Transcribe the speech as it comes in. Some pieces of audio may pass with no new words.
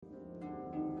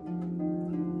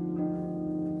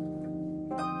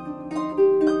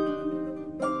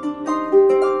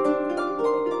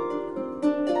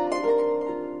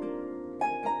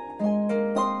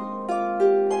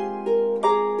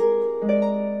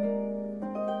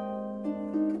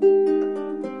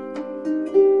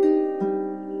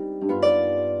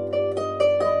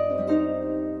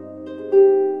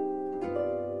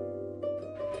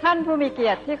เกี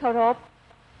ยรติที่เคารพ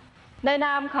ในน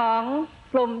ามของ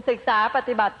กลุ่มศึกษาป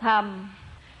ฏิบัติธรรม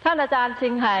ท่านอาจารย์ชิ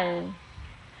งไห่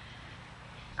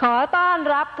ขอต้อน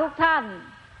รับทุกท่าน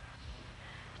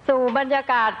สู่บรรยา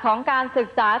กาศของการศึก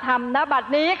ษาธรรมณบัด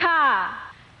นี้ค่ะ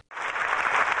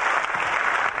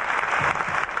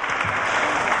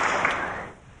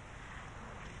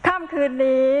ค่ำคืน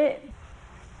นี้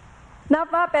นับ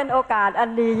ว่าเป็นโอกาสอัน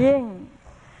ดียิ่ง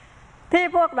ที่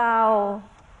พวกเรา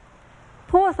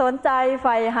ผู้สนใจใ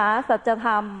ฝ่หาสัจธ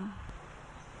รรม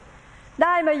ไ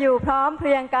ด้มาอยู่พร้อมเพ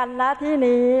รียงกันณที่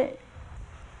นี้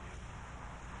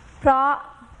เพราะ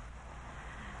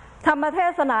ธรรมเท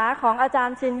ศนาของอาจาร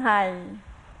ย์ชิงไห่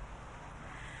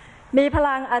มีพ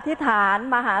ลังอธิษฐาน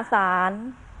มหาศาล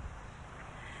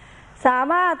สา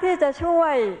มารถที่จะช่ว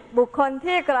ยบุคคล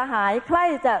ที่กระหายใคร่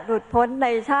จะหลุดพ้นใน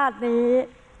ชาตินี้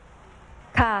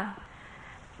ค่ะ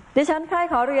ดิฉันใคร่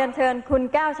ขอเรียนเชิญคุณ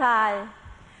แก้วชาย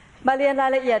มาเรียนรา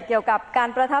ยละเอียดเกี่ยวกับการ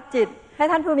ประทับจิตให้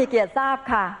ท่านผู้มีเกียรติทราบ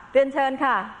ค่ะเรียนเชิญ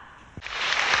ค่ะ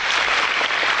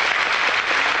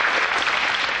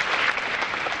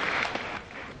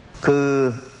คือ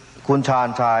คุณชาญ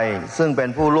ชัยซึ่งเป็น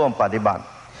ผู้ร่วมปฏิบัติ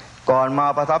ก่อนมา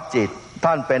ประทับจิต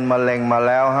ท่านเป็นมะเร็งมาแ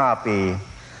ล้ว5 ปี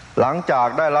หลังจาก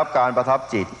ได้รับการประทับ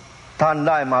จิตท่าน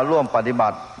ได้มาร่วมปฏิบั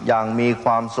ติอย่างมีค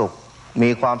วามสุขมี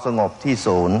ความสงบที่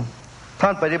ศูนย์ท่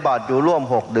านปฏิบัติอยู่ร่วม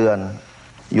6 เดือน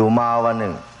อยู่มาวันห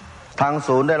นึ่งทาง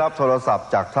ศูนย์ได้รับโทรศัพท์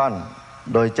จากท่าน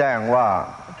โดยแจ้งว่า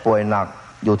ป่วยหนัก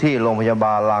อยู่ที่โรงพยาบ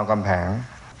าลรามคำแหง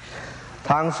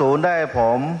ทางศูนย์ได้ผ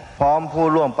มพร้อมผู้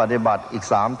ร่วมปฏิบัติอีก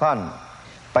3 ท่าน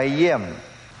ไปเยี่ยม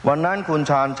วันนั้นคุณ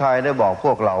ชาญชัยได้บอกพ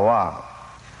วกเราว่า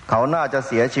เขาน่าจะเ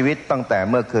สียชีวิตตั้งแต่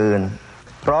เมื่อคืน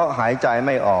เพราะหายใจไ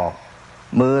ม่ออก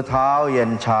มือเท้าเย็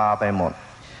นชาไปหมด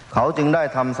เขาจึงได้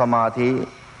ทำสมาธิ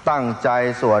ตั้งใจ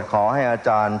สวดขอให้อาจ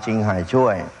ารย์ชิงไห่ช่ว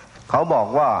ยเขาบอก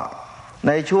ว่าใ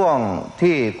นช่วง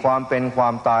ที่ความเป็นควา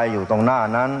มตายอยู่ตรงหน้า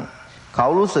นั้นเขา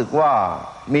รู้สึกว่า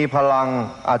มีพลัง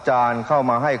อาจารย์เข้า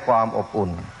มาให้ความอบอุ่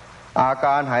นอาก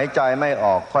ารหายใจไม่อ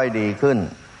อกค่อยดีขึ้น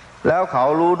แล้วเขา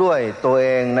รู้ด้วยตัวเอ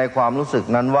งในความรู้สึก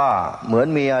นั้นว่าเหมือน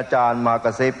มีอาจารย์มากร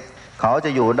ะซิบเขาจะ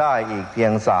อยู่ได้อีกเพีย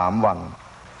ง3 วัน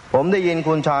ผมได้ยิน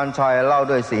คุณชาญชัยเล่า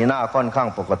ด้วยสีหน้าค่อนข้าง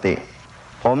ปกติ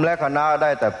ผมและคณะไ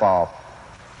ด้แต่ปลอบ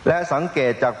และสังเก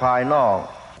ตจากภายนอก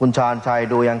คุณชาญชัย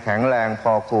ดูยังแข็งแรงพ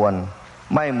อควร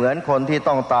ไม่เหมือนคนที่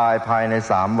ต้องตายภายใน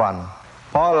3 วัน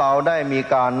เพราะเราได้มี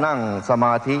การนั่งสม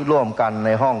าธิร่วมกันใน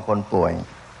ห้องคนป่วย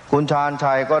คุณชาญ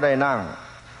ชัยก็ได้นั่ง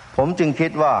ผมจึงคิ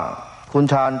ดว่าคุณ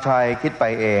ชาญชัยคิดไป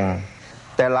เอง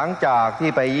แต่หลังจากที่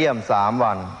ไปเยี่ยม3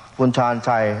 วันคุณชาญ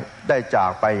ชัยได้จา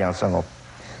กไปอย่างสงบ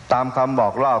ตามคำบอ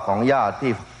กเล่าของญาติ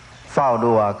ที่เฝ้า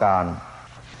ดูอาการ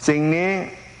สิ่งนี้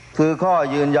คือข้อ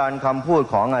ยืนยันคำพูด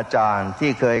ของอาจารย์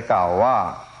ที่เคยกล่าวว่า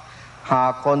หา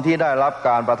กคนที่ได้รับก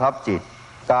ารประทับจิต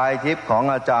กายทิพย์ของ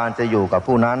อาจารย์จะอยู่กับ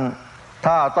ผู้นั้น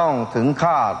ถ้าต้องถึงค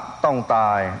าดต้องต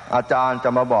ายอาจารย์จะ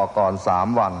มาบอกก่อน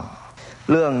3 วัน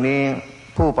เรื่องนี้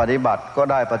ผู้ปฏิบัติก็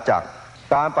ได้ประจักษ์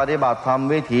การปฏิบัติธรรม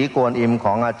วิถีกวนอิมข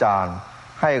องอาจารย์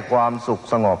ให้ความสุข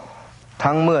สงบ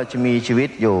ทั้งเมื่อมีชีวิต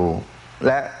อยู่แ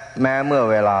ละแม้เมื่อ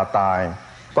เวลาตาย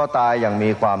ก็ตายอย่างมี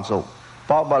ความสุขเพ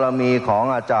ราะบารมีของ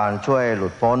อาจารย์ช่วยหลุ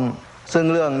ดพ้นซึ่ง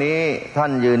เรื่องนี้ท่า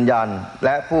นยืนยันแล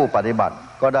ะผู้ปฏิบัติ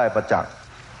ก็ได้ประจักษ์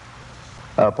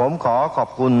ผมขอขอบ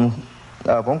คุณ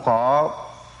ผมขอ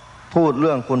พูดเ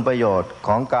รื่องคุณประโยชน์ข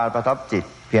องการประทับจิต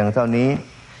เพียงเท่านี้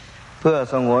เพื่อ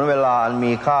สงวนเวลาอัน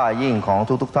มีค่ายิ่งของ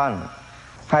ทุกท่าน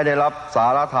ให้ได้รับสา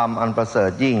รธรรมอันประเสริ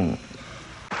ฐยิ่ง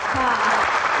ค่ะ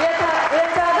เรียน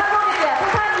เชิญท่านผู้มีเกียรติทุ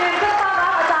กท่านยืนขึ้นต้อนรั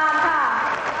บอาจารย์ค่ะ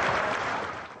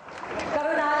ก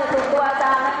รุณาอย่าถูกตัวอาจ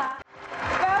ารย์นะ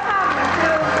คะ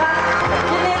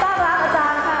ยินดีต้อนรับอาจา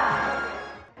รย์ค่ะ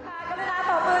กรุณา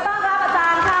ตบมือต้อนรับอาจา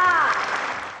รย์ค่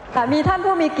ะมีท่าน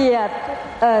ผู้มีเกียรติ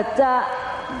จะ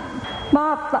มอ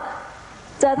บ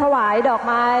จะถวายดอก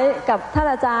ไม้กับท่าน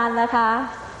อาจารย์นะคะ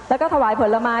แล้วก็ถวายผ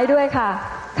ลไม้ด้วยค่ะ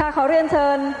ขอเรียนเชิ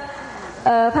ญ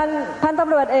พันต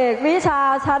ำรวจเอกวิชา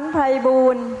ชั้นไพบู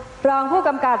ลย์รองผู้ก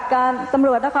ำกับการตำร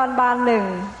วจนครบาล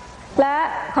1และ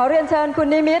ขอเรียนเชิญคุณ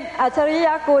นิมิตรอัจฉริย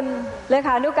กุลเลข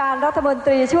านุการรัฐมนต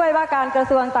รีช่วยว่าการกระ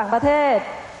ทรวงต่างประเทศ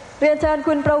เรียนเชิญ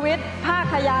คุณประวิตรภา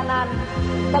คยานันท์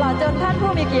ตลอดจนท่าน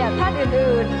ผู้มีเกียรติท่าน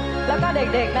อื่นๆแล้วก็เ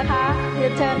ด็กๆนะคะเรีย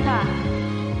นเชิญค่ะ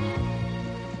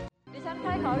ดิฉัน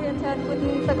ขอเรียนเชิญคุณ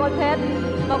สกลเพชร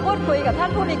มาพูดคุยกับท่า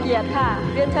นผู้มีเกียรติค่ะ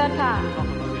เรียนเชิญค่ะ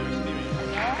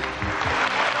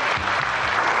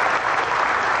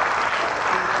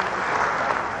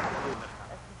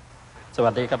ส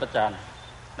วัสดีครับอาจารย์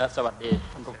และสวัสดี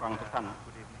ท่านผู้ฟังทุกท่าน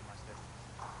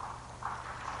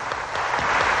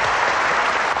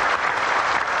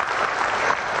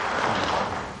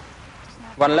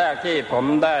วันแรกที่ผม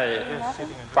ได้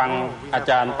ฟังอา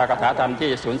จารย์ปากถาธรรมที่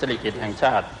ศูนย์สิริกิติ์แห่งช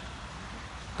าติ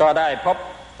ก็ได้พบ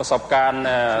ประสบการณ์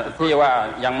ที่ว่า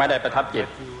ยังไม่ได้ประทับจิต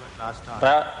แล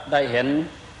ะได้เห็น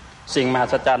สิ่งมหั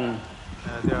ศจรรย์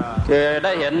คือไ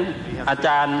ด้เห็นอาจ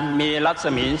ารย์มีรัศ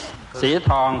มีสี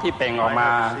ทองที่เปล่งออกมา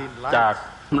จาก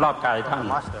รอบกายท่าน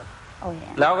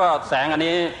แล้วก็แสงอัน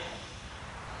นี้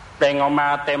เปล่งออกมา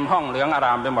เต็มห้องเหลืองอาร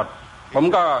ามไปหมดผม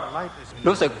ก็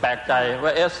รู้สึกแปลกใจว่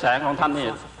าแสงของท่านนี่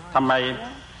ทำไม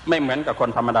ไม่เหมือนกับคน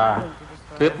ธรรมดา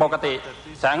คือปกติ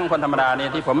แสงของคนธรรมดานี่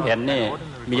ที่ผมเห็นนี่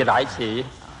มีหลายสี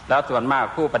แล้วส่วนมาก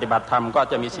ผู้ปฏิบัติธรรมก็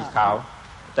จะมีสีขาว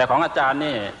แต่ของอาจารย์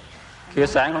นี่คือ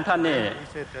แสงของท่านนี่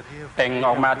เปล่งอ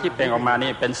อกมาที่เปล่งออกมา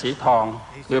นี่เป็นสีทอง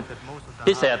คือ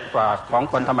พิเศษกว่าของ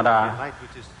คนธรรมดา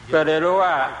ก็เลยรู้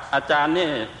ว่าอาจารย์นี่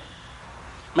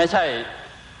ไม่ใช่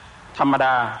ธรรมด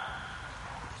า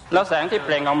แล้วแสงที่เป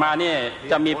ล่งออกมานี่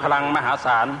จะมีพลังมหาศ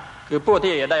าลคือผู้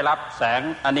ที่ได้รับแสง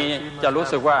อันนี้จะรู้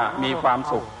สึกว่ามีความ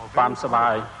สุขความสบา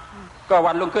ยก็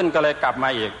วันรุ่งขึ้นก็เลยกลับมา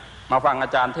อีกมาฟังอา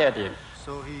จารย์เทศอีก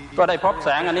ก็ได้พบแส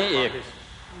งอันนี้อีก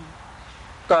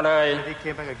ก็เลย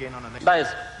ได้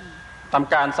ท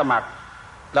ำการสมัคร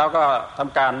แล้วก็ท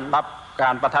ำการรับกา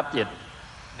รประทับจิต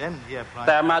แ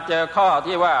ต่มาเจอข้อ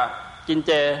ที่ว่ากินเ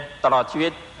จตลอดชีวิ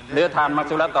ตหรือทานมัง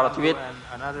สวิรัติตลอดชีวิต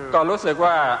ก็รู้สึก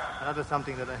ว่า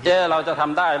เราจะท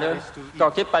ำได้หรือก็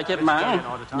คิดไปคิดมา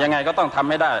ยังไงก็ต้องทำ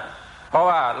ให้ได้เพราะ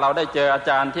ว่าเราได้เจออา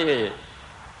จารย์ที่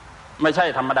ไม่ใช่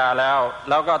ธรรมดาแ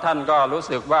ล้วก็ท่านก็รู้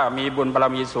สึกว่ามีบุญบาร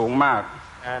มีสูงมาก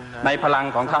ในพลัง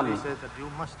ของท่าน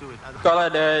ก็เ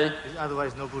ลย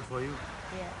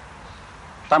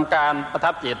ทำการประ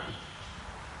ทับจิต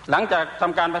หลังจากท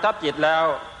ำการประทับจิตแล้ว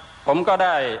ผมก็ไ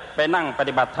ด้ไปนั่งป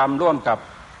ฏิบัติธรรมร่วมกับ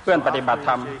เพื่อนปฏิบัติธ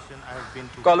รรม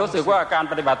ก็รู้สึกว่าการ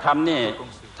ปฏิบัติธรรมนี่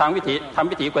ทำ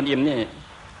วิถีกวนอิมนี่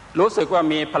รู้สึกว่า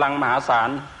มีพลังมหาศาล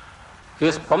คื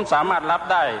อผมสามารถรับ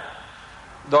ได้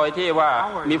โดยที่ว่า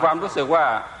มีความรู้สึกว่า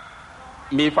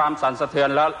มีความสั่นสะเทือน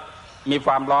แล้วมีค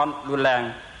วามร้อนรุนแรง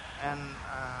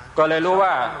ก็เลยรู้ว่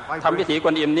าทำวิถีก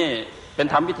วนอิมนี่เป็น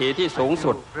ทำวิถีที่สูง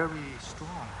สุด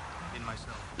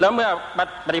แล้วเมื่อ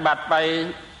ปฏิบัติไป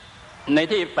ใน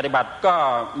ที่ปฏิบัติก็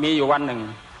มีอยู่วันหนึ่ง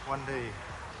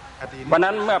วัน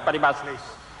นั้นเมื่อปฏิบัติ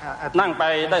นั่งไป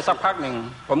ได้สักพักหนึ่ง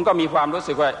ผมก็มีความรู้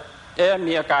สึกว่า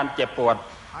มีอาการเจ็บปว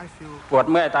ด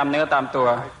เมื่อยตามเนื้อตามตัว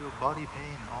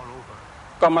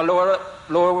ก็มา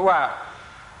รู้ว่า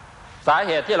สาเ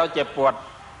หตุที่เราเจ็บปวด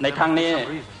ในครั้งนี้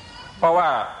เพราะว่า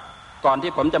ก่อน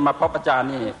ที่ผมจะมาพบอาจารย์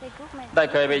นี่ได้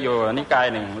เคยไปอยู่นิกาย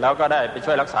หนึ่งแล้วก็ได้ไป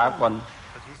ช่วยรักษาคน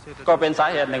ก็เป็นสา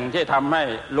เหตุหนึ่งที่ทำให้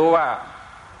รู้ว่า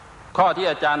ข้อที่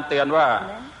อาจารย์เตือนว่า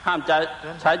ห้าม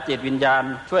ใช้จิตวิญญาณ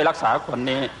ช่วยรักษาคน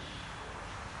นี้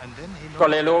ก็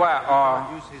เลยรู้ว่า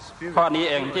ข้อนี้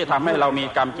เองที่ทำให้เรามี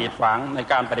กรรมกีดขวางใน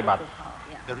การปฏิบัติ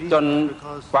จน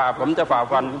กว่าผมจะฝ่า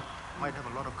ฟัน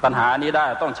ปัญหานี้ได้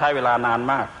ต้องใช้เวลานาน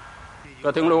มากก็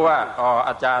ถึงรู้ว่า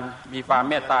อาจารย์มีความ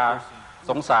เมตตา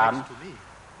สงสาร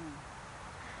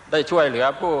ได้ช่วยเหลือ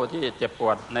ผู้ที่เจ็บป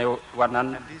วดในวันนั้น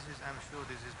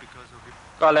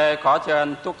ก็เลยขอเชิญ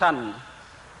ทุกท่าน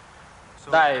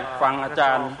ได้ฟังอาจ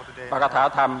ารย์ปากถา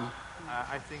ธรรม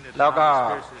แล้วก็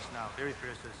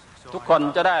ทุกคน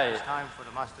จะได้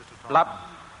รับ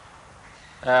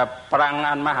พลังง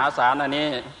านมหาศาลอันนี้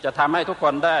จะทำให้ทุกค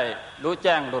นได้รู้แ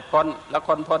จ้งหลุดพ้นและ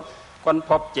ค้น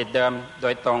พบจิตเดิมโด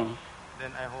ยตรง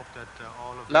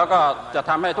แล้วก็จะ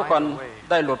ทำให้ทุกคน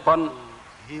ได้หลุดพ้น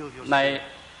ใน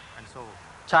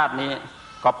ชาตินี้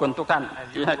ขอบคุณทุกท่าน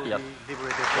ที่ให้เกียรติ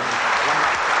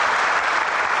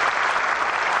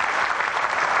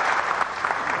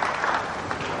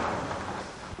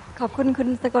ขอบคุณคุณ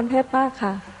สกลเพชรมาก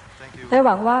ค่ะและห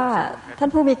วังว่าท่าน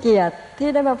ผู้มีเกียรติที่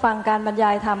ได้มาฟังการบรรย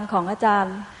ายธรรมของอาจาร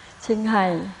ย์ชิงไห่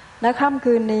และค่ำ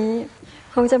คืนนี้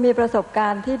คงจะมีประสบกา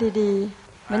รณ์ที่ดี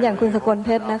ๆเหมือนอย่างคุณสกลเพ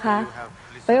ชรนะคะ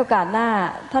ไว้โอกาสหน้า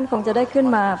ท่านคงจะได้ขึ้น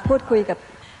มาพูดคุยกับ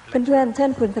เพื่อนๆเช่น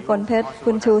คุณสกลเพชร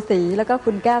คุณชูศรีแล้วก็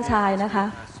คุณแก้วชายนะคะ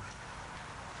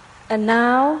And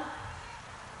now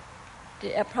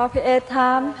the appropriate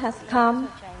time has come.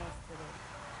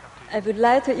 I would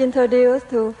like to introduce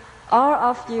to all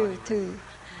of you to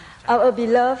our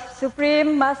beloved Supreme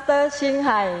Master Ching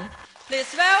Hai.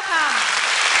 Please welcome.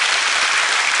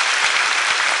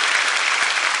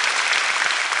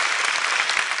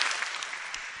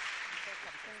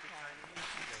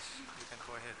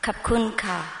 ขอบคุณ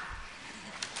ค่ะ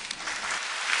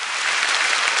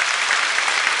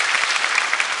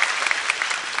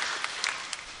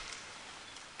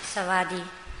สวัสดี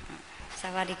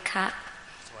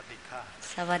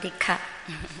ค่ะ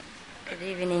Good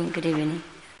evening.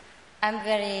 I'm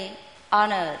very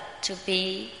honored to be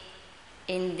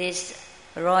in this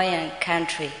royal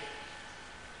country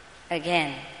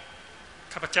again.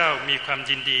 ข้าพเจ้ามีความ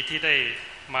ยินดีที่ได้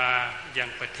มายัง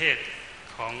ประเทศ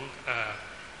ข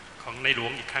องในหลว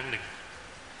งอีกครั้งหนึ่ง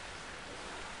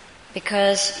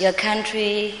Because your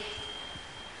country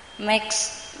makes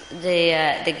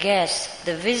the guests,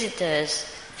 the visitors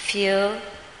feel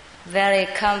very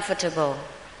comfortable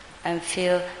and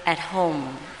feel at home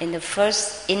in the first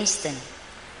instant.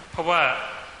 เพราะว่า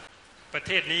ประเ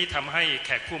ทศนี้ทำให้แข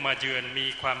กผู้มาเยือนมี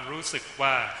ความรู้สึกว่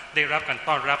าได้รับการ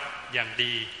ต้อนรับอย่าง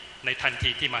ดีในทันที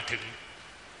ที่มาถึง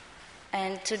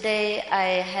And today I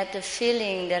had the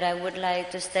feeling that I would like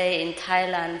to stay in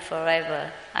Thailand forever.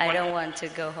 I don't want to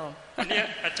go home. วันนี้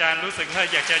อาจารย์รู้สึกว่า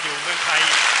อยากจะอยู่เมืองไทย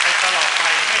ไปตลอดไป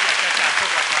ไม่อยากจะจากพว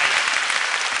กเราไป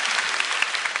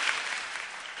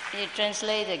You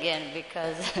translate again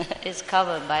because it's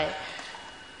covered by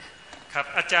ครับ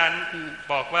อาจารย์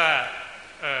บอกว่า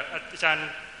อาจารย์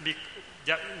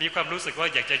มีความรู้สึกว่า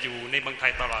อยากจะอยู่ในเมืองไท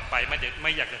ยตลอดไปไ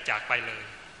ม่อยากจะจากไปเลย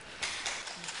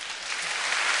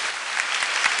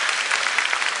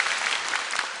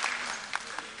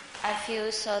I feel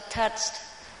so touched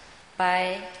by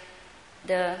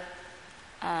the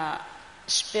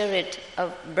spirit of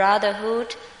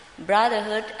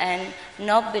brotherhood and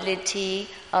nobility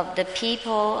of the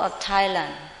people of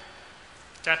Thailand.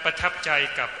 อาจารย์ประทับใจ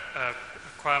กับ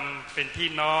ความเป็นพี่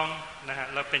น้องนะฮะ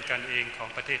และเป็นกันเองของ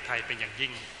ประเทศไทยเป็นอย่างยิ่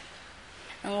ง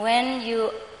And when you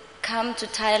come to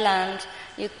Thailand,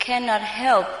 you cannot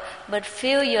help but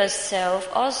feel yourself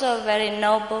also very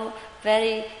noble,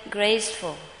 very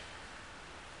graceful.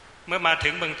 เมื่อมาถึ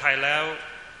งเมืองไทยแล้ว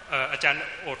อาจารย์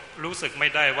อดรู้สึกไม่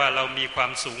ได้ว่าเรามีควา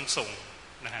มสูงส่ง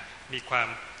นะฮะมีความ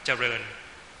เจริญ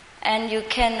And you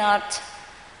cannot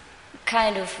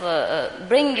kind of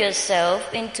bring yourself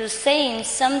into saying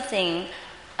something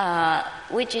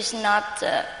which is not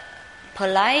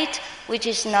polite, which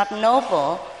is not noble,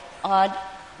 or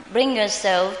bring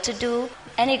yourself to do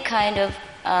any kind of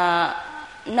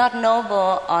not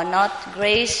noble or not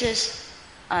gracious,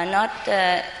 or not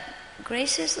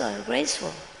gracious or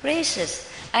graceful, gracious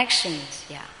actions.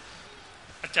 Yeah.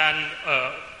 อาจารย์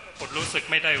อดรู้สึก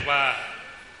ไม่ได้ว่า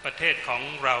ประเทศของ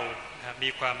เรามี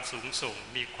ความสูงส่ง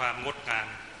มีความงดงาม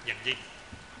อย่างยิ่ง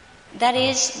That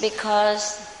is because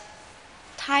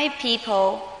Thai people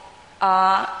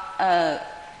are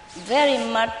very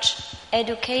much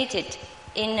educated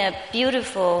in a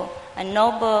beautiful and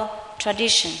noble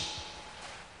tradition.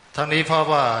 ทั้งนี้เพราะ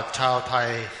ว่าชาวไทย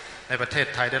ในประเทศ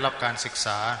ไทยได้รับการศึกษ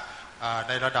า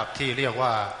ในระดับที่เรียกว่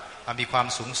ามีความ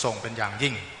สูงส่งเป็นอย่าง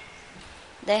ยิ่ง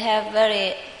They have very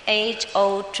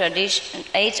age-old tradition,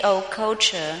 age-old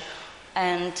culture,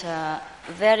 and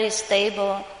very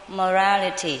stable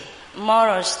morality,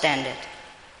 moral standard.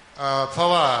 เพราะ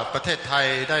ว่าประเทศไทย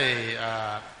ได้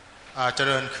เจ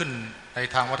ริญขึ้นใน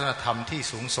ทางวัฒนธรรมที่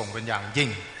สูงส่งเป็นอย่างยิ่ง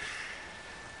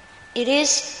It is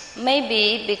maybe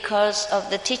because of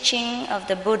the teaching of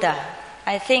the Buddha.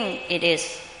 I think it is.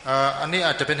 อันนี้อ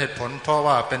าจจะเป็นเหตุผลเพราะ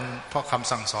ว่าเป็นเพราะค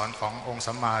ำสั่งสอนขององค์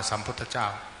สัมมาสัมพุทธเจ้า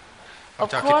พระ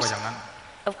เจ้าคิดว่าอย่างนั้น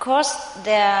Of course,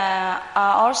 there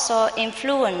are also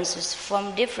influences from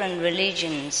different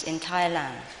religions in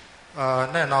Thailand.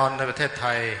 แน่นอนในประเทศไท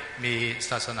ยมี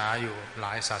ศาสนาอยู่หล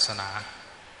ายศาสนา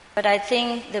But I think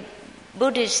the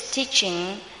Buddhist teaching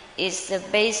is the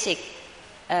basic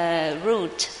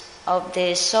root of the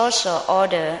social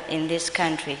order in this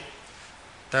country.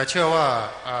 แต่เชื่อว่า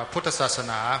พุทธศาส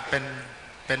นา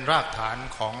เป็นรากฐาน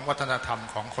ของวัฒนธรรม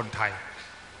ของคนไทย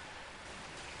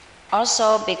Also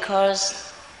because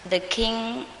the king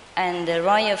and the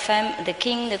royal the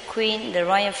king, the queen, the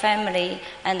royal family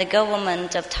and the government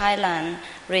of Thailand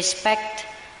respect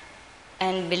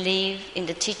and believe in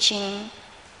the teaching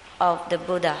of the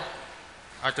Buddha.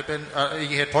 อาจจะเป็นอี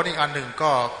กเหตุผลอีกอันหนึ่ง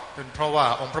ก็เป็นเพราะว่า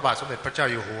องค์พระบาทสมเด็จพระเจ้า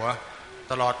อยู่หัว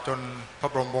ตลอดจนพระ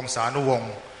บรมวงศานุวง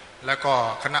ศ์และก็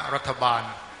คณะรัฐบาล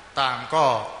ต่างก็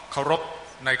เคารพ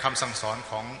ในคำสั่งสอน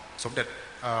ของสมเด็จ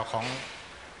ของ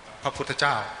พระพุทธเ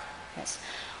จ้า Yes.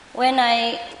 When I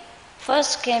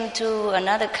first came to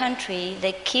another country,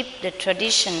 they keep the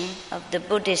tradition of the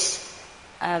Buddhists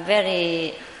very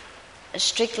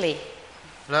strictly.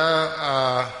 และ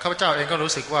ข้าพเจ้าเองก็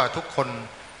รู้สึกว่าทุกคน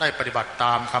ได้ปฏิบัติต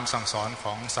ามคำสั่งสอนข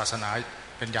องศาสนา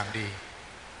เป็นอย่างดี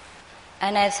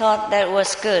And I thought that was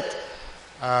good.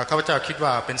 ข้าพเจ้าคิด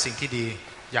ว่าเป็นสิ่งที่ดี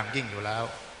อย่างยิ่งอยู่แล้ว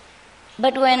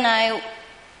But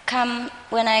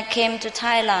when I came to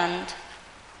Thailand,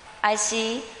 I see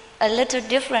a little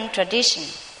different tradition.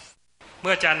 เ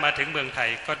มื่ออาจารย์มาถึงเมืองไทย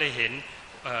ก็ได้เห็น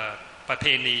ประเพ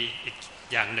ณีอีก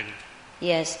อย่างหนึ่ง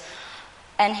Yes.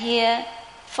 And here,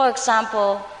 for example,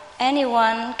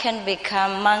 anyone can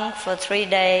become monk for 3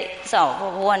 days, so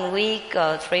for 1 week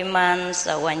or 3 months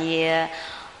or 1 year,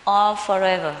 or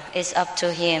forever. It's up to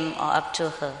him or up to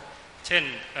her. เช่น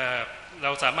เร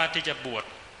าสามารถที่จะบวช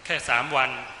แค่3 วัน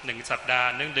1 สัปดาห์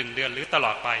1 เดือนหรือตล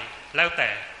อดไปแล้วแต่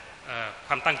ค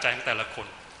วามตั้งใจของแต่ละคน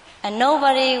And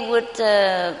nobody would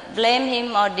blame him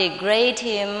or degrade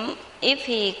him if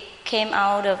he came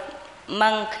out of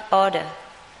monk order.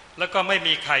 แล้วก็ไม่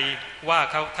มีใครว่า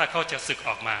เขาถ้าเขาจะสึกอ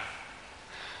อกมา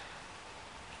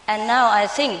And now I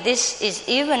think this is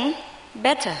even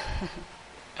better.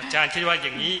 อาจารย์คิดว่าอย่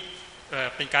างนี้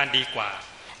เป็นการดีกว่า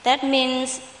That means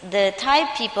the Thai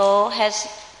people has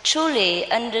truly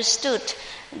understood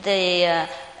the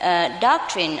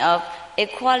doctrine of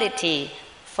equality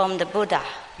from the Buddha.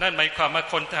 นั่นหมายความว่า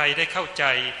คนไทยได้เข้าใจ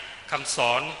คำส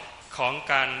อนของ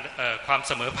การความเ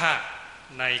สมอภาค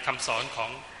ในคำสอนของ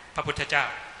พระพุทธเจ้า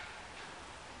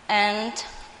And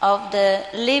of the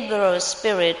liberal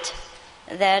spirit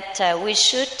that we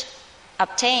should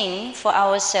obtain for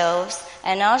ourselves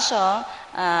and also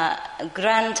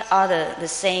grant other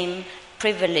the same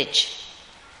privilege.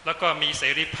 แล้วก็มีเส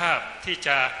รีภาพที่จ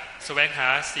ะแสวงหา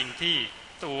สิ่งที่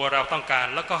ตัวเราต้องการ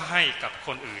แล้วก็ให้กับค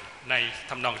นอื่นใน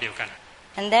ทำนองเดียวกัน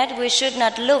And that we should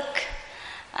not look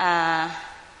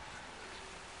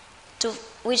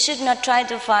we should not try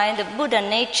to find the Buddha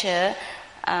nature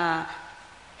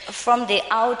from the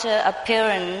outer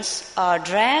appearance or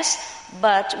dress,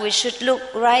 but we should look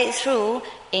right through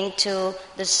into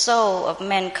the soul of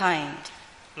mankind.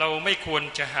 เราไม่ควร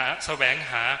จะแสวง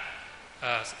หา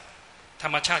ธร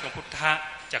รมชาติของพุทธะ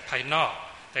จากภายนอก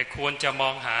แต่ควรจะม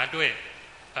องหาด้วย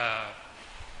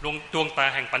ดวงตา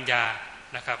แห่งปัญญา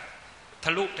นะครับท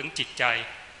ะลุถึงจิตใจ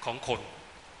ของคน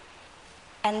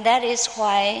And that is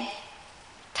why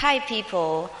Thai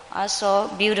people are so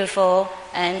beautiful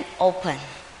and open.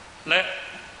 และ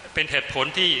เป็นเหตุผล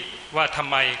ที่ว่าทำ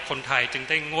ไมคนไทยจึง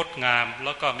ได้งดงามแ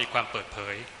ล้วก็มีความเปิดเผ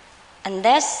ย And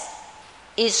that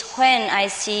is when I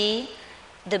see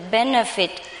the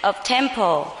benefit of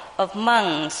temple, of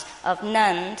monks, of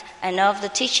nuns, and of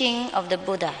the teaching of the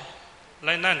Buddha. แล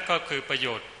ะนั่นก็คือประโย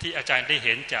ชน์ที่อาจารย์ได้เ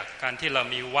ห็นจากการที่เรา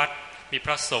มีวัดมีพ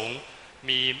ระสงฆ์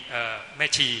มีแม่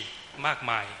ชีมาก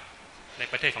มายใน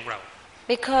ประเทศของเรา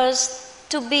Because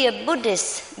to be a Buddhist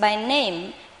by name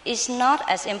is not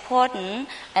as important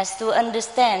as to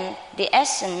understand the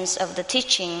essence of the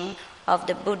teaching of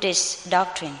the Buddhist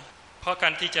doctrine. เพราะกา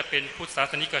รที่จะเป็นพุทธศา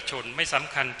สนิกชนไม่ส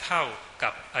ำคัญเท่ากั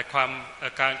บ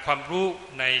ความรู้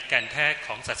ในแก่นแท้ข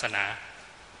องศาสนา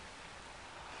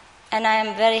And I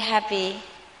am very happy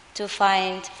to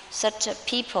find such a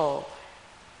people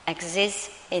exist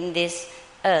in this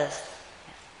earth.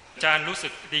 อาจารย์รู้สึ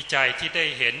กดีใจที่ได้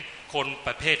เห็นคนป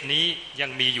ระเภทนี้ยั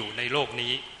งมีอยู่ในโลก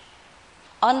นี้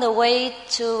On the way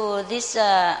to this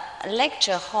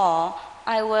lecture hall,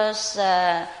 I was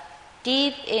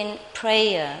deep in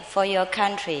prayer for your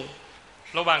country.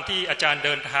 ระหว่างที่อาจารย์เ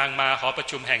ดินทางมาหอประ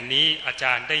ชุมแห่งนี้อาจ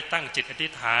ารย์ได้ตั้งจิตอธิ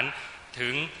ษฐานถึ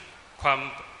งค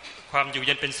วามอยู่เ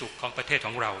ย็นเป็นสุขของประเทศข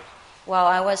องเรา While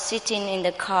I was sitting in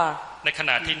the car, ในข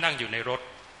ณะที่นั่งอยู่ในรถ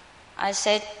I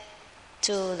said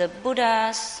to the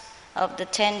Buddhas of the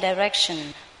 10 directions,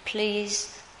 please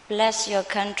bless your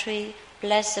country,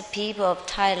 bless the people of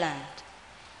Thailand.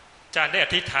 อาจารย์ได้อ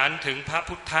ธิษฐานถึงพระ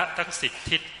พุทธทั้ง10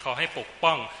 ทิศขอให้ปก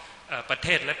ป้องประเท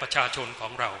ศและประชาชนขอ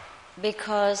งเรา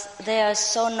Because they are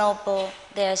so noble,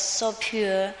 they are so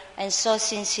pure and so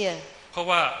sincere. เพราะ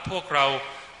ว่าพวกเรา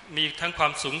มีทั้งควา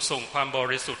มสูงส่งความบ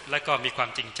ริสุทธิ์และก็มีความ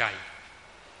จริงใจ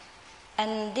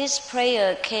And this prayer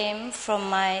came from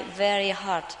my very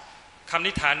heart. คำอ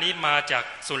ธิษฐานนี้มาจาก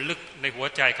ส่วนลึกในหัว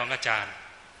ใจของอาจารย์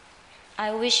I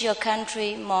wish your country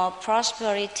more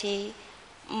prosperity,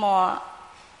 more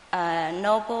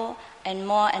noble and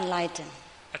more enlightened.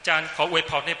 อาจารย์ขออวย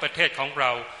พรให้ประเทศของเร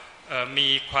ามี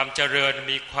ความเจริญ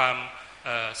มีความ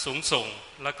สูงส่ง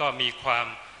และก็มีความ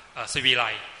สิวิไล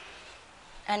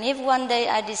And if one day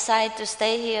I decide to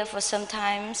stay here for some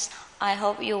time, I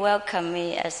hope you welcome me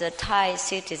as a Thai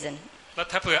citizen. แล้ว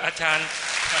ถ้าเผื่ออาจารย์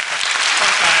ต้อ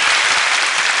งก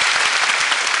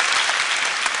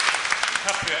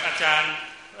าร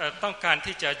ต้องการ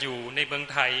ที่จะอยู่ในเมือง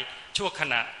ไทยชั่วข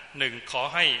ณะหนึ่งขอ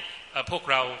ให้พวก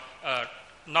เรา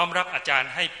น้อมรับอาจาร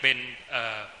ย์ให้เป็น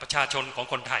ประชาชนของ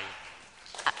คนไทย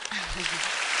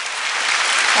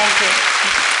Thank you.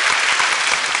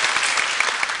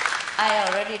 I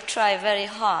already tried very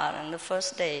hard on the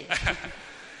first day.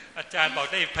 อาจารย์บอก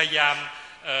ได้พยายาม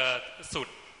สุด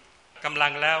กำลั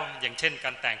งแล้วอย่างเช่นกา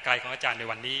รแต่งกายของอาจารย์ใน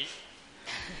วันนี้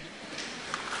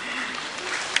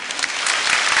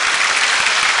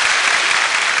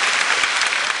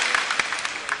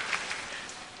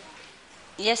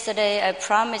Yesterday I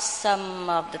promised some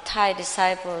of the Thai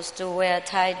disciples to wear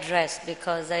Thai dress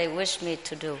because they wished me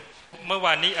to do. เมื่อว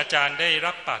านนี้อาจารย์ได้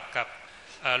รับปากกับ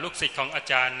ลูกศิษย์ของอา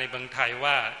จารย์ในเมืองไทย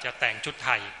ว่าจะแต่งชุดไ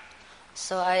ทย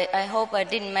So I hope I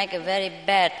didn't make a very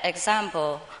bad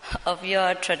example of your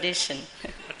tradition.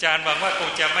 อาจารย์หวังว่าค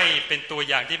งจะไม่เป็นตัว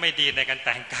อย่างที่ไม่ดีในการแ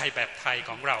ต่งกายแบบไทย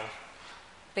ของเรา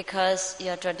Because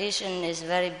your tradition is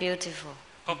very beautiful.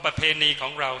 เพราะประเพณีขอ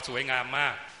งเราสวยงามมา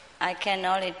ก I can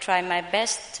only try my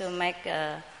best to make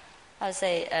I'll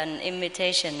say an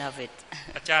imitation of it.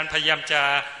 อาจารย์พยายามจะ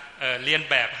เรียน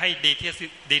แบบให้ดี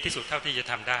ที่สุดเท่าที่จะ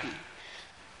ทำได้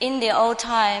In the old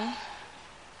time,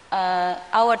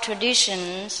 our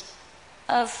traditions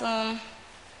of,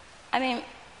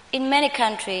 in many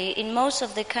countries, in most of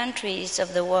the countries of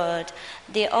the world,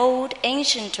 the old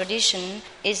ancient tradition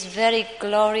is very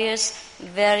glorious,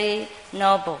 very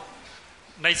noble.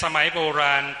 ในสมัยโบร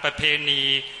าณประเพณี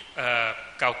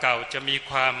เก่าๆจะมี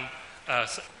ความ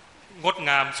งด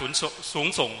งามสูง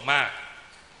ส่งมาก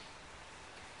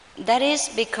That is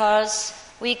because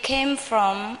we came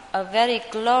from a very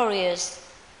glorious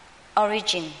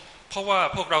origin. เพราะว่า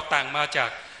พวกเราต่างมาจาก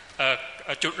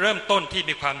จุดเริ่มต้นที่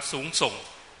มีความสูงส่ง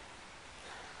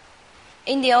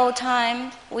In the old time,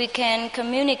 we can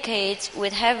communicate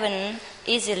with heaven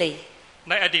easily.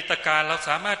 ในอดีตการเรา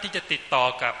สามารถที่จะติดต่อ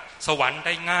กับสวรรค์ไ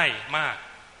ด้ง่ายมาก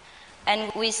And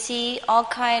we see all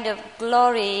kind of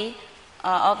glory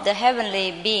of the heavenly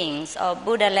beings or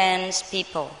Buddha lands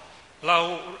people. เรา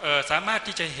สามารถ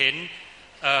ที่จะเห็น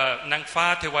นางฟ้า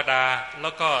เทวดาแ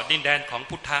ล้วก็ดินแดนของ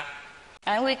พุทธะ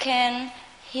And we can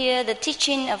hear the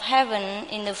teaching of heaven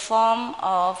in the form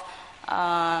of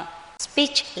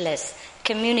speechless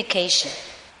communication.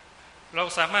 เรา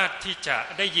สามารถที่จะ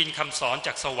ได้ยินคำสอนจ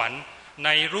ากสวรรค์ใน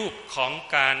รูปของ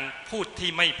การพูด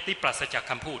ที่ปราศจาก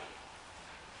คำพูด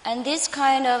And this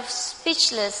kind of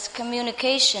speechless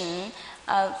communication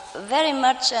very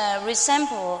much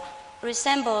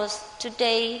resembles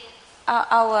today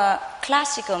our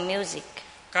classical music.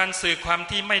 การสื่อความ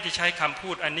ที่ไม่ได้ใช้คำพู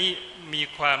ดอันนี้มี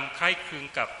ความคล้ายคลึง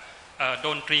กับด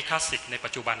นตรีคลาสสิกในปั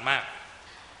จจุบันมาก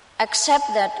Except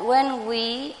that when we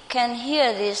can hear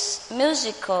this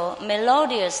musical,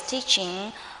 melodious teaching,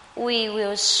 we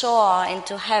will soar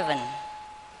into heaven.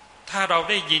 ถ้าเรา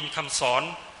ได้ยินคำสอน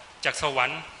จากสวรร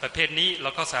ค์ประเภทนี้เรา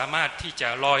ก็สามารถที่จะ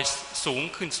ลอยสูง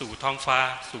ขึ้นสู่ท้องฟ้า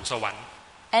สู่สวรรค์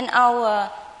And our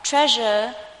treasure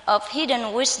of hidden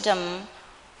wisdom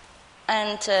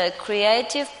and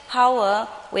creative power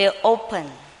will open.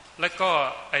 และก็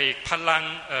ไอ้พลัง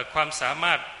ความสาม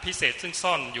ารถพิเศษซึ่ง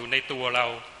ซ่อนอยู่ในตัวเรา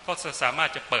ก็จะสามารถ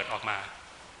จะเปิดออกมา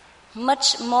Much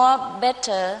more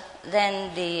better than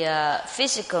the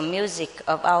physical music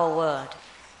of our world.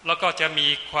 แล้วก็จะมี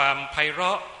ความไพเร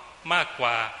าะมากก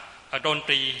ว่าดนต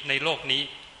รีในโลกนี้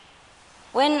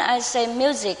When I say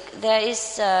music, there is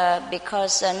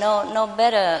because no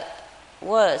better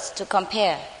words to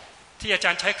compare. ที่อาจ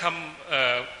ารย์ใ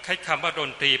ช้คำว่าด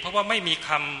นตรีเพราะว่าไม่มีค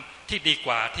ำที่ดีก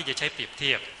ว่าที่จะใช้เปรียบเ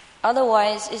ทียบ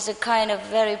Otherwise, it's a kind of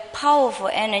very powerful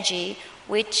energy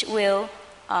which will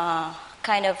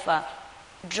kind of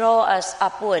draw us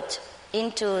upward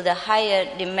into the higher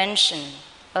dimension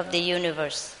of the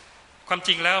universe. ความจ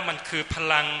ริงแล้วมันคือพ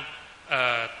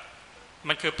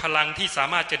ลังที่สา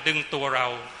มารถจะดึงตัวเรา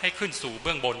ให้ขึ้นสู่เ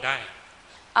บื้องบนได้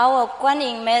Our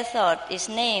Guanyin method is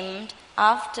named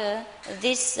after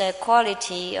this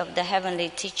quality of the heavenly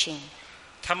teaching.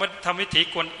 ทำวิธี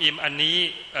กวนอิมอันนี้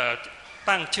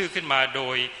ตั้งชื่อขึ้นมาโด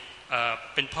ย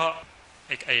เป็นเพราะ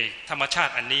ธรรมชา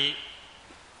ติอันนี้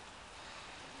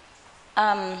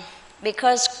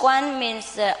Because Guan means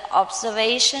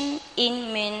observation, In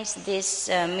means this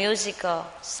musical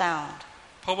sound.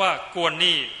 เพราะว่ากวน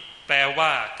นี่แปลว่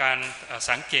าการ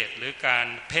สังเกตหรือการ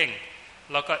เพ่ง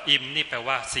แล้วก็อิมนี่แปล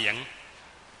ว่าเสียง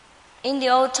In the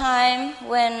old time,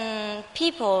 when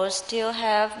people still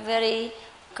have very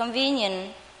convenient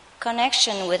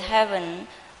connection with heaven,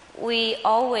 we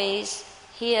always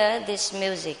hear this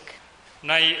music.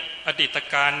 ในอดีต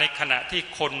การในขณะที่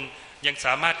คนยังส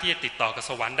ามารถที่จะติดต่อกับ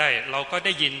สวรรค์ได้เราก็ไ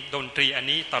ด้ยินดนตรีอัน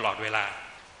นี้ตลอดเวลา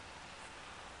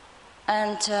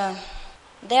And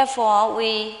therefore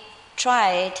we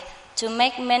tried to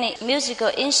make many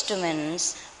musical instruments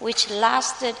which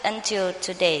lasted until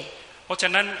today. เพราะฉะ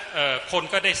นั้นคน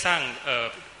ก็ได้สร้าง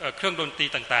เครื่องดนตรี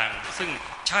ต่างๆซึ่ง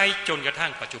ใช้จนกระทั่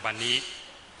งปัจจุบันนี้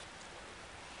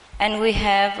And we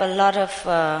have a lot of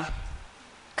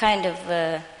kind of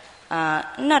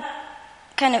not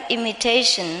kind of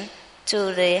imitation to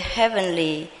the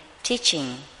heavenly teaching.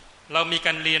 เรามีก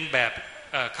ารเรียนแบบ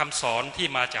คำสอนที่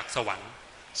มาจากสวรรค์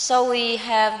So we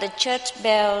have the church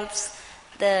bells,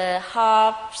 the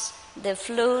harps, the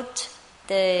flute,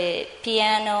 the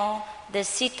piano, the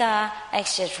sitar,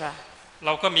 etc. เร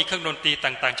าก็มีเครื่องดนตรี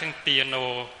ต่างๆเช่นเปียโน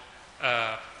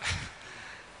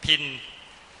พิน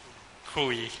ครุ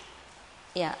ย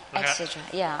etc.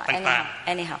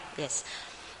 Anyhow, yes.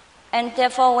 And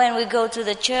therefore, when we go to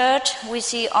the church, we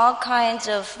see all kinds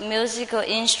of musical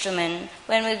instruments.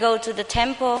 When we go to the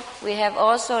temple, we have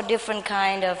also different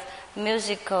kind of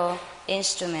musical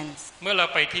instruments. เมื่อเรา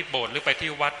ไปที่โบสถ์หรือไป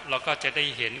ที่วัดเราก็จะได้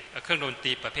เห็นเครื่องดนต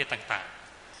รีประเภทต่าง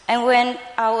ๆ And when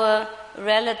our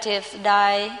relatives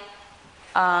die,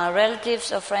 relatives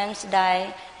or friends die,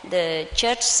 the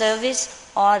church service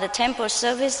or the temple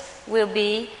service will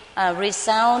be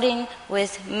resounding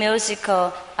with musical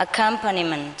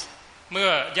accompaniment. เมื่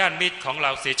อญาติมิตรของเร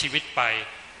าเสียชีวิตไป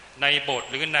ในโบสถ์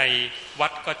หรือในวั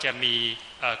ดก็จะมี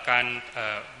การ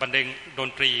บรรเลงดน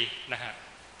ตรีนะฮะ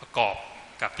ประกอบ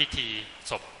กับพิธี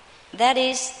ศพ That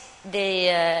is the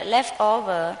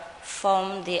leftover from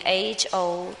the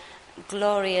age-old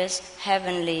glorious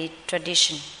heavenly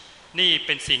tradition. นี่เ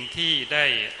ป็นสิ่งที่ได้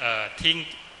ทิ้ง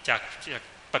จาก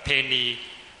ประเพณี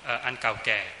อันเก่าแ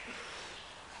ก่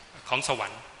ของสวร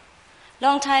รค์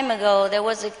Long time ago, there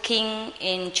was a king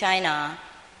in China.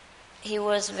 He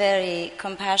was very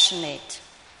compassionate.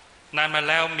 นานมา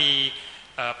แล้วมี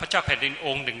พระเจ้าแผ่นดินอ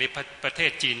งค์หนึ่งในประเท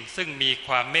ศจีนซึ่งมีค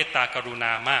วามเมตตากรุณ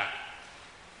ามาก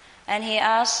And he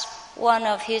asked one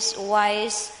of his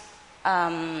wise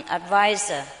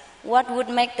advisor, what would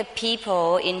make the people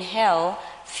in hell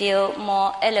feel more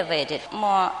elevated,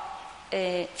 more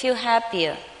feel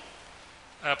happier?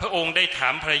 พระองค์ได้ถา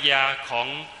มภรรยาของ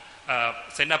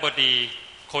เสนาบดี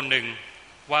คนหนึ่ง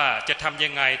ว่าจะทำยั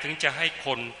งไงถึงจะให้ค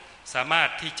นสามารถ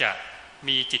ที่จะ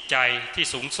มีจิตใจที่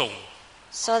สูงส่ง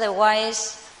So the wise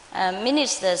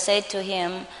minister said to him,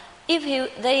 if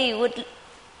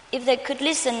they could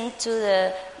listen to the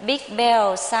big bell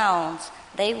sounds,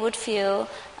 they would feel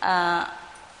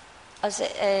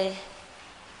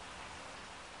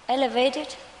elevated.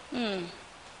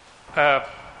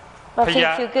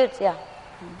 Feel good, yeah.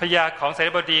 ภรรยาของเสน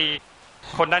าบดี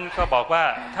คนนั้นก็บอกว่า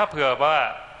ถ้าเผื่อว่า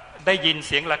ได้ยินเ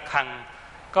สียงระฆัง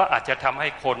ก็อาจจะทำให้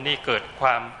คนนี่เกิดคว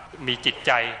ามมีจิตใ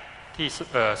จที่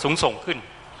สูงส่งขึ้น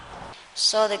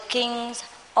So the king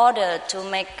ordered to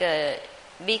make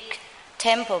big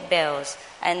temple bells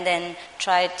and then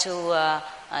try to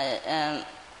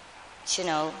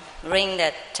ring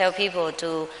that, tell people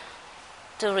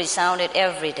to resound it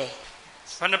every day.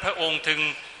 เพราะนั้นพระองค์ถึง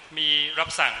มีรับ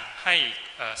สั่งให้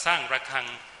สร้างระฆัง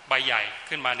ใบใหญ่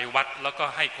ขึ้นมาในวัดแล้วก็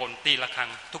ให้คนตีระฆัง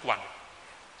ทุกวัน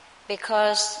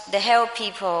Because the hell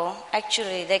people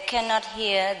actually they cannot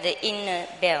hear the inner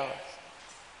bell.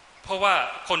 เพราะว่า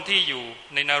คนที่อยู่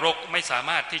ในนรกไม่สา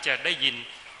มารถที่จะได้ยิน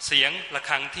เสียงระ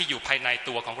ฆังที่อยู่ภายใน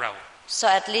ตัวของเรา So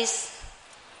at least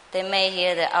they may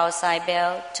hear the outside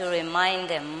bell to remind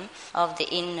them of the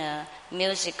inner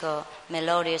musical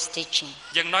melodious teaching.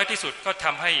 อย่างน้อยที่สุดก็ท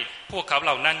ำให้พวกเขาเห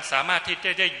ล่านั้นสามารถที่จ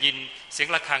ะได้ยินเสียง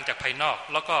ระฆังจากภายนอก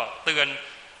แล้วก็เตือน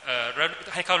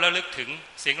ให้เขาระลึกถึง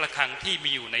เสียงระฆังที่มี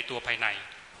อยู่ในตัวภายใน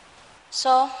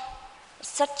So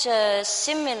such a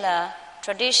similar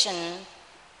tradition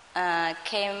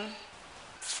came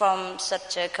from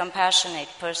such a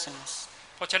compassionate persons.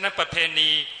 เพราะฉะนั้นประเพณี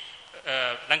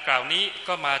ดังกล่าวนี้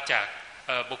ก็มาจาก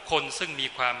บุคคลซึ่งมี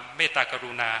ความเมตตาก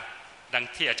รุณาดัง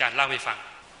ที่อาจารย์เล่าให้ฟัง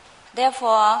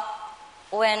Therefore,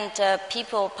 when the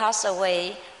people pass away,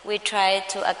 we try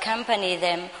to accompany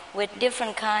them with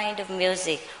different kind of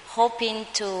music, hoping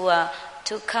to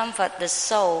comfort the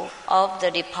soul of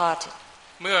the departed.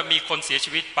 เมื่อมีคนเสีย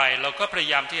ชีวิตไปเราก็พย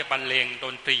ายามที่จะบรรเลงด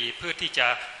นตรีเพื่อที่จะ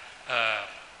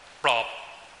ปล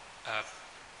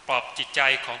อบจิตใจ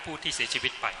ของผู้ที่เสียชีวิ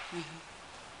ตไป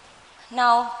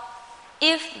Now,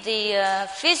 if the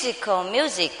physical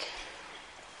music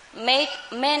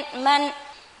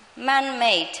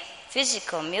man-made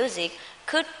physical music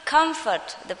could comfort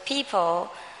the people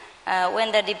when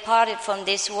they departed from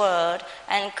this world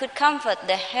and could comfort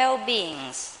the hell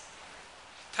beings.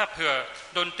 ถ้าเผื่อ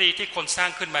ดนตรีที่คนสร้าง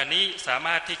ขึ้นมานี้สาม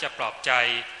ารถที่จะปลอบใจ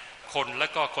คนและ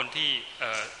ก็คนที่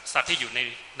สัตว์ที่อยู่ใน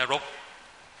นรก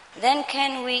Then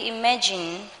can we imagine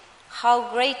how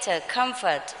greater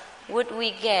comfort would we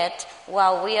get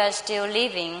while we are still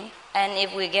living and if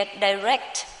we get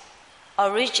direct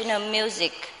original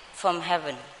music from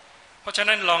heaven. เพราะฉะ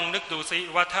นั้นลองนึกดูซิ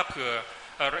ว่าถ้าเผื่อ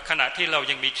ขณะที่เรา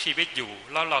ยังมีชีวิตอยู่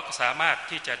แล้วเราก็สามารถ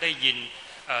ที่จะได้ยิน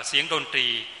เสียงดนตรี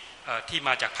ที่ม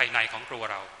าจากภายในของตัว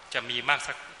เราจะมีมาก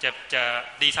สักจะ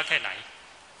ดีสักแค่ไหน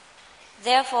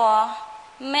Therefore,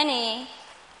 many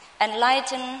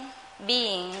enlightened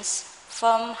beings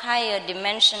from higher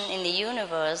dimension in the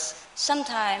universe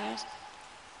sometimes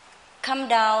come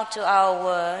down to our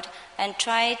world and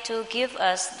try to give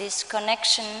us this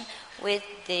connection with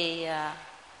the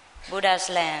Buddha's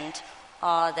land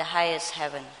or the highest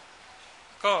heaven.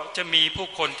 ก็จะมีผู้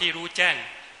คนที่รู้แจ้ง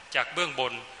จากเบื้องบ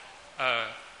น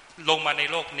ลงมาใน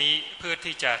โลกนี้เพื่อ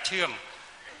ที่จะเชื่อม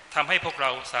ทำให้พวกเร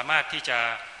าสามารถที่จะ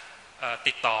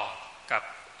ติดต่อกับ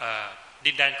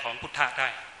ดินแดนของพุทธะได้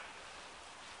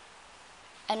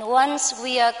And once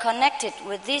we are connected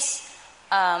with this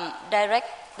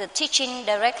the teaching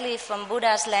directly from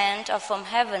Buddha's land or from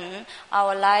heaven,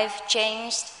 our life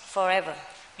changed forever.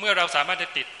 เมื่อเราสามารถจะ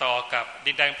ติดต่อกับ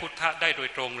ดินแดนพุทธะได้โดย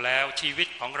ตรงแล้วชีวิต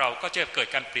ของเราก็จะเกิด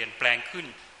การเปลี่ยนแปลงขึ้น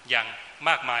อย่างม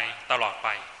ากมายตลอดไป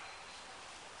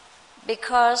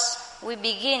Because we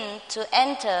begin to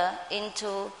enter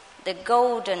into the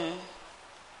golden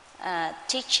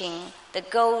teaching, the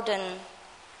golden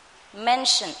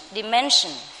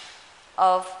dimension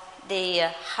of the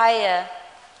higher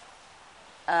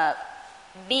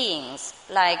beings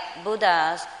like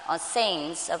Buddhas or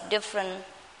saints of different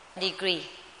degree.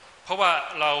 เพราะว่า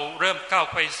เราเริ่มก้าว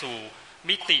ไปสู่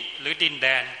มิติหรือดินแด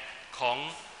นของ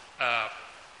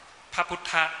พระพุท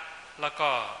ธะแล้วก็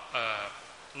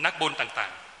นักบุญต่า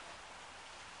ง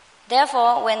ๆ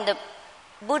Therefore, when the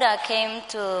Buddha came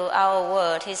to our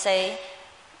world, he said,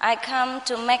 "I come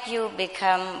to make you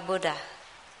become Buddha."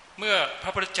 เมื่อพร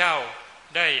ะพุทธเจ้า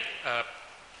ได้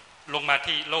ลงมา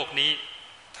ที่โลกนี้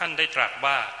ท่านได้ตรัส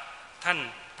ว่าท่าน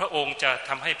พระองค์จะท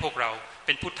ำให้พวกเราเ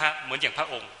ป็นพุทธะเหมือนอย่างพระ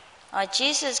องค์ Or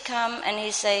Jesus come and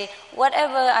he say,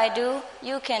 "Whatever I do,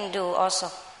 you can do also."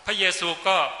 พระเยซู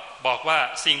ก็บอกว่า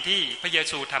สิ่งที่พระเย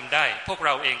ซูทำได้พวกเร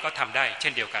าเองก็ทำได้เ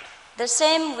ช่นเดียวกัน The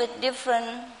same with different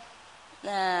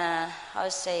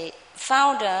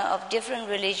founder of different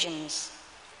religions.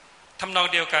 ทำนอง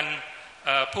เดียวกัน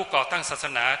ผู้ก่อตั้งศาส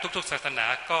นาทุกๆศาสนา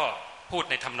ก็พูด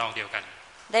ในทำนองเดียวกัน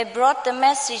They brought the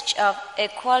message of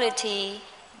equality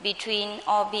between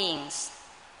all beings.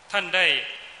 ท่านได้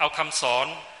เอาคำสอน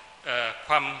ค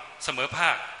วามเสมอภ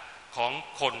าคของ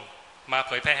คนมาเ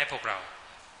ผยแพร่ให้พวกเรา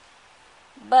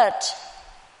But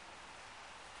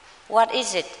what is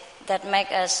it that make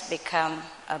us become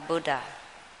a Buddha?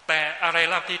 แต่อะไร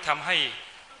เล่าที่ทำให้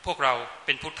พวกเราเ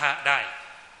ป็นพุทธะได้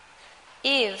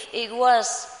If it was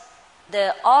the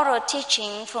oral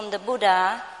teaching from the Buddha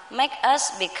make us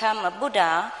become a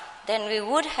Buddha, then we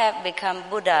would have become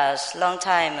Buddhas long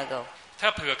time ago. ถ้า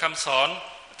เผื่อคำสอน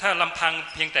ถ้าลำพัง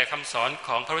เพียงแต่คำสอนข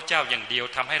องพระพุทธเจ้าอย่างเดียว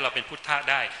ทำให้เราเป็นพุทธะ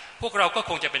ได้พวกเราก็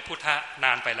คงจะเป็นพุทธะน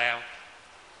านไปแล้ว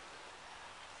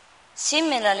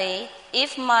Similarly,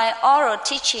 if my oral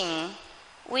teaching,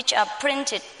 which are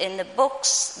printed in the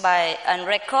books and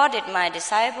recorded by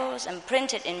disciples and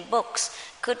printed in books,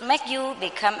 could make you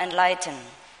become enlightened,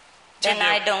 then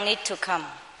I don't need to come.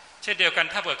 เช่นเดียวกัน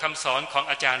ถ้าเผื่อคำสอนของ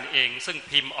อาจารย์เองซึ่ง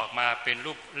พิมพ์ออกมาเป็น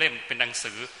รูปเล่มเป็นหนัง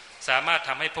สือสามารถท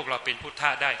ำให้พวกเราเป็นพุทธะ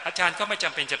ได้อาจารย์ก็ไม่จ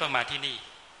ำเป็นจะต้องมาที่นี่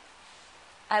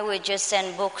I will just send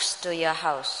books to your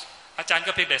house. อาจารย์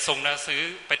ก็เพียงแต่ส่งหนังสือ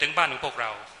ไปถึงบ้านของพวกเร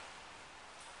า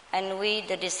And we,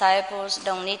 the disciples,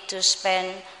 don't need to spend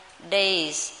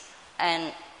days and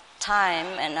time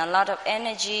and a lot of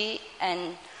energy and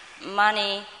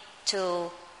money to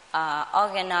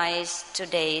organize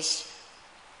today's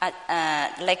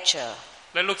lecture.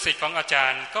 และลูกศิษย์ของอาจา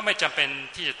รย์ก็ไม่จำเป็น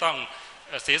ที่จะต้อง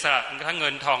เสียสละทั้งเงิ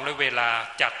นทองและเวลา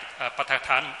จัดปา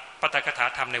ฐกถา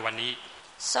ธรรมในวันนี้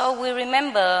So we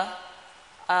remember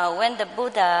when the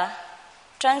Buddha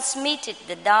transmitted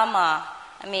the Dharma,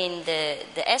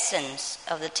 the essence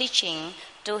of the teaching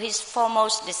to his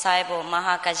foremost disciple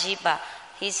Mahakajipa,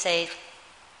 he said,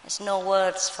 "There's no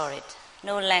words for it,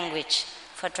 no language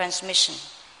for transmission."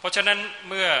 เพราะฉะนั้น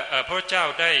เมื่อพระเจ้า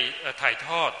ได้ถ่ายท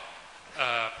อด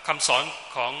คำสอน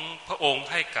ของพระองค์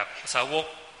ให้กับสาวก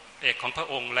เอกของพระ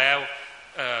องค์แล้ว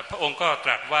พระองค์ก็ต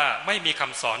รัสว่าไม่มีค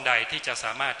ำสอนใดที่จะส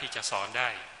ามารถที่จะสอนได้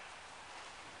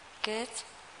Good,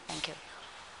 thank you.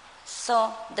 So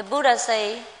the Buddha say,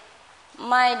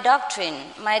 "My doctrine,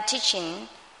 my teaching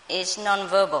is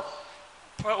non-verbal."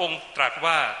 พระองค์ตรัส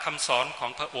ว่าคำสอนขอ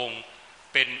งพระองค์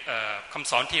เป็นค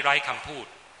ำสอนที่ไร้คำพูด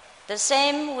The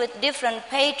same with different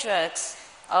patriarchs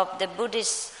of the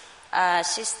Buddhist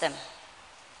system.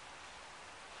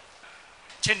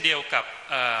 เช่นเดียวกับ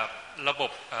ระบ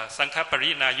บสังฆปริ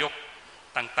นายก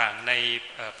ต่างๆใน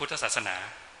พุทธศาสนา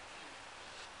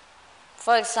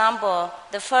For example,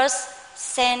 the first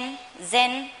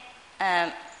Zen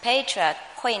patriarch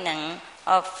Huineng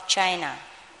of China.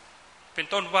 เป็น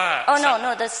ต้นว่า Oh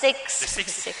no, the sixth.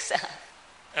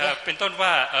 เป็นต้นว่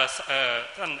า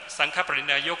ท่านสังฆปริ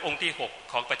นายกองค์ที่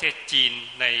6ของประเทศจีน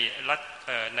ในรัฐ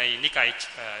ในนิกาย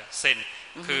เซน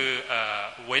คือ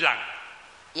หวยหลัง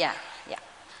Yeah.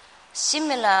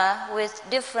 Similar with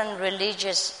different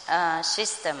religious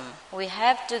system, we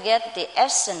have to get the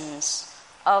essence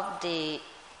of the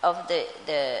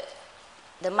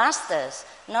the masters,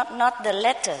 not the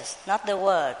letters, not the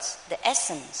words, the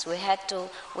essence. We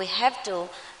have to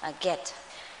get.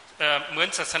 เหมือน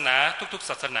ศาสนาทุกๆ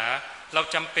ศาสนาเรา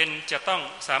จำเป็นจะต้อง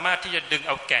สามารถที่จะดึงเ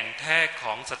อาแก่นแท้ข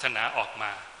องศาสนาออกม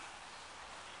า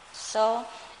So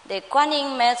the Kuan Yin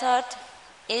method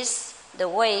is the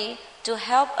way to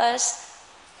help us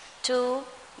to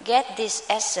get this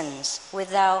essence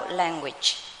without language.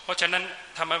 เพราะฉะนั้น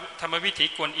ธรรมวิถี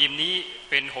กวนอิมนี้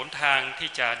เป็นหนทางที่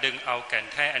จะดึงเอาแก่น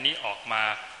แท้อันนี้ออกมา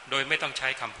โดยไม่ต้องใช้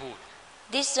คำพูด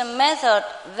This is a method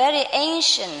very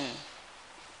ancient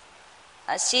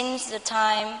since the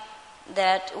time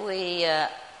that we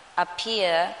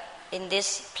appear in this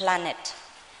planet.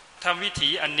 ธรรมวิถี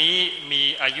อันนี้มี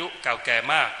อายุเก่าแก่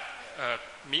มาก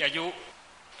มีอายุ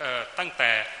ตั้งแ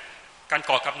ต่การ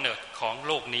ก่อกำเนิดของโ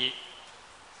ลกนี้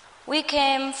We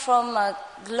came from a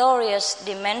glorious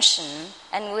dimension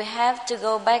and we have to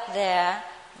go back there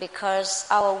because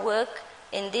our work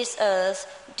in this earth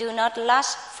do not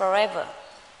last forever.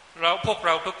 พวกเร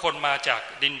าทุกคนมาจาก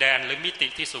ดินแดนหรือมิติ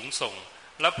ที่สูงส่ง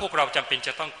และพวกเราจำเป็นจ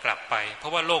ะต้องกลับไปเพรา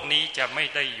ะว่าโลกนี้จะไม่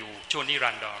ได้อยู่ชั่วนิ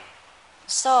รันดร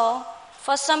So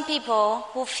for some people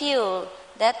who feel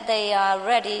that they are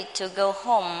ready to go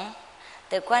home,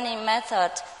 the Kuan Yin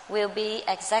method will be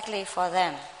exactly for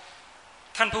them.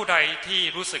 ท่านผู้ใดที่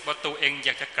รู้สึกว่าตัวเองอย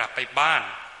ากจะกลับไปบ้าน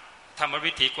ธรรม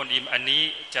วิถีกวนอิมอันนี้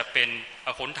จะเป็น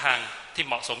หนทางที่เ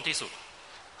หมาะสมที่สุด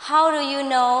How do you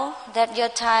know that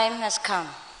your time has come?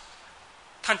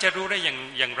 ท่านจะรู้ได้อ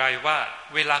ย่างไรว่า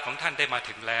เวลาของท่านได้มา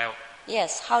ถึงแล้ว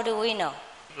Yes, how do we know?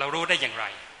 เรารู้ได้อย่างไร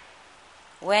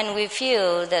When we feel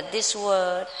that this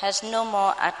world has no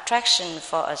more attraction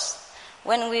for us,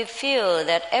 when we feel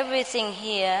that everything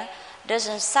here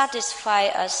doesn't satisfy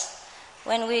us,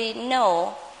 when we know,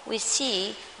 we see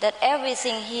that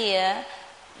everything here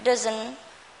doesn't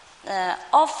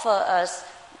offer us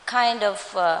kind of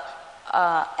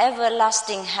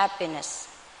everlasting happiness.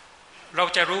 เรา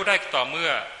จะรู้ได้ต่อเมื่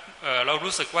อเรา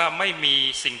รู้สึกว่าไม่มี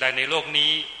สิ่งใดในโลก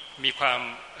นี้มีความ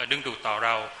ดึงดูดต่อเ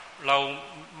รา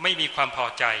ไม่มีความพอ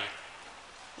ใจ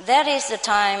That is the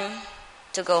time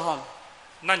to go home.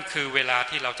 นั่นคือเวลา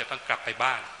ที่เราจะต้องกลับไป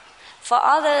บ้าน For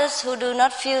others who do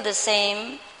not feel the same,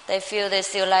 they feel they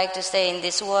still like to stay in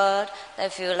this world, they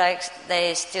feel like they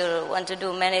still want to do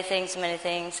many things,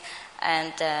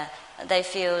 and they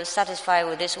feel satisfied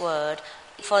with this world.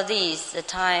 For these, the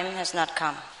time has not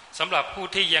come. สำหรับผู้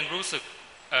ที่ยังรู้สึก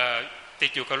ติ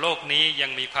ดอยู่กับโลกนี้ยั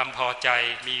งมีความพอใจ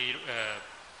มี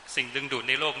สิ่งดึงดูด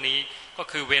ในโลกนี้ก็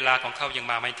คือเวลาของเขายัง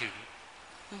มาไม่ถึง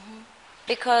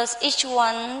Because each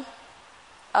one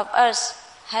of us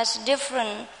has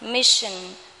different mission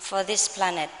for this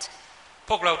planet.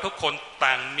 พวกเราทุกคน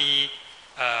ต่างมี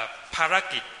ภาร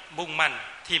กิจมุ่งมั่น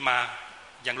ที่มา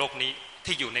อย่างโลกนี้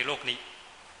ที่อยู่ในโลกนี้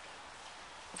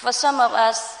For some of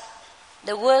us,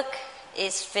 the work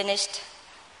is finished.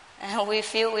 We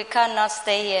feel we cannot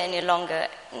stay here any longer.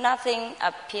 Nothing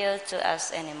appeals to us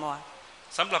anymore.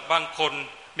 สำหรับบางคน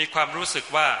มีความรู้สึก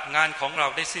ว่างานของเรา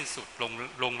ได้สิ้นสุด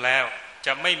ลงแล้วจ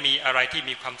ะไม่มีอะไรที่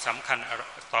มีความสำคัญ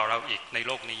ต่อเราอีกในโ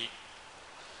ลกนี้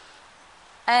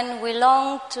And we long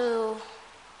to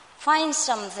find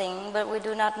something, but we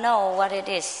do not know what it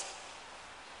is.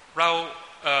 เรา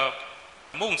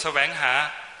มุ่งแสวงหา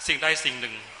สิ่งใดสิ่งห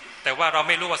นึ่งแต่ว่าเราไ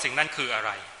ม่รู้ว่าสิ่งนั้นคืออะไ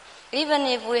ร Even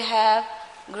if we have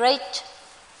great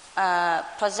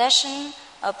possession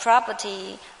of property,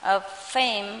 of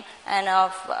fame, and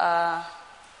of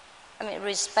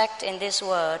respect in this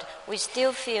world, we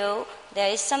still feel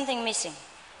there is something missing.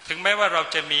 ถึงแม้ว่าเรา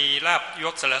จะมีลาภย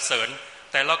ศสรรเสริญ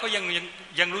แต่เราก็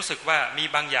ยังรู้สึกว่ามี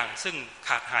บางอย่างซึ่งข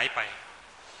าดหายไป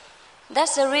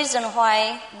That's the reason why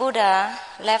Buddha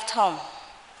left home.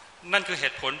 นั่นคือเห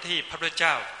ตุผลที่พระพุทธเจ้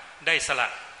าได้สละ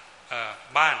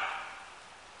บ้าน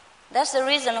That's the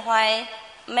reason why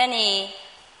many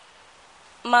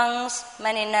monks,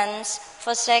 many nuns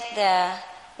forsake their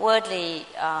worldly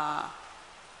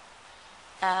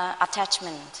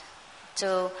attachment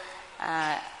to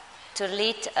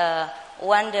lead a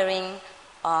wandering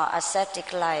or ascetic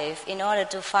life in order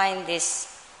to find this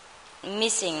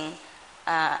missing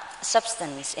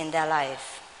substance in their life.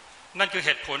 นั่นคือเห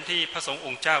ตุผลที่พระสงฆ์อ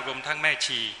งค์เจ้ารวมทั้งแม่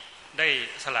ชีได้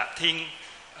สละทิ้ง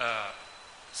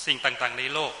สิ่งต่างๆใน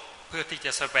โลกเพื่อที่จ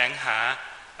ะแสวงหา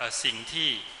สิ่งที่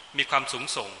มีความสูง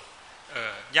ส่ง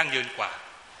ยั่งยืนกว่า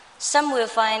Some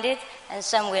will find it and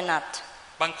some will not.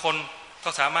 บางคนก็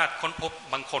สามารถค้นพบ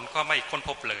บางคนก็ไม่ค้น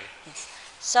พบเลย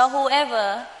So whoever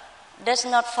does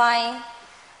not find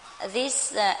this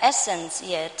essence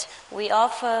yet, we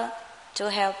offer to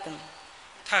help them.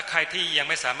 ถ้าใครที่ยัง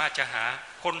ไม่สามารถจะ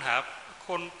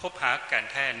ค้นพบหาแก่น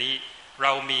แท้นี้เร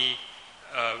ามี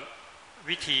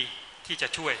วิธี ที่จะ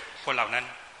ช่วยคนเหล่านั้น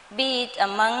be it a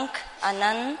monk, a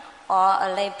nun, or a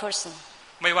lay person.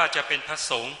 ไม่ว่าจะเป็นพระ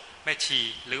สงฆ์แม่ชี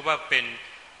หรือว่าเป็น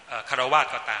คฤหัส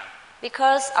ถ์ก็ตาม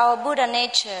Because our Buddha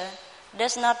nature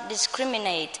does not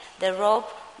discriminate the robe,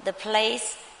 the place,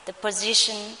 the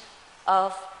position of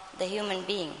the human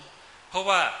being. เพราะ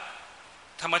ว่า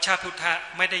ธรรมชาติพุทธะ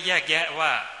ไม่ได้แยก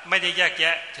แย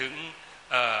ะถึง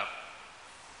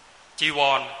จีว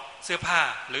รเสื้อผ้า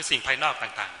หรือสิ่งภายนอก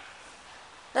ต่าง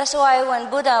ๆ That's why when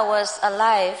Buddha was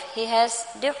alive, he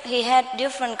had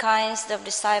different kinds of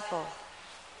disciples.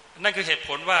 นั่นคือเหตุผ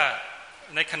ลว่า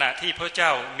ในขณะที่พระเจ้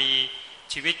ามี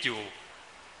ชีวิตอยู่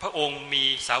พระองค์มี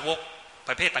สาวกป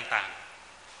ระเภทต่าง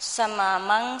ๆ Some are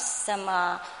monks, some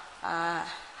are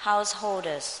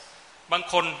householders. บาง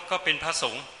คนก็เป็นพระส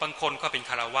งฆ์บางคนก็เป็น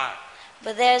คฤหัสถ์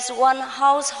But there's one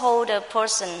householder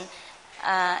person,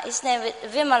 his name is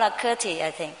Vimalakirti,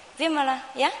 I think. Vimala,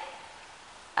 yeah?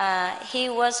 He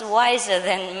was wiser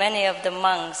than many of the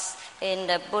monks in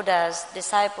the Buddha's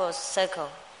disciples circle.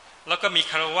 แล้วก็มี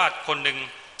คฤหัสถ์คนหนึ่ง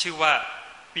ชื่อว่า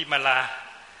วิมาลา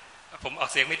ผมออก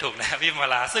เสียงไม่ถูกนะวิมา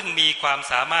ลาซึ่งมีความ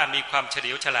สามารถมีความเฉ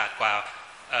ลียวฉลาดกว่า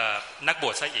นักบ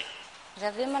วชซะอีก Is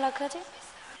that Vimalakirti?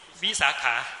 วิสาข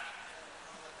า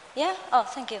Yeah? Oh,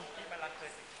 thank you.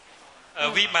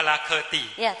 วิมาลาเคอร์ตี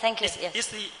Yeah, thank you. Yes. Is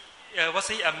he was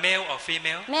he a male or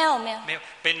female? Male.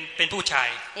 เป็นผู้ชาย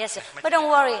Yes, sir. But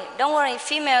don't worry.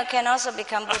 Female can also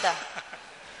become Buddha.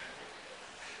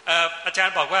 อาจาร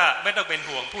ย์บอกว่าไม่ต้องเป็น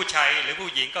ห่วงผู้ชายหรือผู้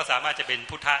หญิงก็สามารถจะเป็น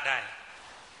พุทธะได้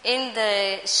In the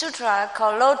sutra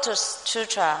called Lotus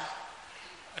Sutra.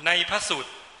 ในพระสูตร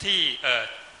ที่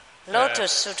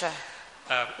Lotus Sutra.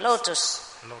 Lotus.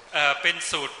 เป็น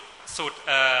สูตร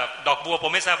ดอกบัวผ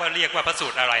มไม่ทราบว่าเรียกว่าพระสู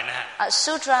ตรอะไรนะฮะ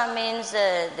Sutra means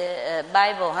the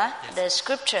Bible, huh? Yes. The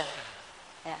scripture.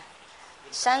 Yeah.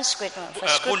 Sanskrit for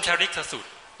scripture. ปุณชริกสูตร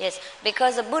Yes,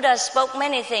 because the Buddha spoke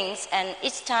many things, and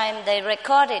each time they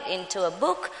record it into a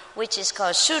book, which is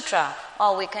called sutra, or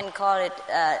we can call it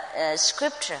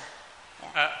scripture.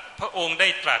 พระองค์ได้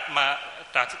ตรัส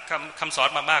คำสอน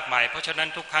มามากมายเพราะฉะนั้น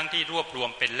ทุกครั้งที่รวบรวม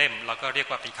เป็นเล่มเราก็เรียก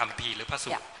ว่าเป็นคัมภีร์หรือพระสู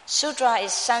ตร Sutra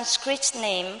is Sanskrit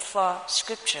name for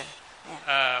scripture.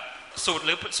 สูตรห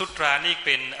รือสุตรานี่เ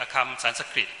ป็นคำสันส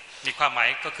กฤตมีความหมาย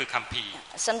ก็คือคัมภีร์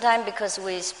Sometimes because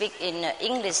we speak in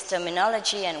English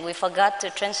terminology and we forgot to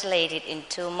translate it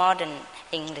into modern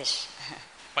English.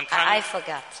 บางครั้ง I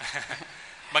forgot.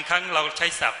 บางครั้งเราใช้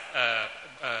ศัพท์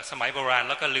สมัยโบราณ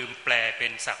แล้วก็ลืมแปลเป็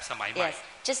นศัพท์สมัยใหม่ Yes,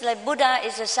 just like Buddha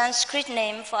is a Sanskrit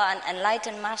name for an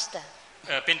enlightened master.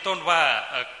 เป็นต้นว่า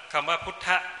คำว่าพุทธ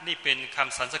ะนี่เป็นค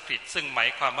ำสันสกฤตซึ่งหมาย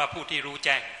ความว่าผู้ที่รู้แ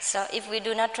จ้ง So if we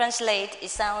do not translate,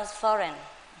 it sounds foreign.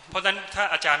 เพราะฉะนั้นถ้า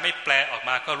อาจารย์ไม่แปลออก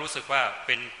มาก็รู้สึกว่าเ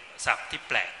ป็นศัพท์ที่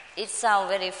แปลก It sounds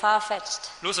very far-fetched.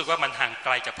 รู้สึกว่ามันห่างไก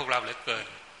ลจากพวกเราเหลือเกิน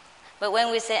But when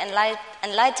we say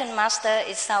enlightened master,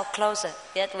 it sounds closer.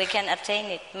 Yet we can attain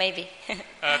it, maybe.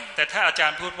 แต่ถ้าอาจา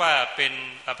รย์พูดว่าเป็น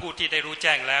ผู้ที่ได้รู้แ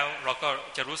จ้งแล้วเราก็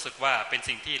จะรู้สึกว่าเป็น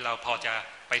สิ่งที่เราพอจะ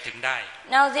ไปถึงได้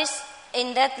Now this, in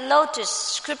that Lotus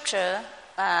scripture,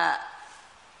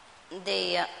 the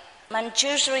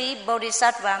Manjushri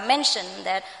Bodhisattva mentioned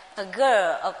that a girl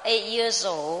of 8 years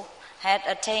old had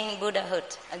attained Buddhahood.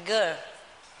 A girl.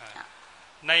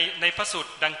 ในพระสูต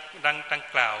รดัง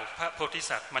กล่าวพระโพธิ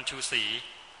สัตว์มัญชูศรี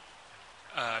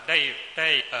ได้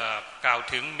กล่าว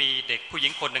ถึงมีเด็กผู้หญิ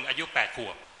งคนหนึ่งอายุ8 ข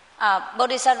วบ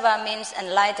Bodhisattva means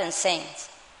enlightened saint.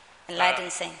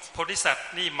 Enlightened saint. โพธิสัตว์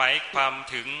นี่หมายความ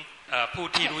ถึงผู้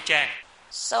ที่รู้แจ้ง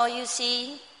So you see,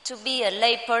 to be a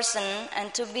lay person and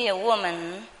to be a woman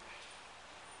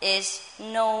is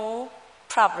no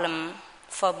problem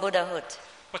for Buddhahood.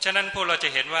 เพราะฉะนั้นพวกเราจะ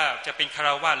เห็นว่าจะเป็นคฤ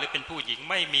หัสถ์หรือเป็นผู้หญิง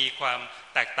ไม่มีความ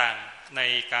แตกต่างใน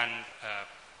การ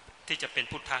ที่จะเป็น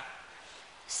พุทธะ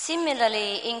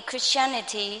Similarly, in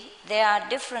Christianity, there are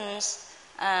different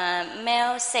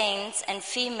male saints and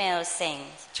female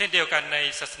saints. เช่นเดียวกันใน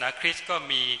ศาสนาคริสต์ก็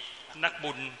มีนัก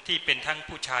บุญที่เป็นทั้ง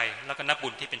ผู้ชายแล้วก็นักบุ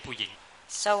ญที่เป็นผู้หญิง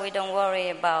So we don't worry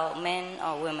about men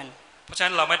or women. เพราะฉะ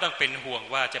นั้นเราไม่ต้องเป็นห่วง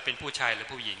ว่าจะเป็นผู้ชายหรือ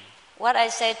ผู้หญิง What I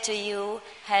said to you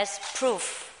has proof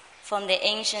from the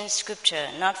ancient scripture,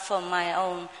 not from my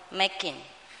own making.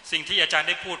 สิ่งที่อาจารย์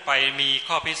ได้พูดไปมี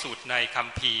ข้อพิสูจน์ในคัม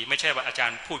ภีร์ไม่ใช่ว่าอาจา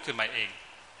รย์พูดขึ้นมาเอง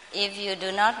If you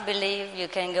do not believe, you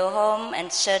can go home and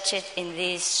search it in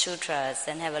these sutras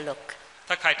and have a look.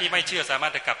 ถ้าใครที่ไม่เชื่อสามาร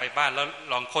ถจะกลับไปบ้านแล้ว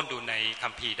ลองค้นดูในคั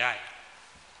มภีร์ได้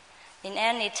In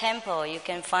any temple, you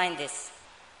can find this.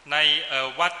 ใน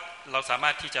วัดเราสามา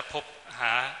รถที่จะพบห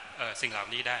าสิ่งเหล่า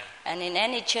นี้ได้ And in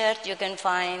any church, you can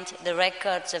find the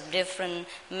records of different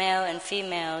male and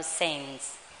female saints.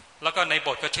 แล้วก็ในโบ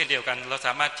สถ์ก็เช่นเดียวกันเราส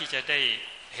ามารถที่จะได้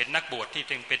เห็นนักบวชที่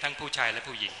เป็นทั้งผู้ชายและ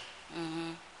ผู้หญิง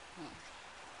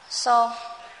So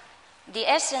the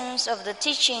essence of the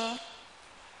teaching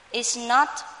is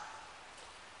not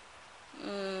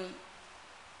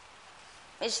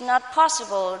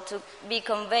possible to be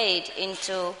conveyed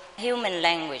into human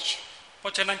language. เพร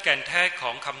าะฉะนั้นแก่นแท้ข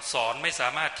องคำสอนไม่สา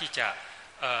มารถที่จะ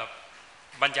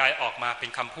บรรยายออกมาเป็น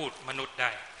คำพูดมนุษย์ไ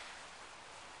ด้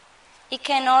It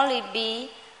can only be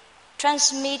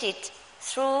transmitted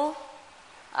through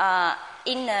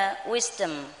inner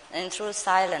wisdom and through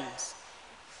silence.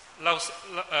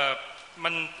 มั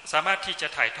นสามารถที่จะ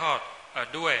ถ่ายทอด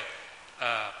ด้วย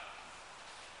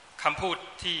คำพูด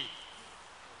ที่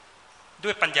ด้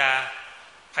วยปัญญา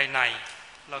ภายใน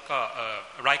แล้วก็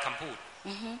ไร้คำพูด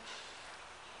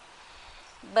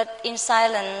But in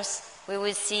silence we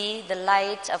will see the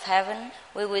light of heaven,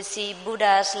 we will see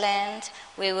Buddha's land,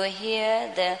 we will hear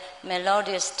the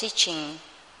melodious teaching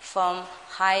from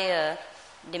higher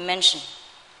dimension.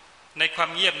 ในความ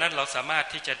เงียบนั้นเราสามารถ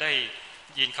ที่จะได้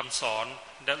ยินคำสอน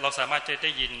เราสามารถจะไ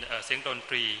ด้ยินเสียงดน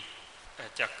ตรี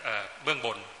จากเบื้องบ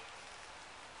น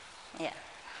Yeah.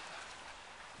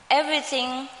 Everything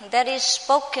that is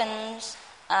spoken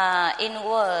in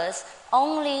words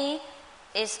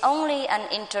is only an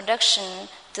introduction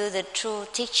to the true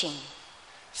teaching.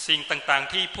 สิ่งต่าง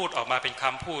ๆที่พูดออกมาเป็นค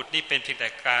ำพูดนี่เป็นเพียงแต่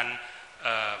การ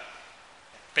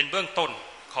เป็นเบื้องต้น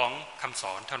ของคำส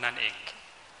อนเท่านั้นเอง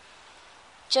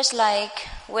Just like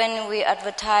when we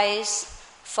advertise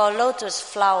for lotus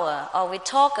flower or we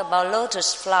talk about lotus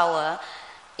flower,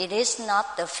 it is not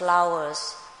the flowers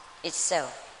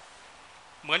itself.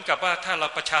 เหมือนกับว่าถ้าเรา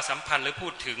ประชาสัมพันธ์หรือพู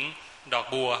ดถึงดอก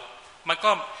บัวมัน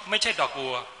ก็ไม่ใช่ดอกบั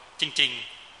วจริง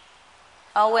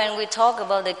ๆ Or when we talk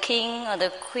about the king or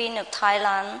the queen of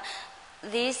Thailand,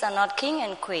 these are not king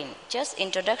and queen, just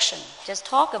introduction, just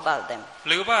talk about them.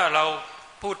 หรือว่าเรา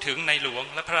พูดถึงในหลวง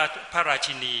และพระรา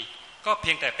ชินีก็เ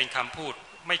พียงแต่เป็นคำพูด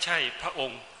ไม่ใช่พระอง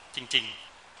ค์จริง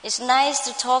ๆ It's nice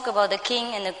to talk about the king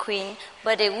and the queen,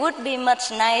 but it would be much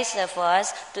nicer for us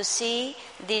to see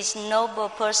these noble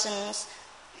persons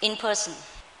in person.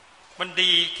 มัน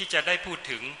ดีที่จะได้พูด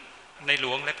ถึงในหล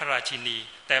วงและพระราชินี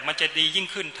แต่มันจะดียิ่ง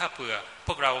ขึ้นถ้าเผื่อพ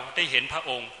วกเราได้เห็นพระ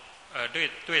องค์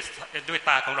ด้วยต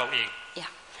าของเราเอง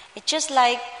Yeah, it's just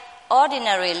like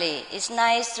ordinarily it's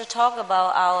nice to talk about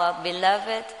our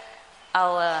beloved,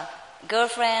 our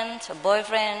girlfriend, or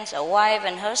boyfriend, or wife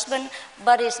and husband,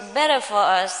 but it's better for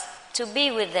us to be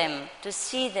with them, to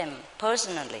see them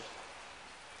personally.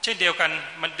 เช่นเดียวกัน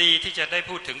มันดีที่จะได้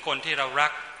พูดถึงคนที่เรารั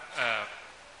ก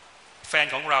แฟน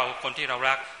ของเราคนที่เรา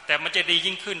รักแต่มันจะดี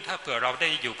ยิ่งขึ้นถ้าเผื่อเราได้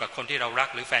อยู่กับคนที่เรารัก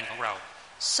หรือแฟนของเรา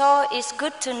So it's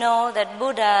good to know that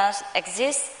Buddha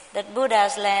exists, that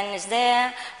Buddha's land is there,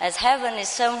 as heaven is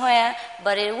somewhere,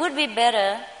 but it would be better,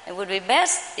 it would be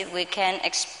best if we can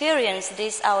experience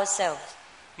this ourselves.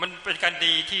 มันเป็นการ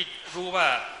ดีที่รู้ว่า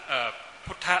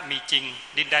พุทธะมีจริง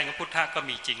ดินแดนของพุทธะก็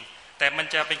มีจริงแต่มัน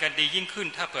จะเป็นการดียิ่งขึ้น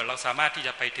ถ้าเผื่อเราสามารถที่จ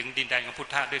ะไปถึงดินแดนของพุท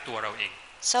ธะด้วยตัวเราเอง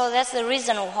So that's the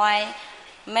reason why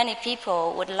many people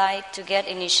would like to get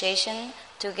initiation,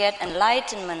 to get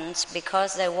enlightenment,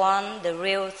 because they want the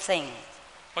real thing.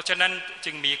 เพราะฉะนั้น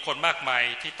จึงมีคนมากมาย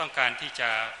ที่ต้องการที่จะ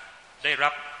ได้รั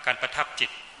บการประทับจิต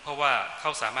เพราะว่าเข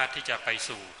าสามารถที่จะไป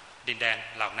สู่ดินแดน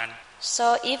เหล่านั้น So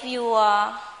if you are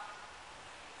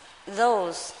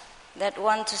those that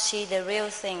want to see the real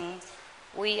thing,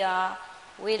 we are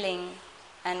willing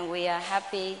and we are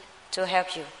happy to help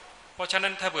you. เพราะฉะนั้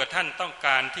นถ้าเผื่อท่านต้องก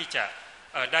ารที่จะ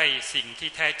ได้สิ่งที่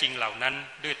แท้จริงเหล่านั้น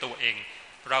ด้วยตัวเอง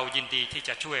เรายินดีที่จ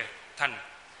ะช่วยท่าน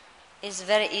It's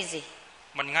very easy.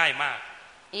 มันง่ายมาก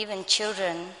Even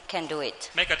children can do it.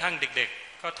 แม้กระทั่งเด็ก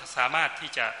ๆก็สามารถที่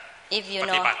จะป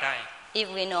ฏิบัติได้ If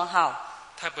we know how.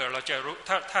 ถ้าเผื่อเราจะรู้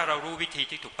ถ้าเรารู้วิธี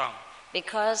ที่ถูกต้อง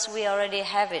Because we already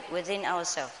have it within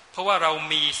ourselves. เพราะว่าเรา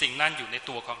มีสิ่งนั้นอยู่ใน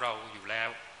ตัวของเราอยู่แล้ว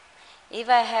If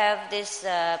I have this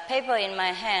paper in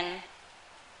my hand,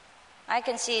 I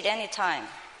can see it anytime.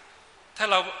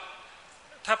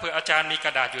 ถ้าเผื่ออาจารย์มีก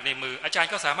ระดาษอยู่ในมืออาจารย์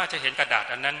ก็สามารถจะเห็นกระดาษ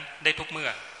อันนั้นได้ทุกเมื่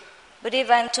อ But if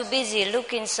I'm too busy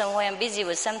looking somewhere, I'm busy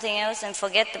with something else and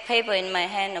forget the paper in my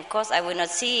hand, of course I will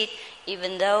not see it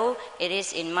even though it is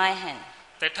in my hand.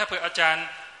 แต่ถ้าเผื่ออาจารย์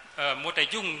มัวแต่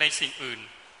ยุ่งในสิ่งอื่น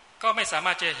ก็ไม่สาม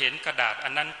ารถจะเห็นกระดาษอั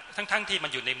นนั้นทั้งที่มั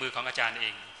นอยู่ในมือของอาจารย์เอ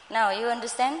ง Now you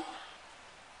understand?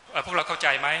 พวกเราเข้าใจ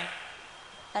ไหม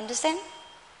Understand?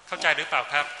 เข้าใจหรือเปล่า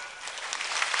ครับ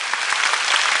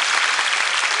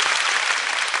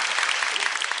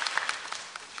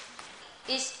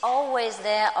It's always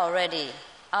there already.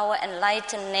 Our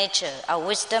enlightened nature, our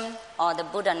wisdom, or the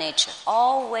Buddha nature,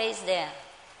 always there.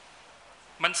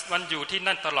 มันอยู่ที่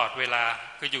นั่นตลอดเวลา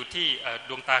คืออยู่ที่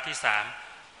ดวงตาที่สาม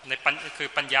ในคือ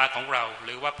ปัญญาของเราห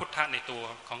รือว่าพุทธะในตัว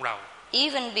ของเรา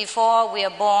Even before we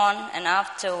are born and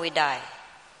after we die.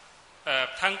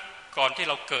 ทั้งก่อนที่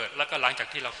เราเกิดแล้วก็หลังจาก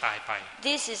ที่เราตายไป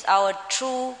This is our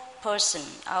true person,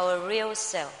 our real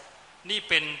self. นี่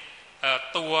เป็น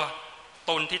ตัว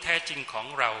ตนที่แท้จริงของ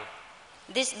เรา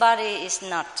This body is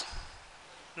not.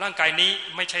 ร่างกายนี้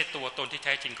ไม่ใช่ตัวตนที่แ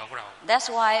ท้จริงของเรา That's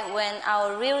why when our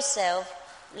real self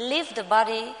leave the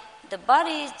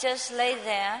body just lay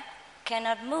there,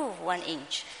 cannot move 1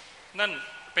 inch. นั่น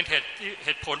เป็นเห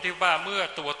ตุผลที่ว่าเมื่อ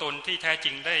ตัวตนที่แท้จ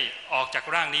ริงได้ออกจาก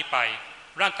ร่างนี้ไป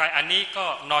ร่างกายอันนี้ก็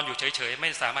นอนอยู่เฉยๆไม่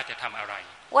สามารถจะทำอะไร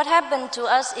What happened to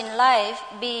us in life,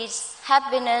 be it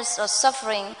happiness or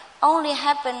suffering, only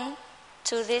happen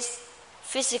to this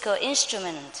physical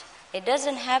instrument. It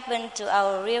doesn't happen to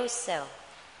our real self.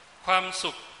 ความ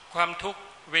สุขความทุกข์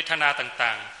เวทนาต่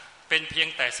างๆเป็นเพียง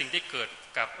แต่สิ่งที่เกิด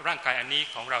กับร่างกายอันนี้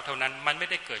ของเราเท่านั้นมันไม่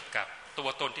ได้เกิดกับตัว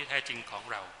ตนที่แท้จริงของ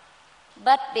เรา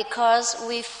But because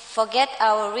we forget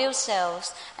our real selves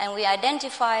and we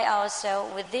identify ourselves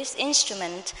with this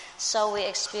instrument, so we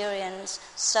experience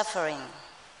suffering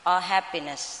or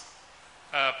happiness.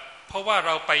 เพราะว่าเ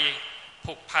ราไป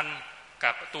ผูกพัน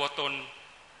กับตัวตน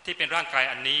ที่เป็นร่างกาย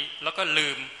อันนี้แล้วก็ลื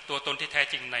มตัวตนที่แท้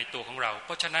จริงในตัวของเราเพ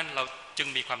ราะฉะนั้นเราจึง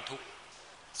มีความทุกข์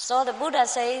So the Buddha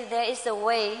says there is a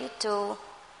way to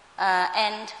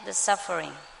end the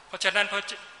suffering. เพราะฉะนั้นพร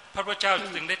ะพุทธเจ้า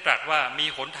จึงได้ตรัสว่ามี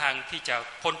หนทางที่จะ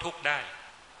พ้นทุกข์ได้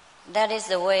That is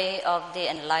the way of the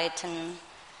enlightened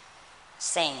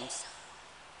saints.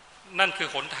 นั่นคือ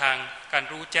หนทางการ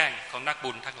รู้แจ้งของนัก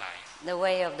บุญทั้งหลาย The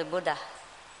way of the Buddha.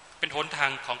 เป็นหนทาง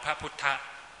ของพระพุทธ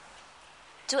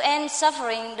To end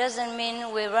suffering doesn't mean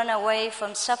we run away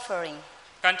from suffering.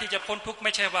 การที่จะพ้นทุกข์ไ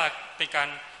ม่ใช่ว่าเป็นการ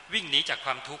วิ่งหนีจากค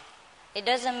วามทุกข์ It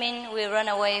doesn't mean we run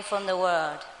away from the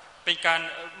world. เป็นการ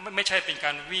ไม่ใช่เป็นก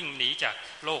ารวิ่งหนีจาก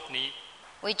โลกนี้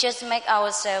We just make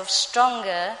ourselves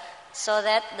stronger so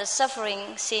that the suffering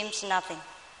seems nothing.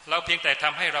 เราเพียงแต่ท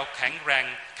ำให้เราแข็งแก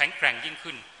ร่งยิ่ง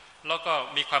ขึ้นแล้วก็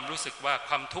มีความรู้สึกว่าค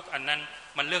วามทุกข์อันนั้น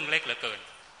มันเรื่องเล็กเหลือเกิน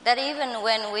That even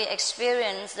when we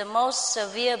experience the most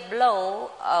severe blow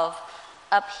of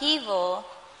upheaval,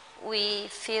 we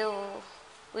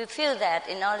feel that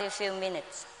in only a few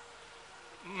minutes.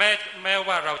 แม้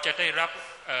ว่าเราจะได้รับ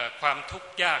ความทุก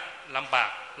ข์ยากลำบา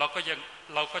กเรา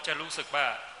ก็จะรู้สึกว่า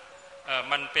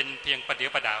มันเป็นเพียงประเดี๋ย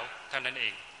วประดาวเท่านั้นเอ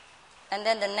ง And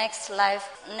then the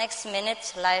next minute,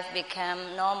 life become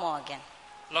normal again.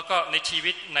 แล้วก็ในชี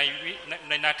วิต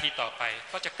ในนาทีต่อไป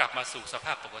ก็จะกลับมาสู่สภ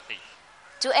าพปกติ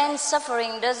To end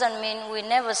suffering doesn't mean we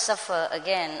never suffer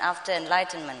again after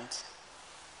enlightenment.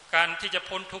 การที่จะ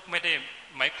พ้นทุกข์ไม่ได้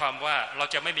หมายความว่าเรา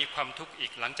จะไม่มีความทุกข์อี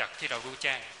กหลังจากที่เรารู้แ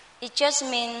จ้ง It just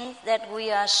means that we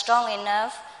are strong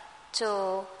enough to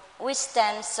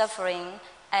withstand suffering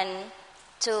and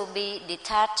to be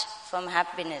detached from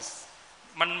happiness.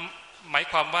 มันหมาย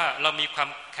ความว่าเรามีความ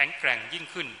แข็งแกร่งยิ่ง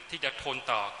ขึ้นที่จะทน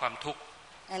ต่อความทุกข์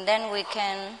And then we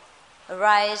can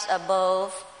rise above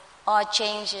all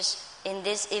changes in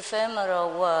this ephemeral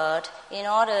world in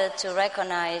order to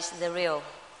recognize the real.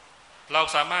 เรา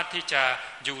สามารถที่จะ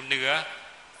อยู่เหนือ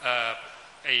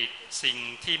สิ่ง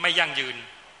ที่ไม่ยั่งยืน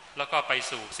แล้วก็ไป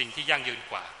สู่สิ่งที่ยั่งยืน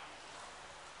กว่า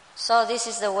So this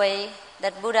is the way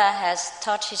that Buddha has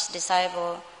taught his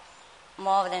disciple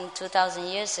more than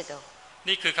 2,000 years ago.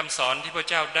 นี่คือคำสอนที่พระ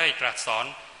เจ้าได้ตรัสสอน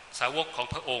สาวกของ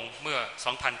พระองค์เมื่อ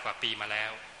 2,000 กว่าปีมาแล้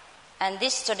ว And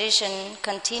this tradition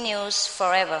continues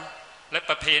forever. และ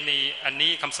ประเพณีอัน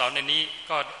นี้คำสอนอันนี้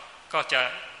ก็จะ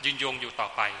ยืนยงอยู่ต่อ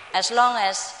ไป As long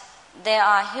as there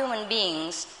are human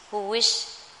beings who wish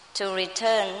to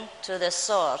return to the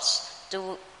source,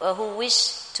 who wish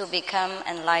to become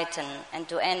enlightened and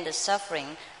to end the suffering,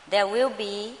 there will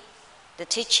be the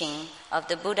teaching of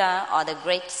the Buddha or the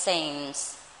great saints.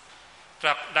 ตร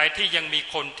าบใดที่ยังมี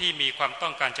คนที่มีความต้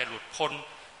องการจะหลุดพ้น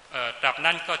ตราบ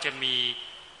นั้นก็จะมี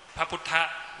พระพุทธ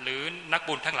หรือนัก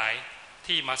บุญทั้งหลาย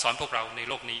ที่มาสอนพวกเราใน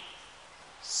โลกนี้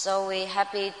So we're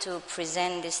happy to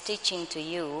present this teaching to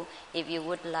you if you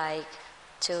would like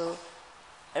to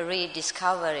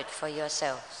rediscover it for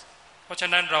yourselves. เพราะฉะ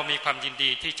นั้นเรามีความยินดี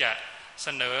ที่จะเส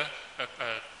นอ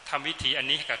ทำวิธีอัน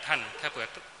นี้ให้กับท่านถ้าเผื่อ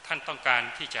ท่านต้องการ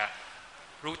ที่จะ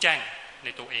รู้แจ้งใน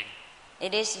ตัวเอง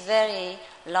It is very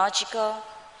logical,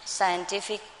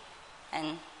 scientific, and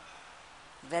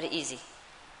very easy.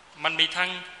 มันมี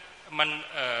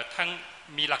ทั้ง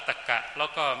มีหลักตรรกะแล้ว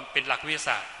ก็เป็นหลักวิทยาศ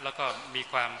าสตร์แล้วก็มี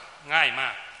ความง่ายมา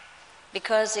ก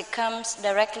Because it comes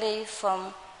directly from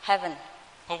heaven.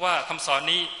 เพราะว่าคำสอน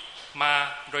นี้มา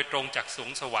โดยตรงจากสูง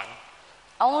สวรรค์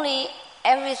Only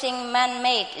everything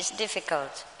man-made is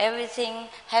difficult. Everything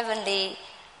heavenly,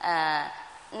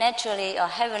 naturally or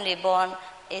heavenly born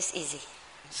is easy.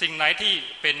 สิ่งไหนที่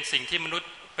เป็นสิ่งที่มนุษย์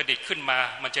ประดิษฐ์ขึ้นมา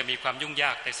มันจะมีความยุ่งย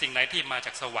ากแต่สิ่งไหนที่มาจ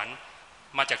ากสวรรค์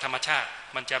มาจากธรรมชาติ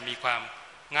มันจะมีความ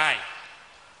ง่าย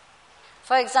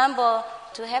For example,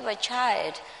 to have a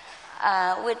child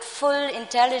with full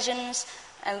intelligence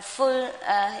and full,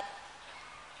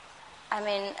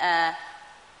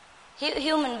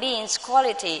 human beings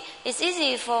quality is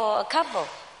easy for a couple.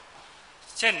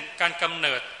 เช่นการกำเ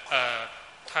นิด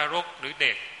ทารกหรือเ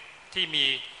ด็กที่มี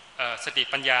สติ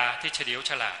ปัญญาที่เฉลียว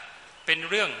ฉลาดเป็น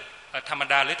เรื่องธรรม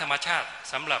ดาหรือธรรมชาติ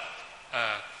สำหรับ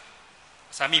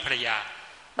สามีภรรยา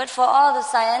But for all the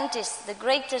scientists, the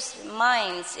greatest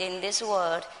minds in this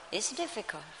world, is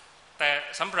difficult. แต่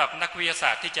สำหรับนักวิทยาศา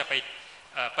สตร์ที่จะไป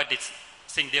ประดิษฐ์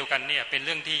สิ่งเดียวกันเนี่ยเป็นเ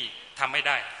รื่องที่ทำไม่ไ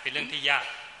ด้เป็นเรื่องที่ยาก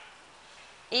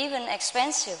Even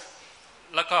expensive.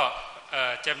 แล้วก็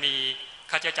จะมี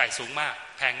ค่าใช้จ่ายสูงมาก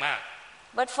แพงมาก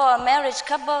But for a marriage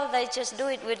couple, they just do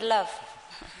it with love.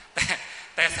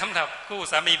 แต่สำหรับคู่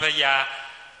สามีภรรยา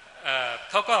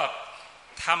เขาก็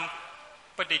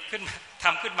ประดิษฐ์ท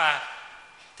ำขึ้นมา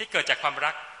ที่เกิดจากความ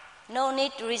รัก No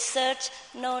need research,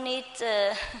 no need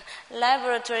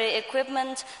laboratory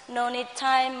equipment, no need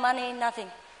time, money, nothing.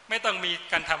 ไม่ต้องมี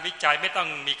การทำวิจัยไม่ต้อง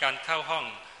มีการเข้าห้อง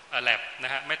แลบน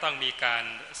ะฮะไม่ต้องมีการ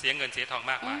เสียเงินเสียทอง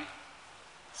มากมาย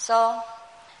So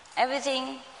everything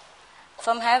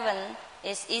from heaven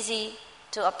is easy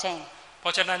to obtain. เพร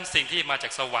าะฉะนั้นสิ่งที่มาจา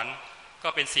กสวรรค์ก็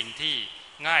เป็นสิ่งที่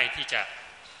ง่ายที่จะ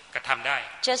กระทำได้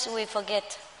Just we forget.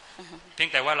 เพียง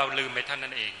แต่ว่าเราลืมไปเท่านั้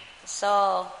นเอง So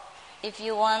if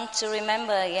you want to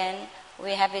remember again,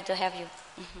 we're happy to have you.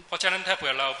 เพราะฉะนั้นถ้าเผื่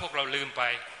อพวกเราลืมไป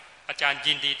อาจารย์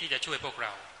ยินดีที่จะช่วยพวกเร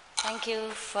า Thank you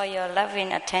for your loving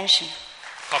attention.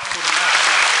 ขอบคุณมาก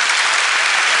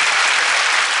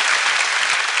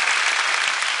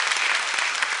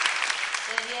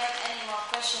So if you have any more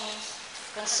questions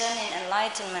concerning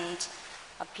enlightenment,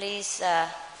 please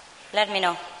let me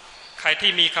know. ใคร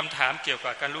ที่มีคำถามเกี่ยว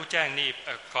กับการรู้แจ้งนี่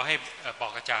ขอให้บอ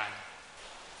กอาจารย์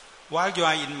While you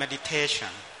are in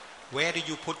meditation, where do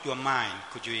you put your mind?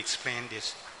 Could you explain this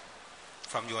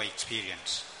from your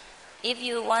experience? If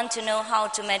you want to know how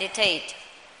to meditate,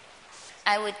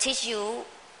 I will teach you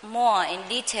more in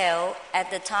detail at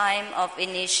the time of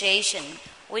initiation,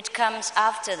 which comes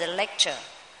after the lecture.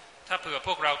 ถ้าเผื่อพ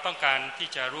วกเราต้องการที่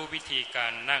จะรู้วิธีกา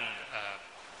รนั่ง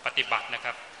ปฏิบัตินะค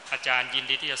รับอาจารย์ยิน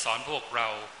ดีที่จะสอนพวกเรา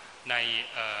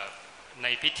ใน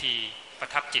พิธีประ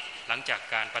ทับจิตหลังจาก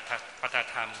การปฏิ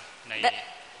ธรรมใน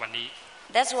วันนี้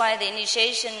That's why the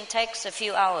initiation takes a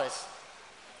few hours.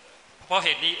 เพราะเห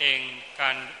ตุนี้เอง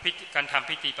การทำ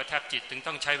พิธีประทับจิตถึง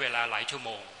ต้องใช้เวลาหลายชั่วโม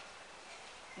ง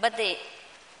But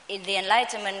the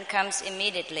enlightenment comes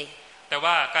immediately. แต่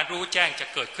ว่าการรู้แจ้งจะ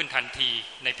เกิดขึ้นทันที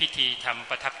ในพิธีทำ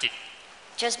ประทับจิต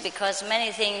Just because many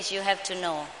things you have to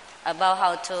know about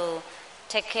how to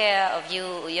take care of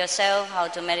yourself, how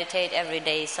to meditate every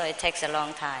day, so it takes a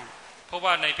long time. เพราะ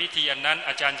ว่าในพิธีอันนั้น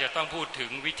อาจารย์จะต้องพูดถึ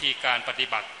งวิธีการปฏิ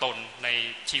บัติตนใน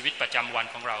ชีวิตประจำวัน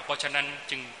ของเราเพราะฉะนั้น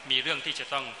จึงมีเรื่องที่จะ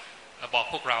ต้องบอก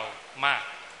พวกเรามาก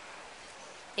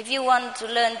If you want to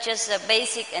learn just a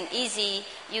basic and easy,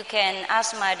 you can ask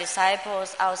my disciples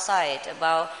outside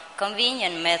about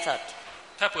convenient method.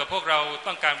 ถ้าเผื่อพวกเรา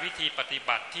ต้องการวิธีปฏิ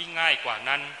บัติที่ง่ายกว่า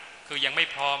นั้นคือยังไม่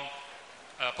พร้อม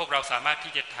พวกเราสามารถ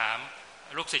ที่จะถาม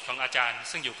ลูกศิษย์ของอาจารย์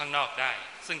ซึ่งอยู่ข้างนอกได้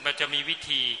ซึ่งจะมีวิ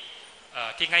ธี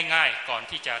ที่ง่ายๆก่อน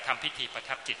ที่จะทำพิธีประ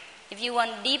ทับจิต If you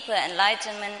want deeper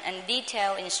enlightenment and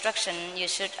detailed instruction, you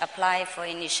should apply for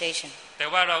initiation. แต่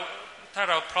ว่าถ้า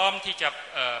เราพร้อมที่จะ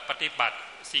ปฏิบัติ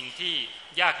สิ่งที่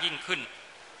ยากยิ่งขึ้น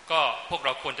ก็พวกเร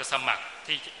าควรจะสมัคร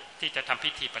ที่จะทำ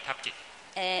พิธีประทับจิต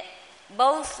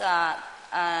Both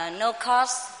no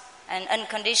cost and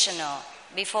unconditional,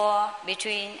 before,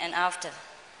 between and after.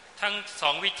 ทั้งส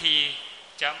องวิธี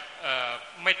จะ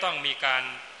ไม่ต้องมีการ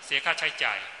เสียค่าใช้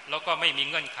จ่ายแล้วก็ไม่มี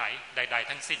เงื่อนไขใดๆ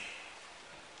ทั้งสิ้น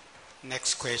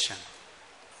Next question.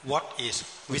 What is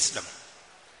wisdom?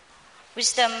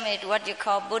 Wisdom is what you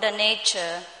call Buddha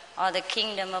nature or the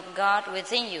kingdom of God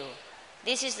within you.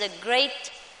 This is the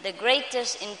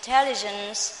greatest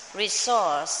intelligence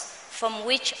resource from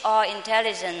which all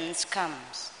intelligence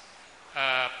comes.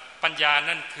 ปัญญา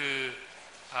นั่นคือ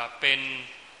เ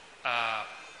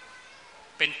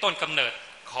ป็นต้นกำเนิด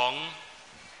ของ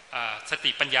ส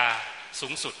ติปัญญาสู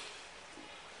งสุด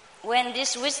When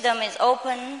this wisdom is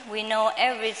open, we know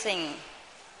everything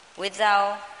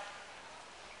without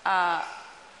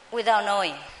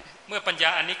knowing. เมื่อปัญญา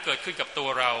อันนี้เกิดขึ้นกับตัว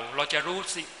เราจะ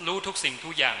รู้ทุกสิ่งทุ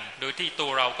กอย่างโดยที่ตัว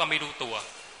เราก็ไม่รู้ตัว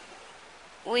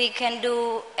We can do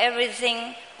everything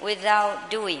without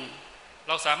doing. เ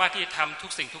ราสามารถที่จะทำทุ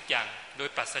กสิ่งทุกอย่างโดย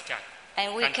ปราศจาก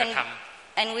การกระท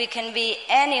ำ And we can be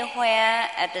anywhere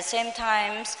at the same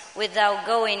times without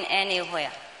going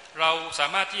anywhere. เราสา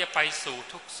มารถที่จะไปสู่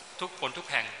ทุกคนทุก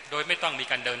แห่งโดยไม่ต้องมี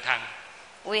การเดินทาง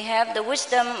We have the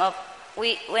wisdom of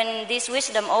when this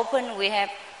wisdom open, we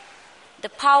have the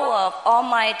power of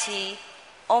Almighty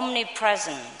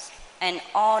omnipresence and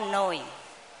all-knowing.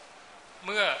 เ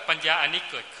มื่อปัญญาอันนี้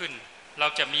เกิดขึ้นเรา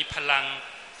จะมีพลัง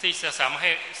ที่จะ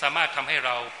สามารถทำให้เ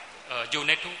ราอยู่ใ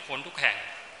นทุกคนทุกแห่ง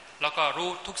แล้วก็รู้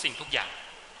ทุกสิ่งทุกอย่าง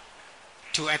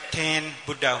To attain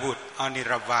Buddhahood or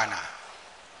Nirvana,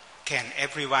 can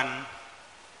everyone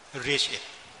reach it?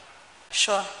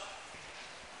 Sure.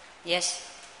 Yes.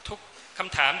 ทุกค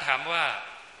ำถามถามว่า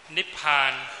นิพพา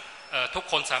นทุก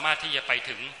คนสามารถที่จะไป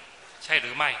ถึงใช่ห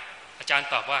รือไม่อาจารย์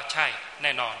ตอบว่าใช่แ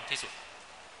น่นอนที่สุด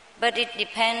But it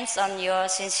depends on your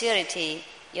sincerity,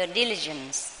 your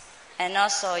diligence, and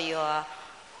also your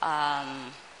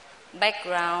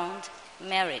background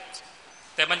merit.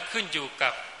 แต่มันขึ้นอยู่กั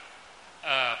บ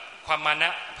ความมานะ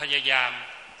พยายาม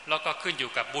แล้วก็ขึ้นอยู่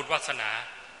กับบุญวาสนา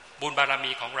บุญบาร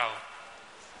มีของเรา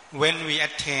When we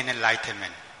attain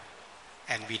enlightenment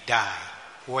and we die,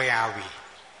 where are we?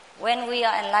 When we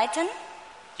are enlightened?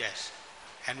 Yes.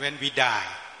 And when we die,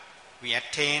 we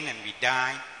attain and we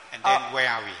die, and then where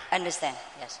are we? Understand,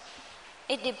 yes.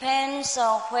 It depends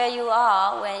on where you are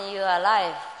when you are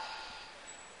alive.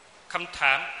 คำถ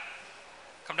าม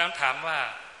ถามว่า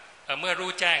เมื่อรู้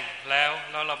แจ้งแล้ว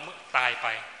เราตายไป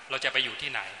เราจะไปอยู่ที่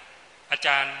ไหนอาจ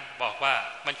ารย์บอกว่า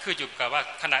มันขึ้นอยู่กับว่า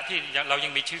ขณะที่เรายั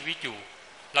งมีชีวิตอยู่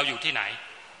เราอยู่ที่ไหน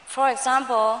For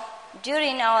example,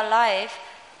 during our life,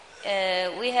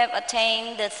 we have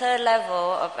attained the third level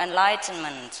of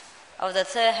enlightenment of the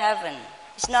third heaven.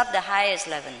 It's not the highest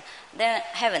level.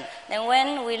 Then when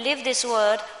we leave this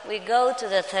world, we go to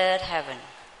the third heaven.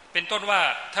 เป็นต้นว่า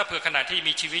ถ้าเผื่อขณะที่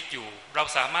มีชีวิตอยู่เรา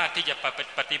สามารถที่จะ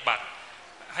ปฏิบัติ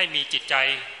ให้มีจิตใจ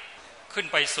ขึ้น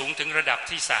ไปสูงถึงระดับ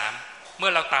ที่3เมื่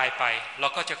อเราตายไปเรา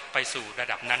ก็จะไปสู่ระ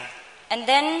ดับนั้น And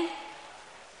then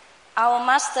our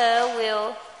master will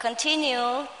continue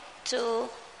to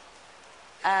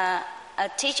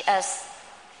teach us,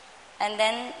 and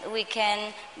then we can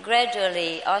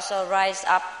gradually also rise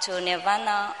up to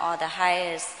nirvana or the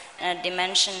highest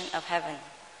dimension of heaven.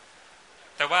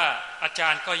 แต่ว่าอาจา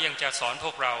รย์ก็ยังจะสอนพ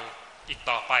วกเราอีก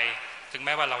ต่อไปถึงแ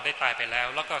ม้ว่าเราได้ตายไปแล้ว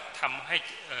แล้วก็ทำให้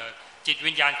จิต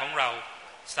วิญญาณของเรา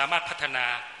สามารถพัฒนา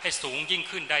ให้สูงยิ่ง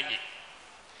ขึ้นได้อีก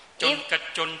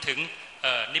จนถึง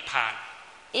นิพพาน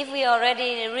If we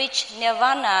already reach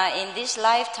nirvana in this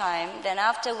lifetime, then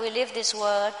after we leave this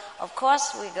world, of course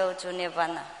we go to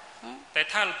nirvana. แต่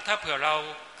ถ้าเผื่อเรา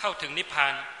เข้าถึงนิพพา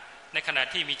นในขณะ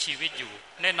ที่มีชีวิตอยู่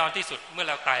แน่นอนที่สุดเมื่อ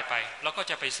เราตายไปเราก็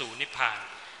จะไปสู่นิพพาน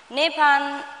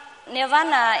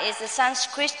Nirvana is the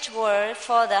Sanskrit word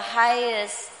for the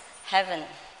highest heaven.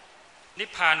 นิพ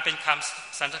พานเป็นค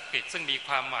ำสันสกฤตซึ่งมีค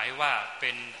วามหมายว่าเป็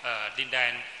นดินแด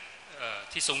น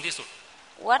ที่สูงที่สุด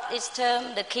What is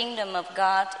termed the kingdom of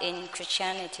God in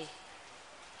Christianity?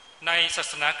 ในศา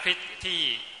สนาคริสต์ที่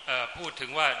พูดถึง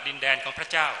ว่าดินแดนของพระ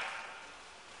เจ้า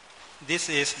This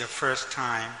is the first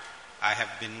time I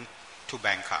have been to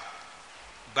Bangkok,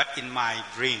 but in my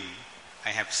dream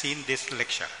I have seen this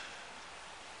lecture.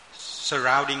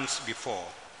 Surroundings before.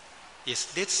 Is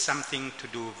this something to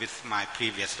do with my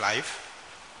previous life?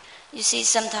 You see,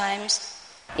 sometimes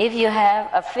if you have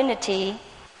affinity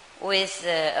with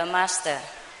a master,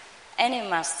 any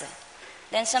master,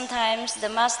 then sometimes the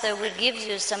master will give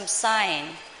you some sign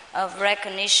of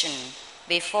recognition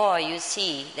before you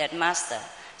see that master,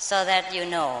 so that you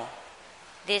know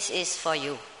this is for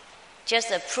you.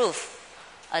 Just a proof,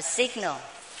 a signal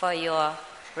for your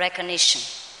recognition.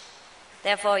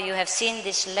 Therefore, you have seen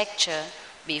this lecture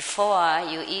before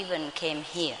you even came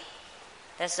here.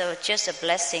 That's just a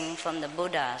blessing from the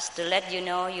Buddhas to let you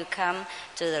know you come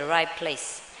to the right place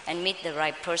and meet the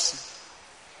right person.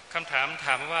 คำถ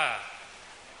ามว่า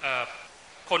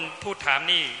คนผู้ถาม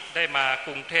นี่ได้มาก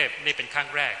รุงเทพนี่เป็นครั้ง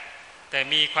แรกแต่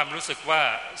มีความรู้สึกว่า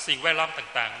สิ่งแวดล้อม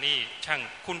ต่างๆนี่ช่าง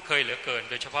คุ้นเคยเหลือเกิน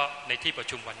โดยเฉพาะในที่ประ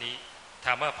ชุมวันนี้ถ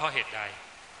ามว่าเพราะเหตุใด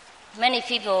Many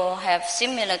people have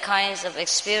similar kinds of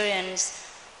experience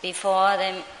before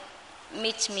they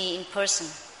meet me in person.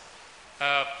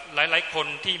 หลายๆคน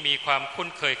ที่มีความคุ้น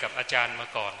เคยกับอาจารย์มา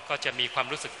ก่อนก็จะมีความ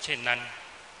รู้สึกเช่นนั้น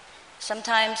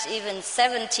Sometimes even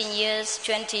 17 years,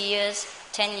 20 years,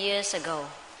 10 years ago.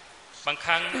 บางค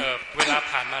รั้งเวลา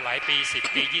ผ่านมาหลายปี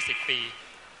10ปี20ปี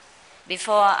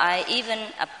Before I even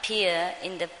appear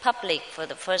in the public for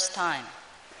the first time.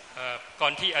 ก่อ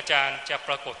นที่อาจารย์จะป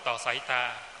รากฏต่อสายตา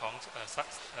ของ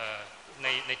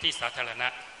ในที่สาธารณะ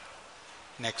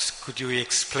Next, could you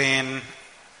explain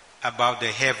about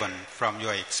the heaven from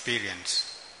your experience?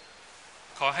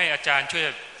 ขอให้อาจารย์ช่วย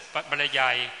บรรยา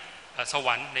ยสว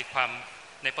รรค์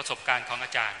ในประสบการณ์ของอ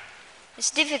าจารย์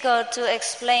It's difficult to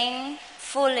explain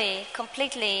fully,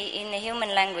 completely in the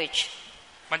human language.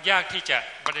 มันยากที่จะ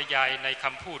บรรยายในค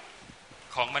ำพูด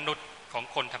ของมนุษย์ของ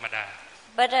คนธรรมดา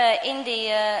But in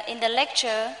the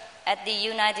lecture at the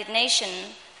United Nations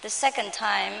the second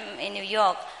time in New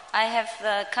York I have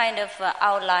kind of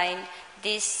outlined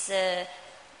this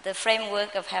the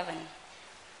framework of heaven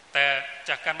แต่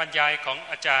จากการบรรยายของ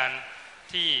อาจารย์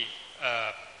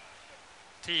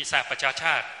ที่สหประชาช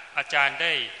าติอาจารย์ไ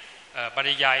ด้บรร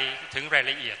ยายถึงราย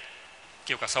ละเอียดเ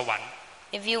กี่ยวกับสวรรค์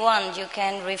If you want you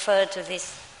can refer to this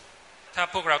ถ้า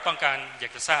พวกเราต้องการอยา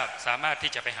กจะทราบสามารถ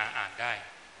ที่จะไปหาอ่านได้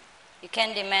You can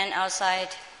demand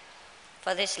outside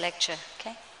for this lecture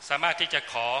okay สามารถที่จะ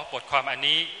ขอบทความอัน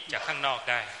นี้จากข้างนอก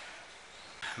ได้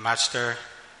Master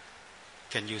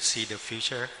can you see the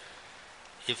future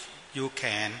if you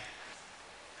can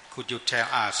could you tell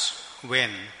us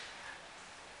when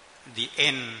the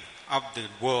end of the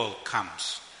world comes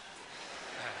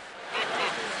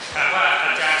ถามว่าอ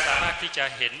าจารย์สามารถที่จะ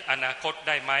เห็นอนาคตไ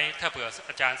ด้ไหมถ้าเผื่อ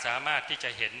อาจารย์สามารถที่จะ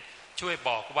เห็นช่วยบ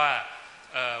อกว่า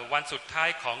วันสุดท้าย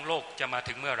ของโลกจะมา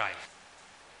ถึงเมื่อไหร่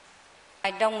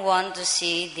I don't want to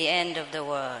see the end of the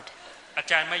world อา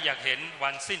จารย์ไม่อยากเห็นวั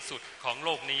นสิ้นสุดของโล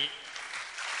กนี้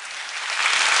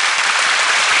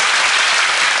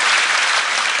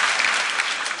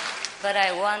But I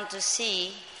want to see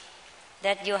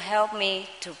that you help me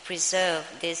to preserve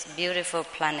this beautiful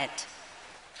planet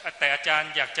แต่อาจาร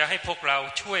ย์อยากจะให้พวกเรา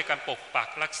ช่วยกันปกปัก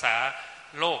รักษา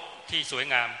โลกที่สวย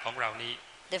งามของเรานี้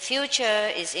The future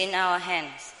is in our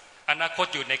hands อนาคต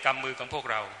อยู่ในกำมือของพวก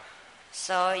เรา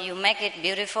So you make it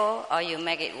beautiful or you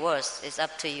make it worse it's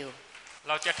up to you เ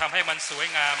ราจะทำให้มันสวย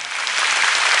งาม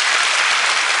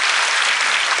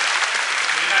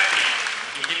หรือน่าดี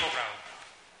อยู่ที่พวกเรา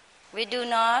We do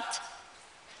not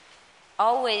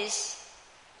always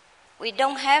we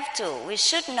don't have to we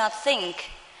should not think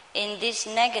in this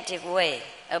negative way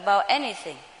about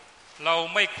anything เรา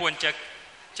ไม่ควร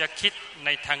จะคิดใน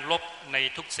ทางลบใน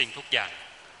ทุกสิ่งทุกอย่าง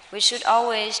We should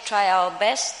always try our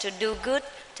best to do good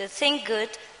to think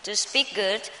good to speak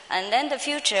good and then the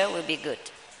future will be good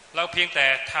เราเพียงแต่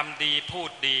ทำดีพูด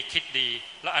ดีคิดดี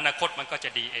แล้วอนาคตมันก็จะ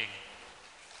ดีเอง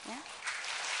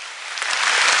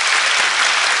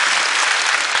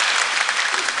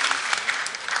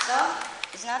So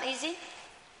it's not easy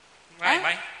ง่ายไห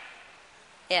ม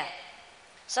Yeah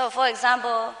So for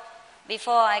example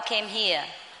before I came here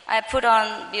I put on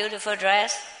beautiful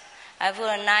dress I put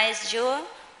a nice jewel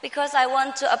because I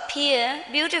want to appear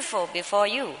beautiful before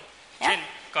you เช่น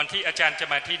ก่อนที่อาจารย์จะ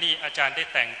มาที่นี่อาจารย์ได้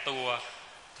แต่งตัว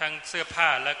ทั้งเสื้อผ้า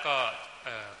แล้วก็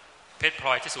เพชรพล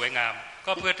อยที่สวยงาม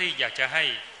ก็เพื่อที่อยากจะให้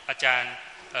อาจารย์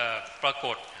ปราก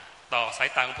ฏต่อสาย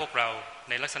ตาของพวกเรา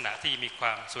ในลักษณะที่มีคว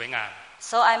ามสวยงาม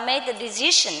So I made the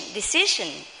decision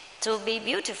to be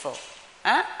beautiful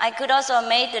I could also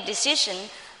make the decision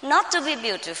not to be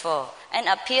beautiful and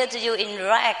appear to you in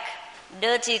rag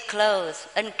dirty clothes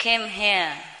unkempt hair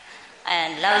and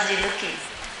lousy looking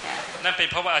นั่นเป็น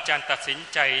เพราะว่าอาจารย์ตัดสิน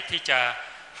ใจที่จะ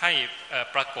ให้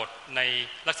ปรากฏใน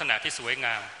ลักษณะที่สวยง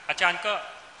ามอาจารย์ก็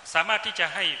สามารถที่จะ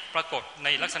ให้ปรากฏใน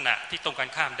ลักษณะที่ตรงกัน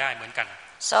ข้ามได้เหมือนกัน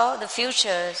So the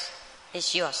future is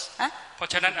yours เพรา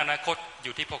ะฉะนั้นอนาคตอ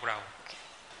ยู่ที่พวกเรา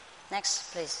Next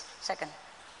please second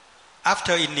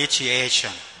After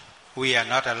initiation we are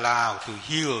not allowed to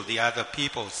heal the other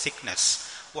people's sickness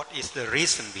What is the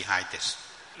reason behind this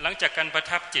หลังจากการประ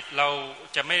ทับจิตเรา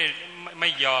จะไม่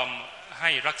ยอมใ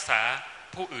ห้รักษา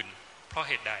ผู้อื่นเพราะเ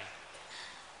หตุใด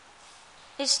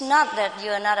It's not that you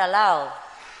are not allowed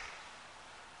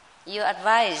you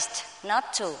advised not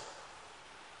to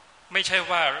ไม่ใช่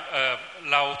ว่า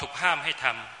เราถูกห้ามให้ท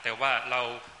ำแต่ว่าเรา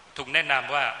ถูกแนะน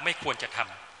ำว่าไม่ควรจะท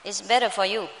ำ It's better for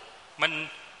you มัน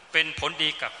เป็นผลดี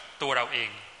กับตัวเราเอ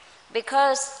ง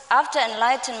Because after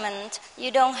enlightenment you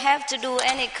don't have to do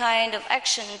any kind of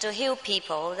action to heal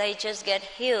people they just get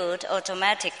healed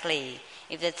automatically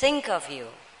if they think of you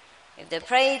if they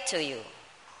pray to you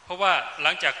เพราะว่าห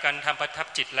ลังจากการทำประทับ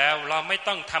จิตแล้วเราไม่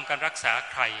ต้องทำการรักษา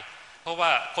ใครเพราะว่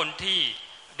าคนที่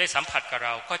ได้สัมผัสกับเร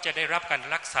าก็จะได้รับการ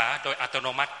รักษาโดยอัตโน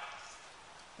มัติ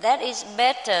That is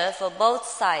better for both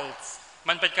sides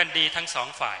มันเป็นการดีทั้งสอง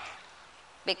ฝ่าย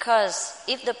Because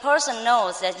if the person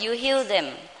knows that you heal them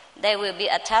they will be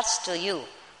attached to you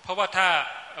เพราะว่าถ้า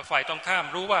ฝ่ายตรงข้าม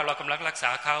รู้ว่าเรากำลังรักษ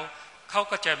าเขา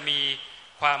ก็จะมี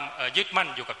ความยึดมั่น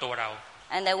อยู่กับตัวเรา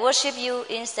And they worship you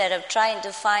instead of trying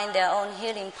to find their own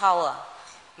healing power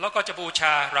แล้วก็จะบูช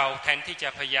าเราแทนที่จะ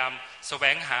พยายามแสว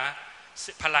งหา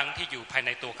พลังที่อยู่ภายใน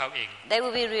ตัวเขาเอง They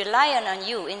will be reliant on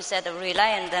you instead of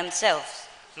relying on themselves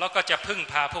แล้วก็จะพึ่ง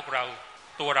พาพวกเรา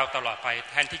ตัวเราตลอดไป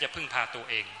แทนที่จะพึ่งพาตัว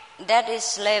เอง That is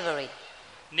slavery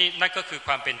นั่นก็คือค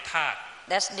วามเป็นทาส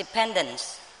That's dependence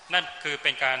นั่นคือเ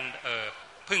ป็นการ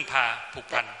พึ่งพาผูก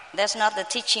พัน That's not the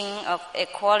teaching of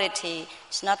equality.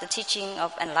 It's not the teaching of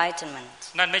enlightenment.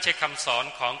 นั่นไม่ใช่คำสอน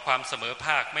ของความเสมอภ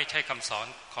าคไม่ใช่คำสอน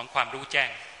ของความรู้แจ้ง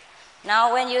Now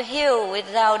when you heal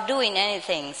without doing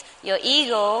anything, your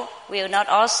ego will not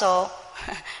also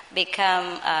become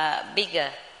bigger,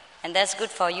 and that's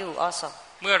good for you also.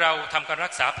 เมื่อเราทำการรั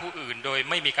กษาผู้อื่นโดย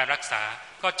ไม่มีการรักษา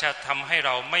ก็จะทำให้เร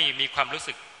าไม่มีความรู้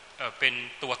สึกเป็น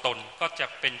ตัวตนก็จะ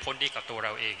เป็นผลดีกับตัวเร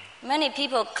าเอง Many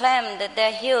people claim that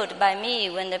they're healed by me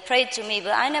when they pray to me,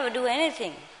 but I never do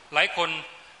anything. หลายคน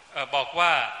บอกว่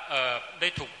าได้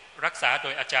ถูกรักษาโด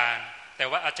ยอาจารย์แต่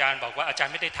ว่าอาจารย์บอกว่าอาจาร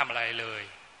ย์ไม่ได้ทำอะไรเลย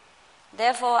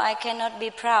Therefore, I cannot be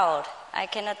proud. I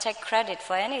cannot take credit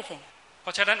for anything. เพร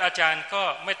าะฉะนั้นอาจารย์ก็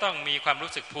ไม่ต้องมีความ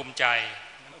รู้สึกภูมิใจ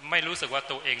ไม่รู้สึกว่า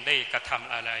ตัวเองได้กระท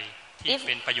ำอะไรที่เ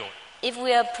ป็นประโยชน์ If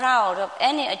we are proud of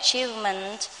any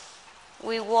achievement,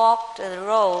 we walk the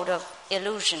road of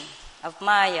illusion, of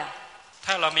Maya.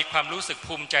 ถ้าเรามีความรู้สึก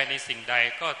ภูมิใจในสิ่งใด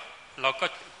ก็เราก็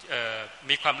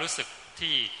มีความรู้สึก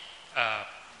ที่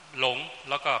หลง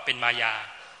แล้วก็เป็นมายา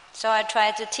So I try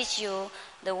to teach you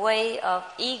the way of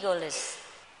egoless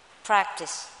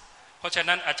practice. เพราะฉะ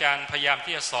นั้นอาจารย์พยายาม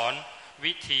ที่จะสอน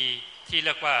วิธีที่เ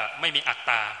รียกว่าไม่มีอัต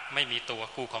ตาไม่มีตัว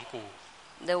กูของกู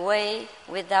The way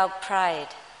without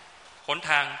pride. หน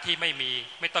ทางที่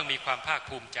ไม่ต้องมีความภาค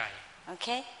ภูมิใจ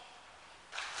Okay?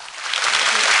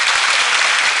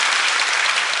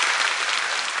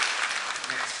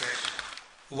 Next question.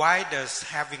 Why does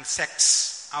having sex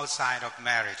outside of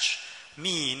marriage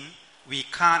mean we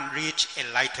can't reach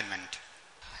enlightenment?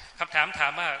 คำถามถา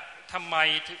มว่าทำไม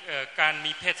การ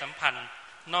มีเพศสัมพันธ์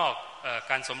นอก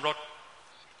การสมรส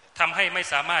ทำให้ไม่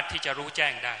สามารถที่จะรู้แจ้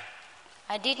งได้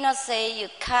I did not say you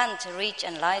can't reach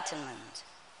enlightenment.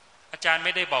 อาจารย์ไ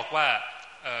ม่ได้บอกว่า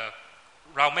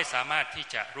เราไม่สามารถที่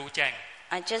จะรู้แจ้ง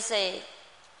I just say,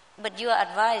 but you are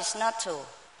advised not to.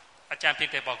 อาจารย์เพียง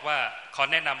แต่บอกว่าขอ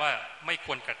แนะนำว่าไม่ค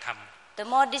วรกระทำ The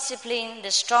more discipline,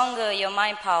 the stronger your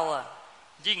mind power.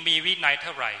 ยิ่งมีวินัยเท่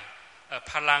าไหร่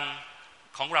พลัง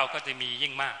ของเราก็จะมี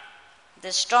ยิ่งมาก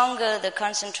The stronger the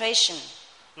concentration.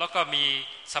 แล้วก็มี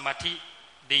สมาธิ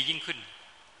ดียิ่งขึ้น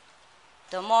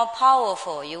The more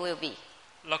powerful you will be.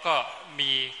 แล้วก็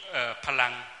มีพลั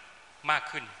งมาก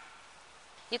ขึ้น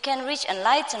You can reach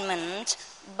enlightenment,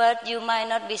 but you might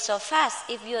not be so fast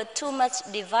if you are too much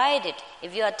divided,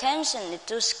 if your attention is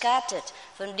too scattered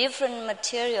from different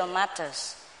material matters.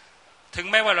 ถึง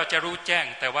แม้ว่าเราจะรู้แจ้ง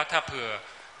แต่ว่าถ้าเผื่อ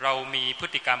เรามีพฤ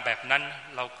ติกรรมแบบนั้น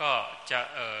เราก็จะ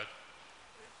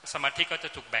สมาธิก็จะ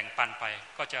ถูกแบ่งปันไป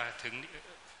ก็จะถึง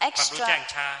ความรู้แจ้ง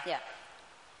ช้า Yeah.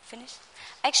 Finish.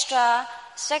 Extra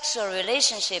sexual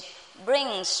relationship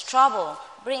brings trouble,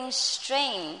 brings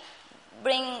strain,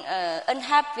 bring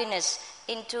unhappiness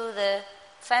into the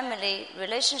family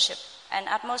relationship and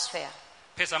atmosphere.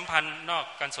 เพศสัมพันธ์นอก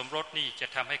การสมรสนี่จะ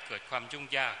ทำให้เกิดความยุ่ง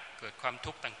ยากเกิดความ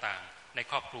ทุกข์ต่างๆใน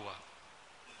ครอบครัว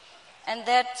And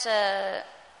that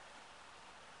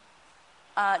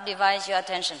divides your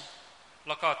attention. แ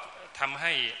ล้วก็ทำใ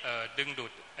ห้ดึงดู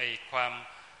ดความ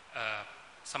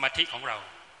สมาธิของเรา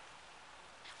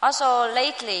Also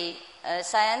lately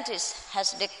scientists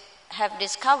have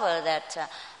discovered that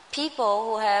people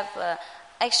who have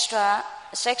extra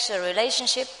sexual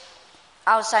relationship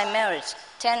outside marriage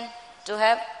tend to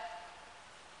have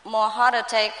more heart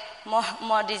attack,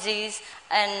 more disease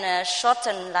and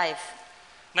shorten life.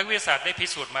 นักวิทยาศาสตร์ได้พิ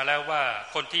สูจน์มาแล้วว่า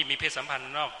คนที่มีเพศสัมพัน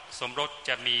ธ์นอกสมรสจ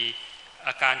ะมี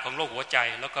อาการของโรคหัวใจ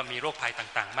แล้วก็มีโรคภัย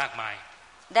ต่างๆมากมาย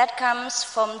That comes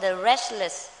from the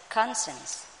restless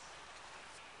conscience.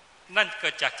 นั่นเกิ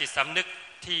ดจากจิตสำนึก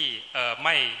ที่ไ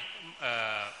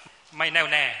ม่แน่ว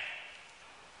แน่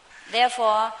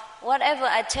Therefore, whatever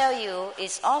I tell you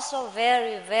is also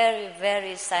very, very,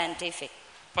 very scientific.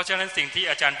 เพราะฉะนั้นสิ่งที่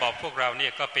อาจารย์บอกพวกเราเนี่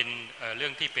ยก็เป็นเรื่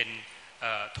องที่เป็น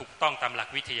ถูกต้องตามหลัก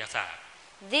วิทยาศาสตร์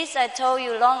This I told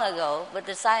you long ago, but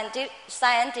the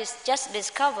scientists just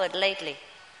discovered lately.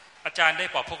 อาจารย์ได้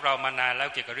บอกพวกเรามานานแล้ว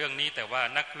เกี่ยวกับเรื่องนี้แต่ว่า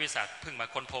นักวิทยาศาสตร์เพิ่งมา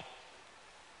ค้นพบ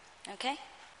Okay?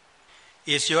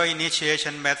 Is your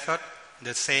initiation method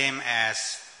the same as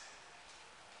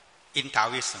in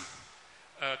Taoism?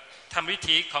 ทำวิ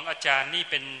ธีของอาจารย์นี่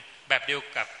เป็นแบบเดียว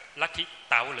กับลัทธิ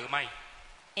เต๋าหรือไม่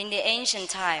In the ancient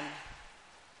time,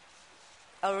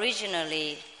 originally,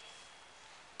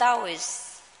 Taoist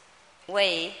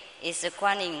way is the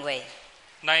Guanyin way.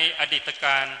 ในอดีตก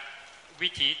ารวิ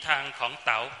ถีทางของเ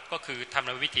ต๋าก็คือทำใ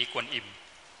นวิถีกวนอิม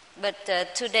But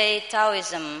today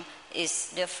Taoism is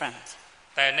different.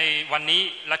 แต่ในวันนี้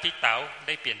ลัทธิเต๋าไ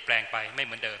ด้เปลี่ยนแปลงไปไม่เห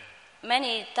มือนเดิม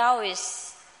Many Taoist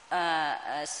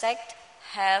sects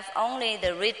have only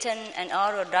the written and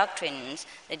oral doctrines.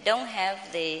 They don't have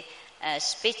the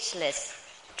speechless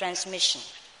transmission.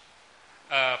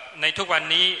 ในทุกวัน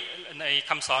นี้ใน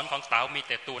คำสอนของเต๋ามี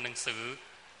แต่ตัวหนังสือ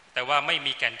แต่ว่าไม่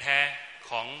มีแก่นแท้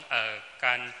ของก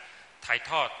ารถ่าย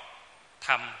ทอดธ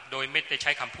รรมโดยไม่ได้ใ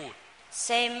ช้คำพูด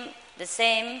The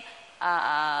same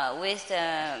with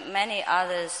many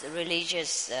others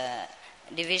religious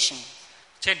division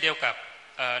เช่นเดียวกับ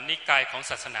นิกายของ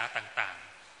ศาสนาต่าง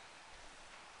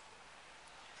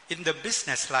ๆ In the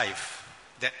business life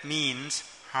that means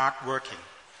hard working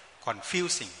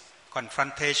confusing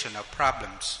confrontation of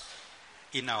problems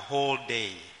in a whole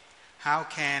day how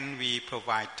can we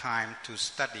provide time to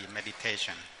study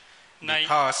meditation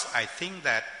because I think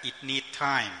that it need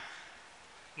time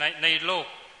ในโลก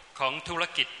ของธุร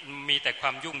กิจมีแต่คว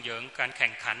ามยุ่งเหยิงการแข่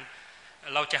งขัน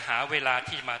เราจะหาเวลา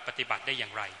ที่มาปฏิบัติได้อย่า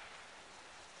งไร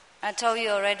I told you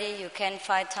already you can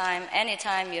find time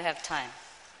anytime you have time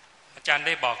อาจารย์ไ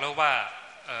ด้บอกแล้วว่า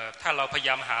ถ้าเราพยาย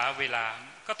ามหาเวลา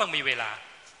ก็ต้องมีเวลา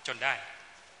จนได้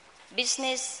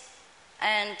Business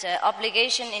and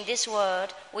obligation in this world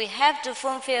we have to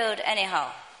fulfill anyhow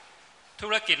ธุ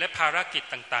รกิจและภารกิจ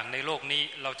ต่างๆในโลกนี้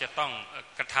เราจะต้อง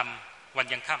กระทำวัน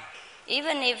ยังค่ำ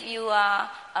Even if you are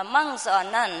monks or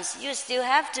nuns you still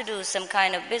have to do some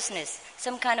kind of business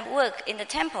some kind of work in the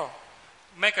temple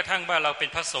แม้กระทั่งว่าเราเป็น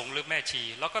พระสงฆ์หรือแม่ชี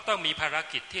เราก็ต้องมีภาร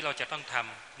กิจที่เราจะต้องท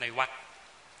ำในวัด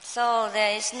So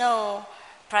there is no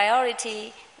priority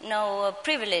no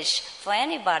privilege for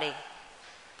anybody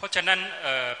เพราะฉะนั้น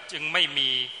จึงไม่มี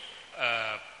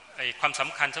ความส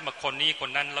ำคัญสำหรับคนนี้คน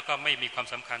นั้นแล้วก็ไม่มีความ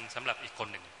สำคัญสำหรับอีกคน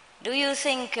หนึ่ง Do you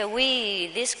think we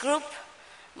this group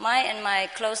my and my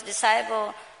close disciple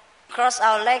cross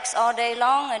our legs all day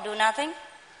long and do nothing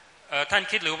ท่าน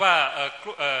คิดหรือว่า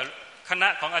คณะ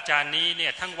ของอาจารย์นี้เนี่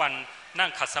ยทั้งวันนั่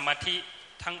งขัดสมาธิ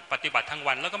ทั้งปฏิบัติทั้ง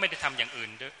วันแล้วก็ไม่ได้ทำอย่างอื่น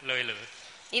เลยหรือ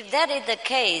If that is the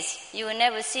case you will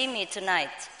never see me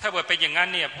tonight ถ้าเกิดเป็นอย่างนั้น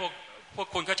เนี่ยพวก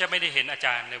คุณก็จะไม่ได้เห็นอาจ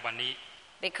ารย์ในวันนี้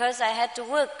Because I had to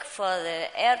work for the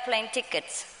airplane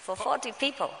tickets for 40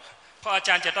 people เพราะอาจ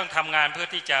ารย์จะต้องทำงานเพื่อ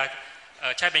ที่จะ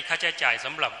ใช้เป็นค่าใช้จ่ายส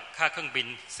ำหรับค่าเครื่องบิน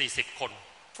40คน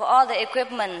For all the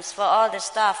equipments for all the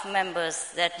staff members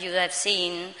that you have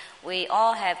seen we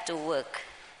all have to work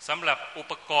สำหรับอุ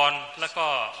ปกรณ์แล้วก็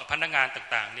พนักงาน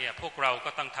ต่างๆเนี่ยพวกเราก็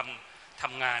ต้องท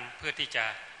ำงานเพื่อที่จะ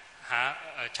หา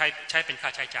ใช้เป็นค่า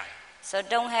ใช้จ่าย So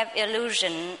don't have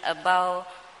illusion about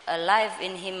a life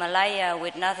in Himalaya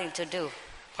with nothing to do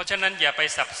เพราะฉะนั้นอย่าไป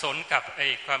สับสนกับ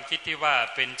ความคิดที่ว่า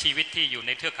เป็นชีวิตที่อยู่ใ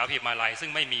นเทือกเขาหิมาลัยซึ่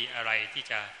งไม่มีอะไรที่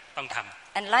จะต้องท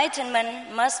ำ Enlightenment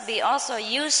must be also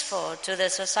useful to the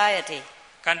society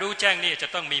การรู้แจ้งนี่จะ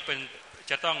ต้อง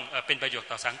เป็นประโยชน์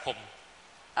ต่อสังคม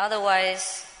Otherwise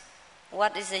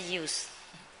what is the use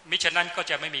มิฉะนั้นก็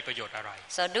จะไม่มีประโยชน์อะไร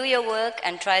So do your work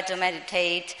and try to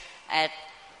meditate at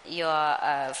your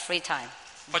free time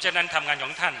เพราะฉะนั้นทำงานข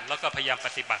องท่านแล้วก็พยายามป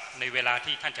ฏิบัติในเวลา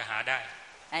ที่ท่านจะหาได้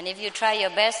And if you try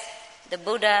your best the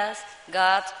Buddha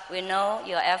God will know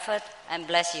your effort and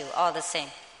bless you all the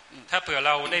same ถ้าเผื่อเ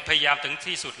ราได้พยายามถึง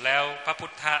ที่สุดแล้วพระพุ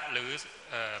ทธะหรือ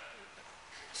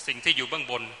สิ่งที่อยู่เบื้อง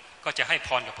บนก็จะให้พ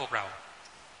รกับพวกเรา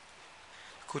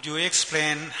Could you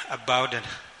explain about the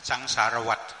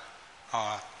samsaravat or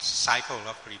cycle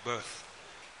of rebirth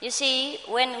You see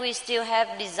when we still have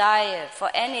desire for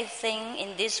anything in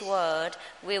this world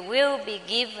we will be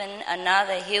given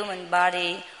another human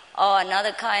body or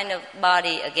another kind of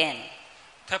body again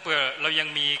ถ้าเผื่อเรายัง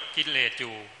มีกิเลสอ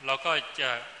ยู่เราก็จะ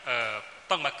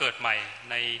ต้องมาเกิดใหม่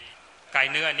ในกาย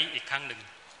เนื้อนี้อีกครั้งหนึ่ง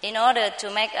In order to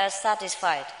make us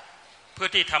satisfied เพื่อ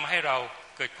ที่ทำให้เรา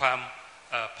เกิดความ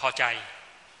พอใจ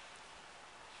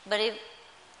But if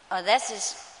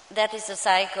that is the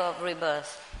cycle of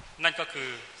rebirth นั่นก็คือ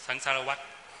สังสารวัฏ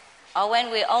Or when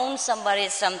we own somebody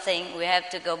something we have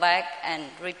to go back and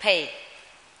repay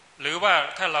หรือว่า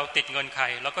ถ้าเราติดเงินใคร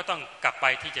เราก็ต้องกลับไป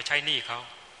ที่จะใช้หนี้เขา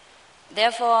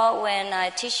Therefore when I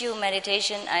teach you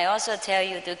meditation I also tell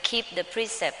you to keep the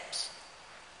precepts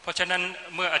เพราะฉะนั้น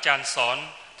เมื่ออาจารย์สอน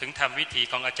ถึงธรรมวิถี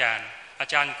ของอาจา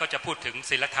รย์ก็จะพูดถึง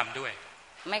ศีลธรรมด้วย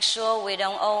Make sure we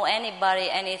don't owe anybody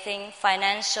anything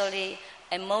financially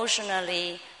emotionally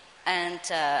and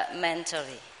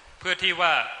mentally เพื่อที่ว่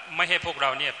าไม่ให้พวกเร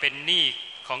าเนี่ยเป็นหนี้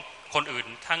ของคนอื่น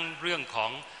ทั้งเรื่องขอ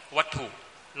งวัตถุ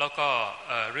แล้วก็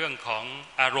เรื่องของ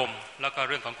อารมณ์แล้วก็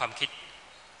เรื่องของความคิด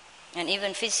and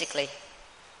even physically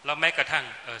แล้วแม้กระทั่ง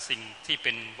สิ่งที่เ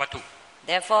ป็นวัตถุ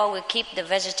Therefore we keep the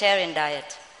vegetarian diet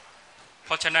เพ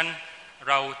ราะฉะนั้น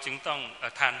เราจึงต้อง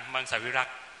ทานมังสวิรั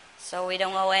ติ So we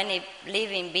don't owe any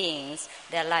living beings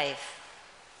their life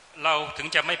เราถึง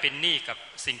จะไม่เป็นหนี้กับ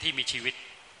สิ่งที่มีชีวิต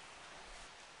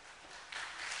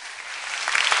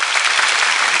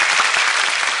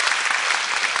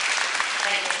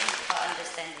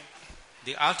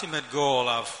The ultimate goal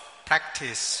of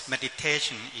practice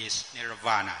meditation is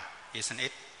nirvana isn't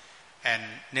it? And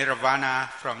nirvana,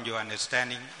 from your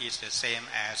understanding, is the same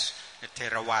as the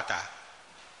Theravada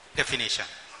definition.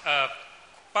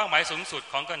 เป้าหมายสูงสุด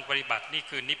ของการปฏิบัตินี่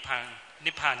คือนิพ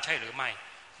พานใช่หรือไม่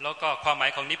แล้วก็ความหมาย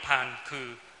ของนิพพานคือ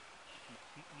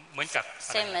เหมือนกับ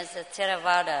Same as the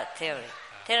Theravada theory.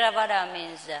 Theravada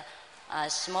means a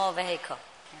small vehicle.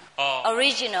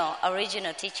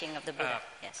 Original teaching of the Buddha.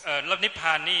 Yes. แล้วนิพพ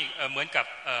านนี่เหมือนกับ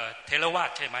เทรวาท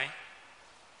ใช่ไหม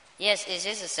Yes, it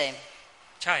is the same.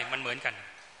 ใช่มันเหมือนกัน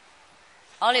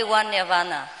Only one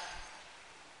nirvana.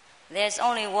 There's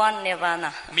only one nirvana.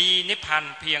 มีนิพพาน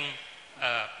เพียง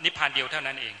นิพพานเดียวเท่า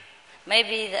นั้นเอง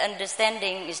Maybe the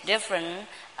understanding is different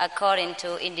according to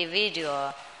individual,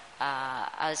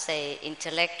 I'll say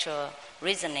intellectual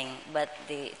reasoning, but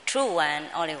the true one,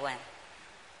 only one.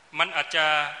 มันอาจจะ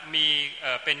มี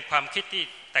เป็นความคิดที่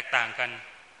แตกต่างกัน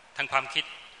ทางความคิด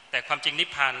แต่ความจริงนิพ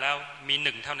พานแล้วมีห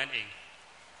นึ่งเท่านั้นเอง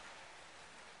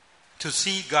To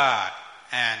see God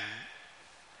and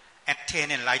attain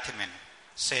enlightenment,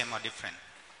 same or different?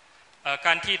 ก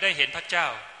ารที่ได้เห็นพระเจ้า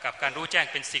กับการรู้แจ้ง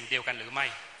เป็นสิ่งเดียวกันหรือไม่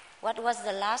What was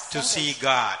the last To sentence? see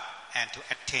God and to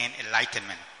attain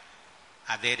enlightenment,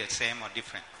 are they the same or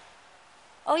different?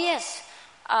 Oh yes,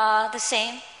 the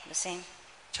same.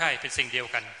 ใช่เป็นสิ่งเดียว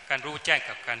กันการรู้แจ้ง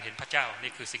กับการเห็นพระเจ้า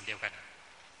นี่คือสิ่งเดียวกัน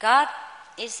God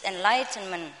is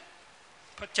enlightenment.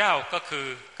 พระเจ้าก็คือ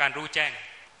การรู้แจ้ง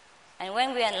And when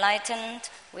we are enlightened,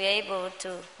 we are able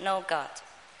to know God.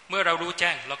 เมื่อเรารู้แ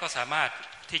จ้งเราก็สามารถ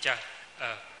ที่จะ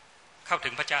เข้าถึ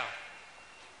งพระเจ้า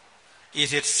Is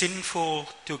it sinful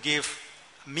to give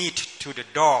meat to the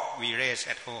dog we raise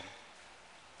at home?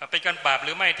 เป็นการบาปห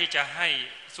รือไม่ที่จะให้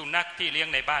สุนัขที่เลี้ยง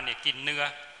ในบ้านเนี่ยกินเนื้อ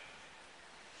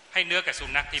ให้เนื้อกับสุ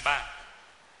นัขที่บ้าน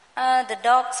The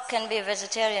dogs can be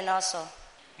vegetarian also.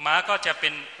 ม้าก็เป็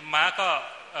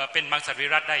นมังสวิ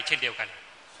รัติได้เช่นเดียวกัน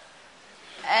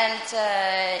And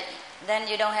then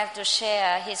you don't have to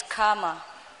share his karma.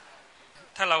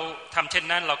 ถ้าเราทำเช่น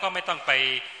นั้นเราก็ไม่ต้องไป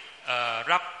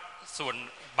รับส่วน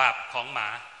บาปของหมา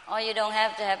Or you don't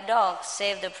have to have dogs,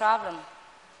 save the problem.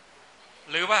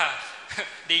 หรือว่า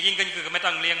ดียิ่งขึ้นคือไม่ต้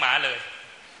องเลี้ยงหมาเลย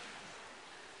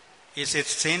Is it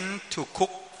sin to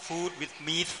cook food with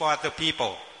meat for other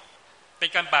people? เป็น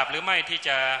การบาปหรือไม่ที่จ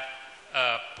ะ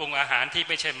ปรุงอาหารที่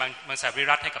ไม่ใช่มังสวิ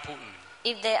รัติให้กับผู้อื่น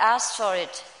If they ask for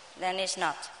it, then it's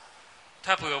not.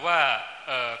 ถ้าเผื่อว่า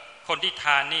คนที่ท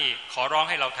านนี่ขอร้อง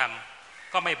ให้เราท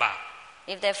ำก็ไม่บาป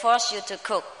If they force you to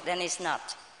cook, then it's not.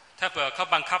 ถ้าเผื่อเขา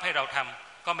บังคับให้เราท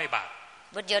ำก็ไม่บาป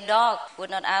But your dog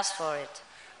would not ask for it.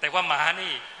 แต่ว่าหมา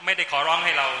นี่ไม่ได้ขอร้องใ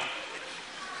ห้เรา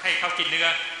ให้เขากินเนื้อ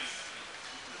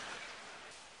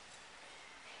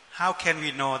How can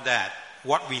we know that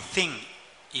what we think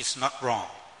is not wrong?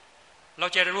 เรา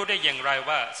จะรู้ได้อย่างไร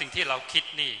ว่าสิ่งที่เราคิด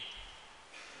นี่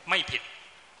ไม่ผิด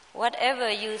Whatever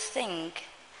you think,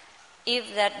 if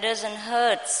that doesn't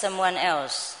hurt someone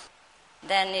else,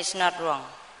 then it's not wrong.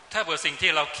 ถ้าเผื่อสิ่ง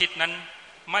ที่เราคิดนั้น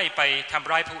ไม่ไปท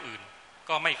ำร้ายผู้อื่น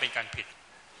ก็ไม่เป็นการผิด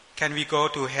Can we go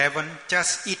to heaven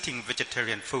just eating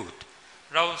vegetarian food?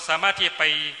 เราสามารถที่จะไป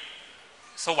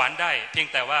สวรรค์ได้เพียง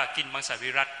แต่ว่ากินมังสวิ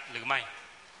รัติหรือไม่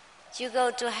You go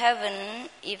to heaven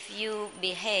if you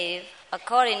behave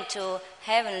according to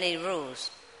heavenly rules.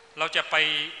 เราจะไป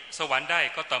สวรรค์ได้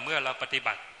ก็ต่อเมื่อเราปฏิ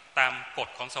บัติตามกฎ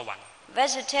ของสวรรค์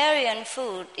Vegetarian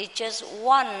food is just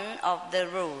one of the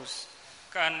rules.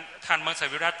 การทานมังส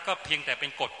วิรัติก็เพียงแต่เป็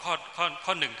นกฎ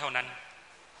ข้อหนึ่งเท่านั้น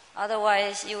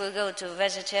Otherwise, you will go to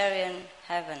vegetarian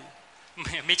heaven.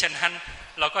 มิฉะนั้น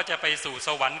เราก็จะไปสู่ส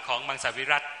วรรค์ของมังสวิ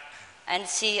รัติ And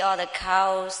see all the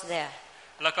cows there.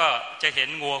 แล้วก็จะเห็น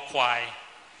งัวควาย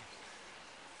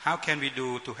How can we do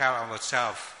to help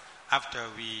ourselves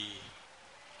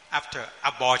after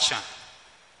abortion?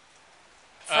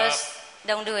 First,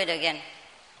 don't do it again.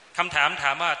 คำถ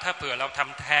ามว่าถ้าเผื่อเราท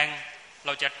ำแท้งเร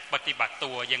าจะปฏิบัติ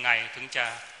ตัวยังไงถึงจะ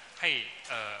ให้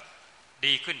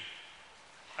ดีขึ้น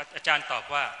อาจารย์ตอบ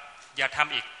ว่าอย่าท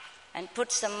ำอีก And put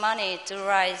some money to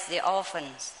raise the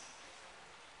orphans.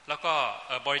 แล้วก็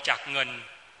บริจาคเงิน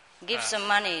Give some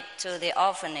money to the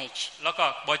orphanage. แล้วก็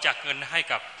บริจาคเงินให้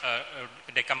กับ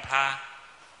เด็กกำพร้า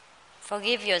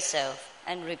Forgive yourself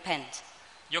and repent.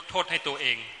 ยกโทษให้ตัวเอ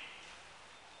ง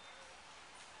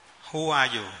Who are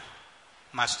you,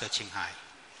 Master Qinghai?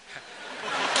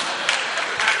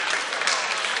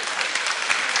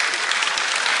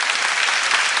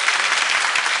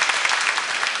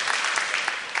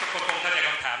 คนคงเข้าใจค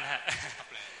ำถามนะฮะ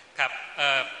ครับ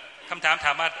คำถามถ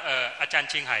ามว่าอาจารย์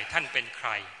ชิงไห่ท่านเป็นใค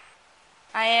ร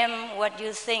I am what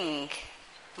you think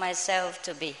myself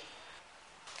to be.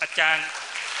 อาจารย์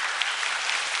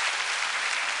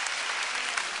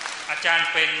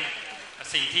เป็น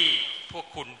สิ่งที่พวก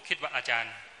คุณคิดว่าอาจาร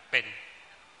ย์เป็น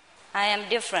I am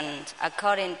different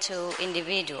according to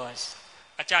individuals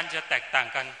อาจารย์จะแตกต่าง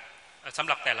กันสำ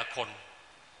หรับแต่ละคน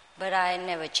but I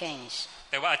never change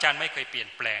แต่ว่าอาจารย์ไม่เคยเปลี่ยน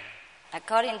แปลง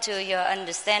according to your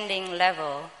understanding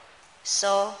level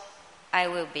so I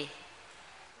will be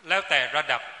แล้วแต่ระ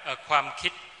ดับความคิ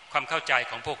ดความเข้าใจ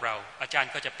ของพวกเราอาจาร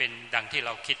ย์ก็จะเป็นดังที่เร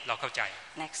าคิดเราเข้าใจ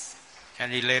next Can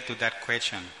relate to that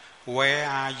question Where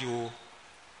are you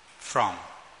from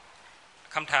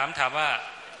คำถามว่า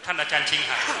ท่านอาจารย์ชิง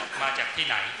หายมาจากที่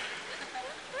ไหน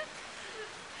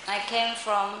I came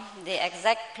from the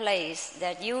exact place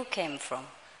that you came from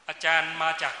อาจารย์มา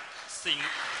จากสิ่ง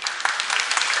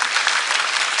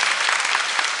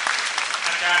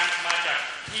อาจารย์มาจาก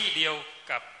ที่เดียว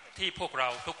กับที่พวกเรา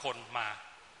ทุกคนมา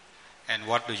And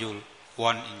what do you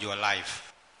want in your life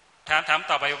ถาม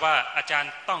ต่อไปว่าอาจาร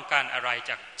ย์ต้องการอะไร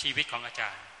จากชีวิตของอาจา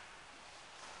รย์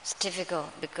It's difficult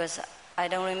because I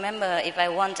don't remember if I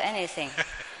want anything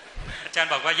อาจารย์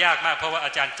บอกว่ายากมากเพราะว่าอ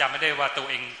าจารย์จำไม่ได้ว่าตัว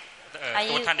เอง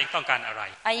ตัวท่านเองต้องการอะไร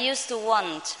I used to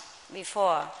want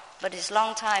before but it's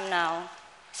long time now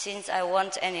since I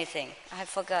want anything I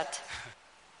forgot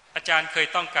อาจารย์เคย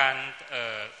ต้องการ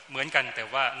เหมือนกันแต่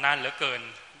ว่านานเหลือเกิน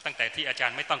ตั้งแต่ที่อาจาร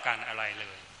ย์ไม่ต้องการอะไรเล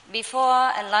ย Before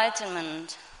enlightenment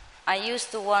I used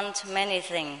to want many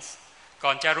things ก่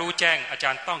อนจะรู้แจ้งอาจ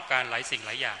ารย์ต้องการหลายสิ่งห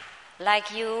ลายอย่าง Like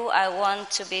you I want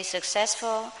to be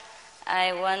successful I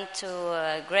want to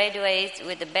graduate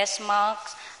with the best marks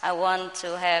I want to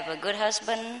have a good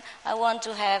husband I want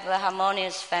to have a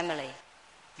harmonious family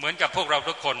เหมือนกับพวกเรา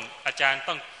ทุกคนอาจารย์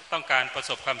ต้องการประ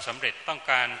สบความสำเร็จต้อง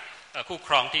การคู่ค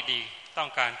รองที่ดีต้อง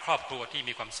การครอบครัวที่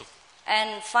มีความสุข And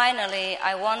finally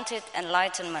I wanted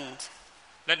enlightenment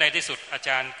และในที่สุดอาจ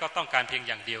ารย์ก็ต้องการเพียงอ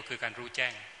ย่างเดียวคือการรู้แจ้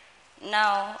ง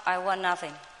Now I want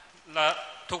nothing และ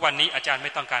ทุกวันนี้อาจารย์ไ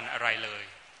ม่ต้องการอะไรเลย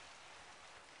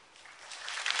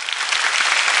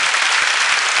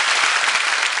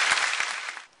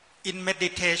In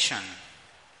meditation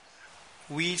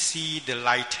we see the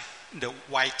light the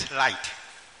white light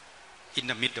in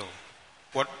the middle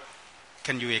What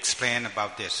can you explain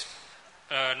about this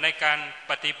ในการ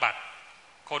ปฏิบัติ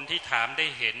คนที่ถามได้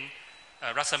เห็น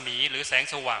รัศมีหรือแสง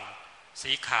สว่าง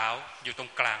สีขาวอยู่ตร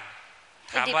งกลาง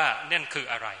ถามว่านั่นคือ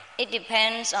อะไร It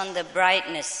depends on the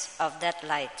brightness of that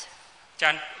light อาจา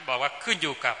รย์บอกว่าขึ้นอ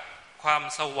ยู่กับความ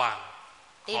สว่าง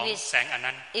ของแสงอัน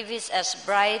นั้น If it's as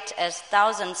bright as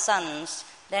 1,000 suns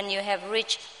then you have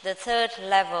reached the third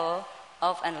level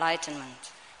of enlightenment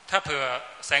ถ้าเผื่อ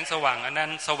แสงสว่างอันนั้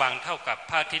นสว่างเท่ากับ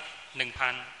พระอาทิตย์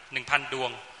 1,000 ดว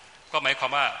งก็หมายควา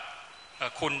มว่า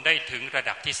คุณได้ถึงระ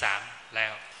ดับที่3แล้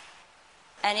ว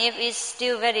And if it's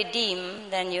still very dim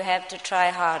then you have to try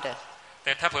harder แ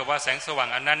ต่ถ้าเผื่อว่าแสงสว่าง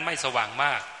อันนั้นไม่สว่างม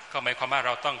ากก็หมายความว่าเร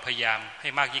าต้องพยายามให้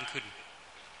มากยิ่งขึ้น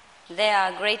There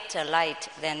are greater light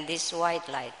than this white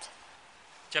light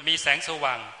จะมีแสงส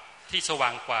ว่างที่สว่า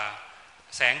งกว่า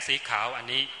แสงสีขาวอัน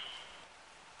นี้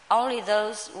Only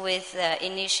those with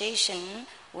initiation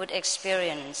would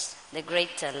experience the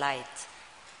greater light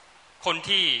คน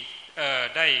ที่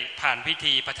ได้ผ่านพิ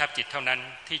ธีประทับจิตเท่านั้น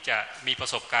ที่จะมีประ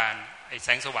สบการณ์ไอ้แส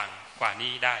งสว่างกว่า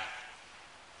นี้ได้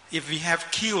If we have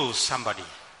killed somebody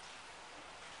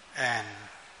and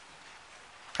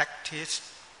practice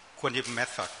quantitative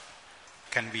method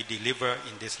can we deliver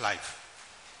in this life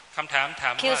คำถาม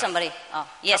ว่า Kill somebody oh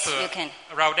yes you can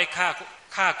เราได้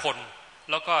ฆ่าคน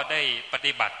แล้วก็ได้ป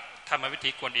ฏิบัติธรรมวิ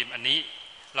ธีกวนอิมอันนี้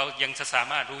เรายังจะสา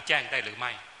มารถรู้แจ้งได้หรือไ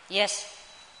ม่ Yes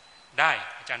ได้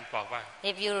อาจารย์บอกว่า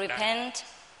If you repent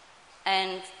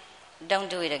and don't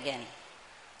do it again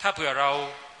ถ้าเผื่อเรา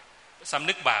สำ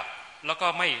นึกบาปแล้วก็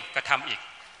ไม่กระทำอีก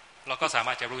เราก็สาม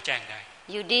ารถจะรู้แจ้งได้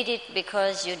You did it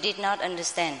because you did not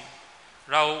understand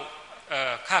เรา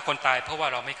ฆ่าคนตายเพราะว่า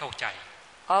เราไม่เข้าใจ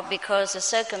or because the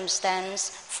circumstance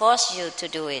forced you to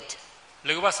do it ห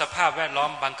รือว่าสภาพแวดล้อ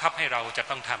มบังคับให้เราจะ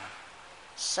ต้องท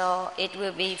ำ So it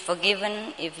will be forgiven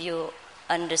if you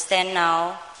understand now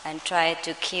and try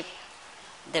to keep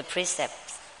the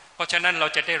precepts เพราะฉะนั้นเรา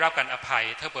จะได้รับการอภัย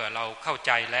ถ้าเผื่อเราเข้าใ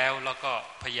จแล้วก็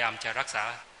พยายามจะรักษา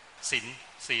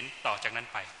ศีลต่อจากนั้น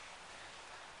ไป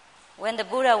When the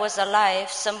Buddha was alive,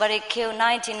 somebody killed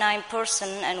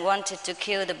 99% and wanted to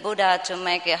kill the Buddha to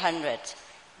make 100.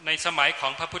 ในสมัยขอ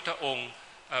งพระพุทธองค์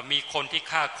มีคนที่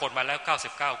ฆ่าคนมาแล้ว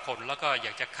99คนแล้วก็อย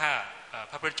ากจะฆ่า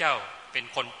พระพุทธเจ้าเป็น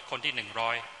คนที่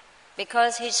100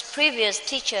 Because his previous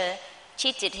teacher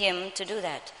cheated him to do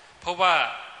that. เพราะว่า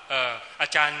อา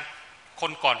จารย์ค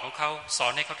นก่อนของเขาสอ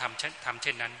นให้เขาทำเ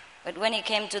ช่นนั้น But when he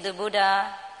came to the Buddha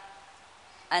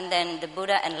and then the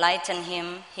Buddha enlightened him,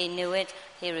 he knew it,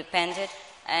 he repented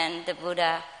and the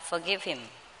Buddha forgave him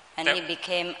and he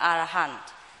became arahant.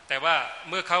 แต่ว่า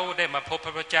เมื่อเขาได้มาพบพร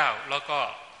ะพุทธเจ้าแล้วก็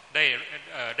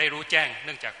ได้รู้แจ้งเ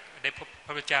นื่องจาก ได้พบพ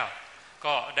ระพุทธเจ้า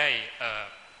ก็ได้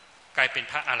กลายเป็น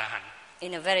พระอรหันต์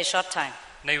in a very short time.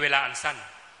 ในเวลาอันสั้น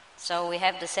So we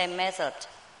have the same method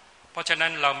เพราะฉะนั้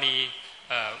นเรามี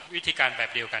วิธีการแบ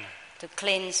บเดียวกัน to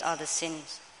cleanse all the sins.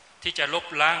 ที่จะลบ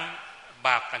ล้างบ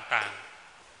าปต่าง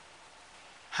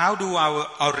ๆ How do our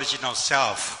original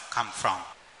self come from?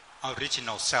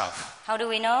 Original self. How do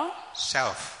we know?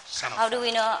 Self. How do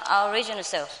we know our original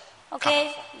self? Okay,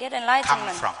 get Come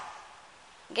enlightenment. from.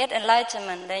 Get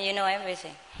enlightenment, then you know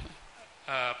everything.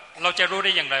 เราจะรู้ไ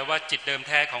ด้อย่างไรว่าจิตเดิมแ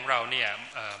ท้ของเราเนี่ย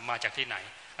มาจากที่ไหน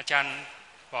อาจารย์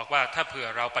บอกว่าถ้าเผื่อ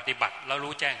เราปฏิบัติแล้ว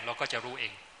รู้แจ้งเราก็จะรู้เอ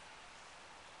ง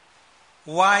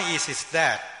Why is it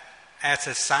that as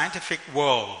the scientific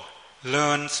world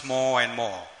learns more and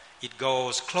more, it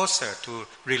goes closer to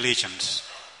religions?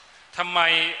 ทำไม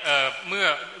เมื่อ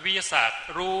วิทยาศาสตร์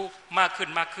รู้มากขึ้น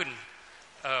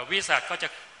วิทยาศาสตร์ก็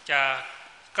จะ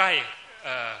ใกล้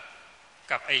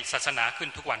กับไอศาสนาขึ้น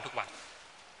ทุกวัน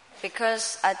Because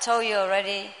I told you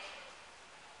already,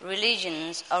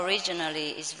 religions originally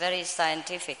is very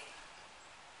scientific.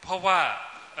 เพราะว่า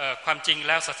ความจริงแ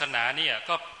ล้วศาสนาเนี่ย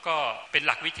ก็เป็นห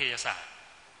ลักวิทยาศาสตร์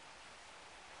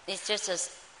It's just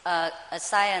a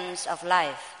science of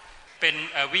life. เป็น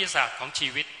วิทยาศาสตร์ของชี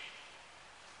วิต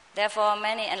Therefore,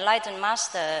 many enlightened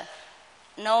master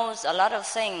knows a lot of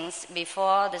things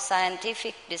before the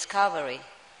scientific discovery.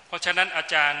 เพราะฉะนั้นอา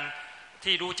จารย์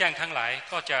ที่รู้แจ้งทั้งหลาย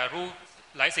ก็จะรู้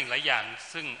หลายสิ่งหลายอย่าง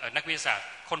ซึ่งนักวิทยาศาสตร์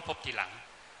ค้นพบทีหลัง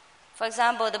For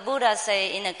example, the Buddha say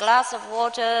in a glass of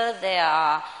water there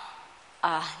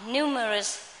are numerous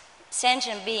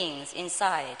sentient beings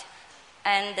inside,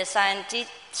 and the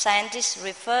scientists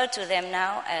refer to them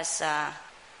now as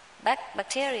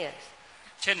bacteria.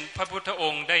 เช่นพระพุทธอ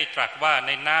งค์ได้ตรัสว่าใ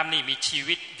นน้ำนี่มีชี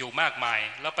วิตอยู่มากมาย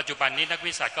แล้วปัจจุบันนี้นัก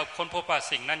วิทยาศาสตร์ก็ค้นพบว่า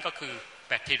สิ่งนั้นก็คือแ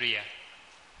บคทีเรีย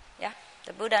Yeah,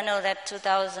 the Buddha know that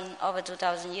over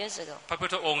 2,000 years ago. พระพุท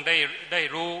ธองค์ได้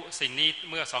รู้สิ่งนี้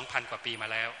เมื่อ 2,000 กว่าปีมา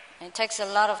แล้ว It takes a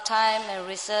lot of time and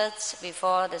research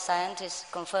before the scientists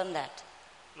confirm that.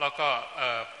 แล้วก็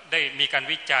ได้มีการ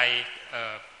วิจัย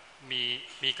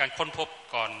มีการค้นพบ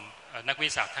ก่อนนักวิท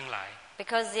ยาศาสตร์ทั้งหลาย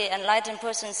Because the enlightened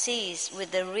person sees with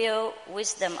the real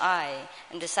wisdom eye,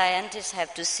 and the scientists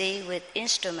have to see with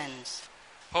instruments.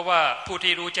 เพราะว่าผู้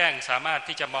ที่รู้แจ้งสามารถ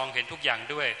ที่จะมองเห็นทุกอย่าง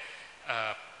ด้วย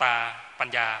ตาปัญ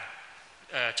ญา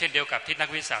เช่นเดียวกับที่นัก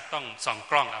วิทยาศาสตร์ต้องส่อง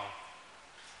กล้องเอา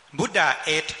Buddha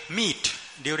ate meat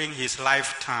during his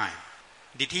lifetime.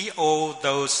 Did he owe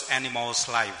those animals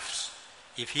lives?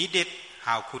 If he did,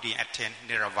 how could he attain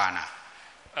nirvana?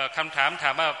 คำถ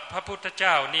ามว่าพระพุทธเ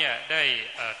จ้าเนี่ยได้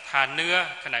ทานเนื้อ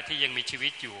ขณะที่ยังมีชีวิ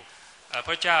ตอยู่พ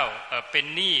ระเจ้าเป็น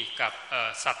หนี้กับ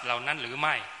สัตว์เหล่านั้นหรือไ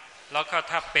ม่แล้วก็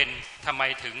ถ้าเป็นทำไม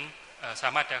ถึงสา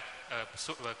มารถจะ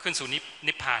ขึ้นสู่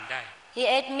นิพพานได้ He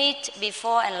ate meat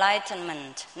before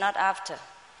enlightenment, not after.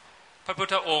 พระพุท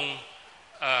ธองค์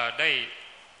ได้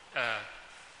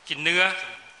กินเนื้อ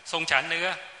ทรงฉันเนื้อ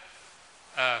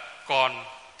ก่อน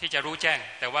ที่จะรู้แจ้ง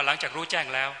แต่ว่าหลังจากรู้แจ้ง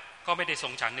แล้วก็ไม่ได้ทร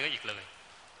งฉันเนื้ออีกเลย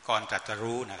ก่อนตรัส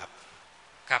รู้นะครับ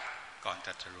ครับก่อนต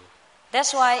รัสรู้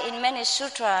That's why in many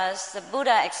sutras the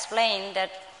Buddha explained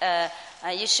that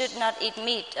you should not eat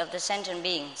meat of the sentient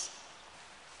beings.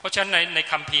 เพราะฉะนั้นใน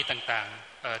คัมภีร์ต่าง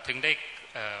ๆถึงได้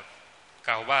ก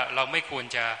ล่าวว่าเราไม่ควร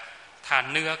จะทาน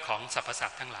เนื้อของสรรพสั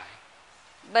ตว์ทั้งหลาย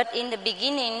But in the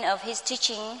beginning of his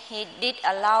teaching he did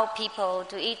allow people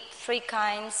to eat 3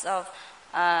 kinds of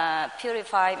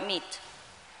purified meat.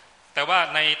 แต่ว่า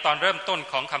ในตอนเริ่มต้น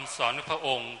ของคำสอนพระอ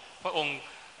งค์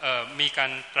มีกา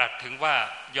รตรัสถึงว่า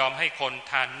ยอมให้คน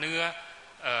ทานเนื้อ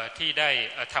ที่ได้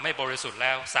ทำให้บริสุทธิ์แ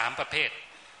ล้ว3ประเภท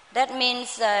That means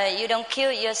you don't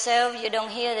kill yourself, you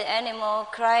don't hear the animal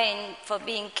crying for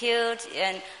being killed,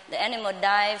 and the animal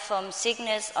die from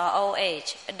sickness or old age,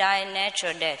 die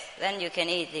natural death. Then you can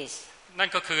eat this. นั่น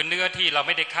ก็คือเนื้อที่เราไ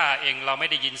ม่ได้ฆ่าเองเราไม่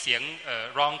ได้ยินเสียง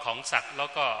ร้องของสัตว์แล้ว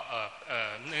ก็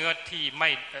เนื้อ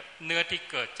ที่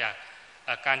เกิดจาก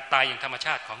การตายอย่างธรรมช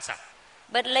าติของสัตว์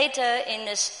But later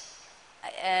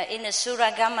in the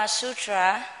Suragama Sutra,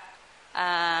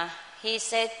 he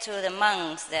said to the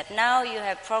monks that now you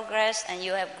have progressed and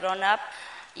you have grown up,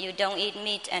 you don't eat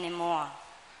meat anymore.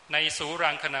 ในสู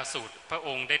รังคณาสูตรพระอ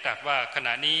งค์ได้ตรัสว่าขณ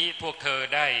ะนี้พวกเธอ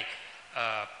ได้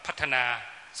พัฒนา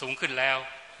สูงขึ้นแล้ว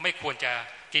ไม่ควรจะ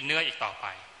กินเนื้ออีกต่อไป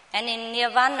And in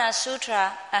Nirvana Sutra,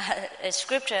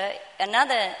 scripture,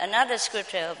 another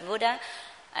scripture of Buddha,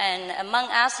 and a monk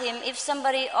asked him, if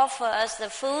somebody offer us the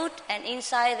food and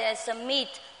inside there's some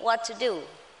meat, what to do?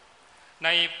 ใน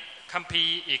คัมภี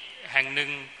ร์อีกแห่งหนึ่ง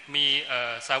มี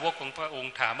สาวกของพระอง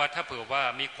ค์ถามว่าถ้าเผื่อว่า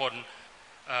มีคน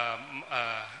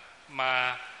ม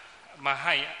าใ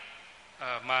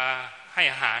ห้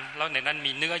อาหารแล้วในนั้น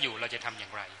มีเนื้ออยู่เราจะทำอย่า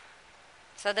งไร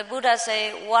So the Buddha say,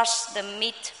 wash the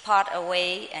meat part away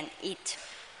and eat.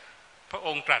 พระอ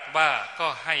งค์ตรัสว่าก็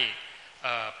ให้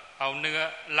เอาเนื้อ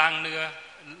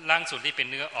ล้างส่วนที่เป็น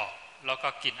เนื้อออกแล้วก็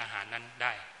กินอาหารนั้นไ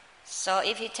ด้ So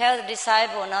if he tell the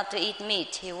disciple not to eat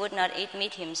meat, he would not eat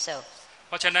meat himself. เ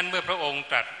พราะฉะนั้นเมื่อพระองค์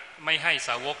ตรัสไม่ให้ส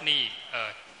าวกนี่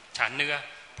ฉันเนื้อ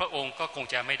พระองค์ก็คง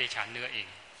จะไม่ได้ฉันเนื้อเอง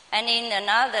And in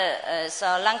another so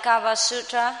Lankava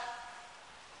Sutra,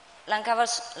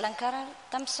 Lankara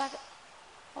Tamsaka,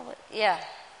 yeah,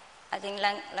 I think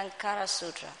Lankara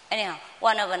Sutra. Anyhow,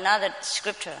 one of another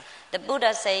scripture, the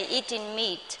Buddha say eating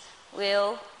meat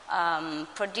will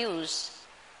produce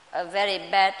a very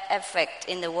bad effect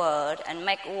in the world and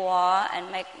make war and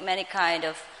make many kind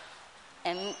of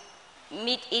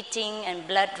meat eating and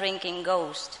blood drinking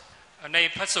ghost. ใน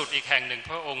พระสูตรอีกแห่งหนึ่ง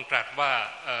พระองค์ตรัสว่า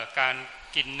การ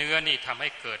กินเนื้อนี่ทำให้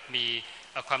เกิดมี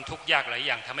ความทุกข์ยากหลายอ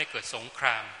ย่างทำให้เกิดสงคร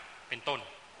ามเป็นต้น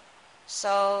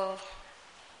So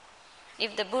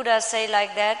if the Buddha say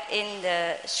like that in the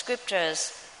scriptures,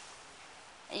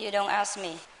 you don't ask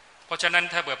me. เพราะฉะนั้น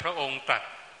ถ้าเกิดพระองค์ตรัส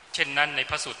เช่นนั้นใน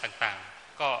พระสูตรต่าง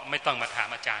ๆก็ไม่ต้องมาถาม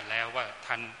อาจารย์แล้วว่า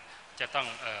ท่านจะต้อง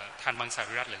ทานมังส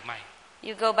วิรัติหรือไม่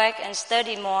You go back and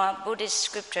study more Buddhist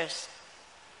scriptures.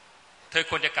 เธอ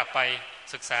ควรจะกลับไป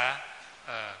ศึกษา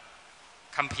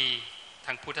คัมภีร์ท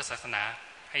างพุทธศาสนา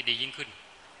ให้ดียิ่งขึ้น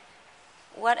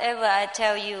Whatever I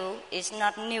tell you is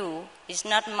not new, is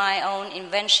not my own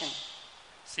invention.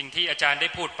 สิ่งที่อาจารย์ได้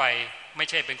พูดไปไม่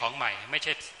ใช่เป็นของใหม่ไม่ใ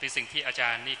ช่เป็นสิ่งที่อาจา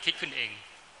รย์นี่คิดขึ้นเอง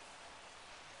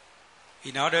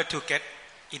In order to get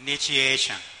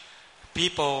initiation,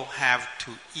 people have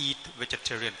to eat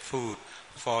vegetarian food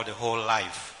for the whole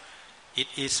life. It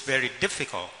is very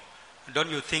difficult.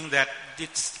 Don't you think that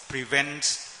this prevents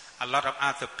a lot of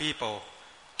other people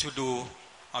to do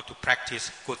or to practice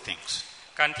good things?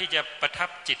 การที่จะประทับ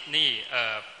จิตนี่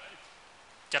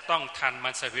จะต้องทานมั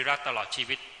งสวิรัติตลอดชี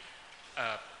วิต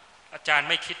อาจารย์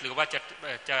ไม่คิดหรือว่า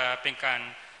จะเป็นการ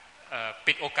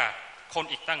ปิดโอกาสคน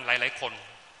อีกตั้งหลายๆคน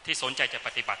ที่สนใจจะป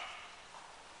ฏิบัติ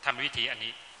ทำวิธีอัน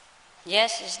นี้ Yes,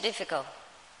 it's difficult.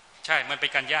 ใช่มันเป็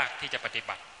นการยากที่จะปฏิ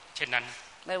บัติเช่นนั้น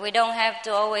But we don't have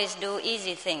to always do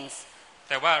easy things.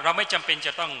 แต่ว่าเราไม่จำเป็นจ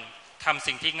ะต้องทำ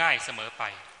สิ่งที่ง่ายเสมอไป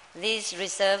These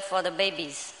reserved for the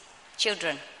babies,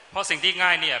 children. เพราะสิ่งที่ง่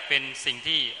ายเนี่ยเป็นสิ่ง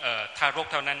ที่ทารก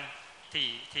เท่านั้น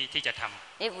ที่จะท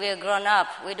ำ If we are grown up,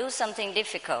 we do something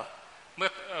difficult. เ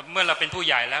มื่อเราเป็นผู้ใ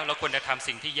หญ่แล้วเราควรจะทำ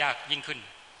สิ่งที่ยากยิ่งขึ้น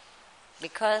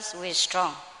Because we're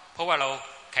strong. เพราะว่าเรา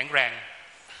แข็งแรง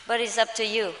But it's up to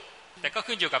you. แต่ก็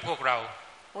ขึ้นอยู่กับพวกเรา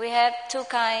We have two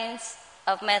kinds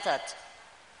of method.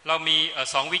 เรามี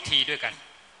สองวิธีด้วยกัน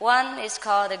One is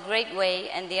called the great way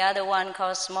and the other one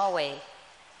called small way.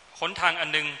 หนทางอัน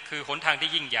นึงคือหนทางที่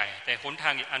ยิ่งใหญ่แต่หนทา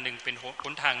งอีกอันนึงเป็นห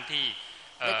นทางที่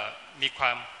มีคว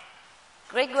าม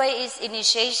Great way is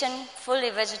initiation, fully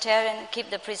vegetarian, keep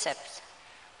the precepts.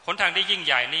 หนทางที่ยิ่งใ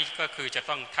หญ่นี่ก็คือจะ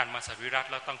ต้องทานมังสวิรัติ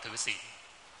แล้วต้องถือศีล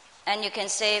And you can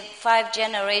save 5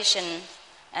 generations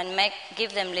and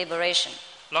give them liberation.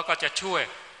 แล้วก็จะช่วย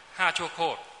5ชั่วโค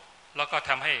ตรแล้วก็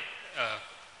ทำให้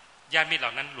ญาติมิตรเหล่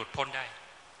านั้นหลุดพ้นได้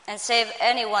And save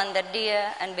anyone that dear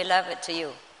and beloved to you.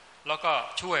 แล้วก็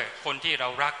ช่วยคนที่เรา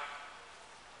รัก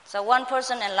So one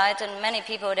person enlightened, many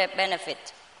people that benefit.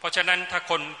 เพราะฉะนั้นถ้า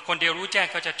คนเดียวรู้แจ้ง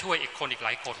ก็จะช่วยอีกคนอีกหล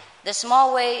ายคน The small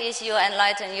way is you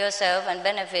enlighten yourself and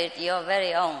benefit your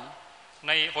very own. ใ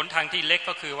นหนทางที่เล็ก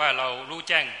ก็คือว่าเรารู้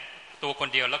แจ้งตัวคน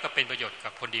เดียวแล้วก็เป็นประโยชน์กั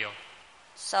บคนเดียว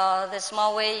So the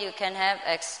small way you can have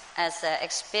as an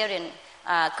experience,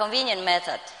 convenient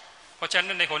method. เพราะฉะ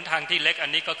นั้นในหนทางที่เล็กอั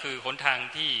นนี้ก็คือหนทาง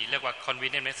ที่เรียกว่า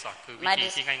convenient method คือวิธี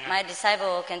ที่ง่ายๆ My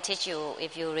disciple can teach you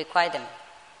if you require them.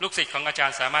 ลูกศิษย์ของอาจาร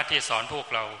ย์สามารถที่จะสอนพวก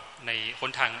เราในห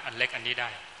นทางอันเล็กอันนี้ไ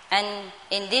ด้ And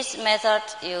in this method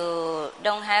you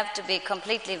don't have to be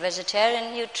completely vegetarian.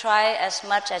 You try as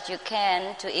much as you can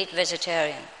to eat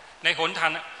vegetarian. ในหนทา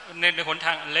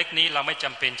งเล็กนี้เราไม่จ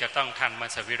ำเป็นจะต้องทานมัง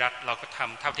สวิรัติเราก็ท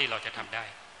ำเท่าที่เราจะทำได้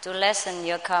To lessen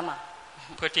your karma.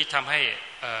 เพื่อที่ทำให้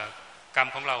กรรม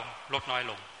ของเราลดน้อย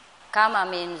ลง Karma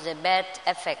means the bad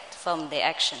effect from the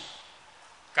action.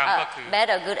 กรรมก็คือ bad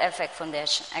or good effect from the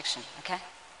action. Okay.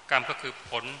 กรรมก็คือ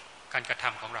ผลการกระท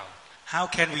ำของเรา How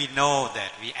can we know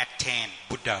that we attain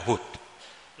Buddhahood?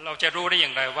 เราจะรู้ได้อย่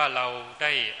างไรว่าเราไ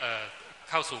ด้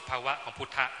เข้าสู่ภาวะของพุท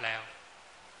ธะแล้ว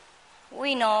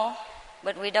We know,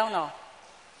 but we don't know.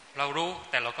 เรารู้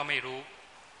แต่เราก็ไม่รู้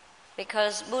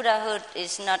Because Buddhahood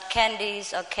is not candies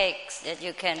or cakes that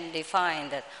you can define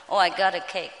that, oh, I got a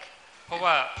cake. เพราะ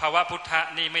ว่าภาวะพุทธะ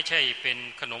นี่ไม่ใช่เป็น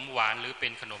ขนมหวานหรือเป็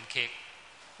นขนมเค้ก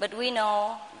But we know,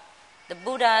 the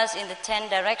Buddhas in the 10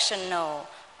 directions know,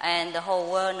 and the whole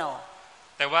world know.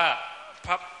 แต่ว่าพ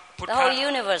ระพุท The ธะ whole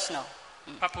universe know.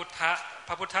 พระ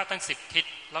พุทธทั้ง10ทิศ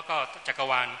แล้วก็จักร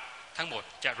วาลทั้งหมด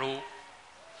จะรู้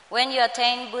When you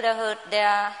attain Buddhahood, there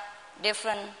are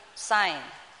different signs,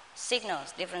 signals,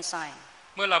 different signs.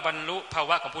 เมื่อเราบรรลุภา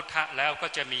วะของพุทธะแล้วก็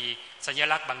จะมีสัญ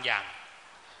ลักษณ์บางอย่าง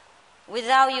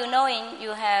Without you knowing,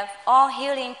 you have all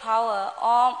healing power,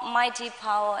 all mighty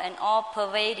power, and all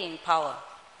pervading power.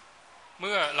 เ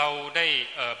มื่อเราได้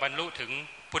บรรลุถึง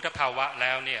พุทธภาวะแ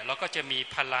ล้วเนี่ยเราก็จะมี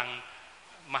พลัง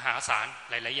มหาศาล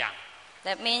หลายๆอย่าง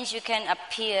That means you can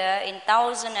appear in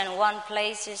 1,001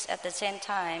 places at the same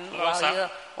time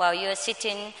while you are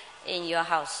sitting in your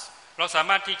house. เราสา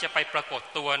มารถที่จะไปปรากฏ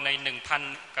ตัวใน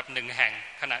 1,000 กับ 1 แห่ง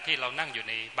ขณะที่เรานั่งอยู่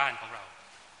ในบ้านของเรา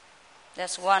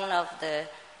That's one of the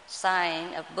sign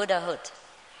of Buddhahood.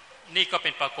 นี่ก็เป็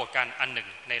นปรากฏการณ์อันหนึ่ง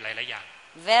ในหลายๆอย่าง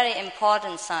Very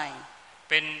important sign.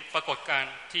 เป็นปรากฏการ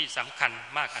ณ์ที่สำคัญ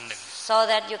มากอันหนึ่ง So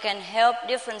that you can help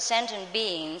different sentient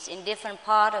beings in different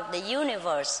part of the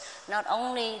universe, not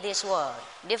only this world,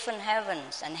 different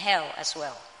heavens and hell as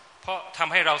well. เพราะท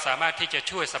ำให้เราสามารถที่จะ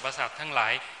ช่วยสรรพสัตว์ทั้งหลา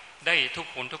ยได้ทุก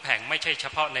หนทุกแห่งไม่ใช่เฉ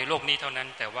พาะในโลกนี้เท่านั้น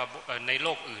แต่ว่าในโล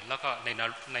กอื่นแล้วก็ใ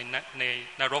น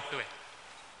นรกด้วย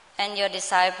And your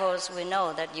disciples will know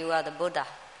that you are the Buddha.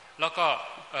 แล้วก็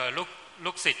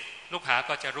ลูกศิษย์ลูกหา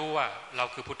ก็จะรู้ว่าเรา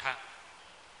คือพุทธะ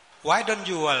Why don't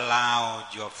you allow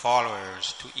your followers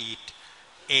to eat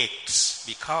eggs?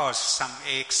 Because some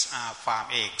eggs are farm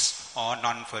eggs or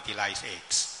non-fertilized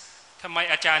eggs. ทำไม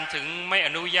อาจารย์ถึงไม่อ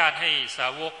นุญาตให้สา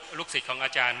วกลูกศิษย์ของอ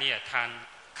าจารย์เนี่ยทาน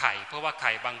ไข่เพราะว่าไ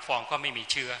ข่บางฟองก็ไม่มี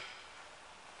เชื้อ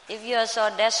If you are so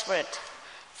desperate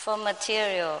for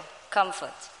material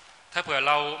comfort. ถ้าเผื่อ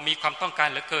เรามีความต้องการ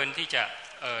เหลือเกินที่จะ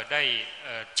ได้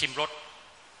ชิมรส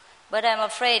But I'm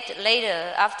afraid later,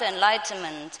 after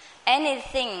enlightenment,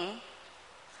 anything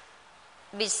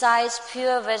besides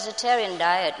pure vegetarian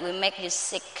diet will make you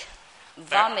sick,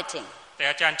 vomiting. แต่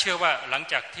อาจารย์เชื่อว่าหลัง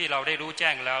จากที่เราได้รู้แจ้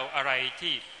งแล้วอะไร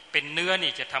ที่เป็นเนื้อ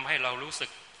นี่จะทำให้เรารู้สึก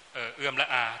เอื่อมละ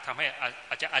อาทำให้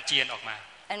อาจจะอาเจียนออกมา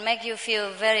And make you feel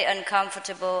very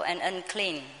uncomfortable and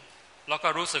unclean. แล้วก็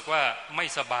รู้สึกว่าไม่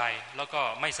สบายแล้วก็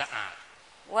ไม่สะอาด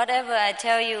Whatever I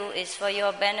tell you is for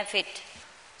your benefit.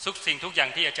 ทุกสิ่งทุกอย่าง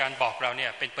ที่อาจารย์บอกเราเนี่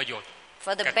ยเป็นประโยชน์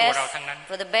For the แก่ตัว best, เราทั้งนั้น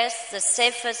for the best, the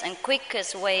safest and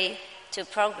quickest way to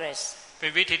progress. เป็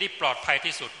นวิธีที่ปลอดภัย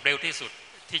ที่สุดเร็วที่สุด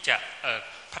ที่จะ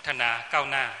พัฒนาก้าว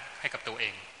หน้าให้กับตัวเอ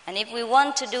ง And if we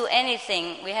want to do anything,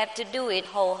 we have to do it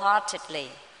wholeheartedly.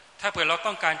 ถ้าเผื่อเรา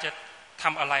ต้องการจะท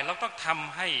ำอะไรเราต้องท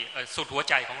ำให้สุดหัว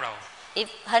ใจของเรา If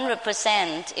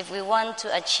 100%, if we want to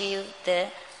achieve the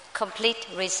complete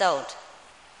result.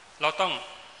 เราต้อง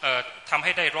ทำใ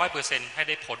ห้ได้ 100% ให้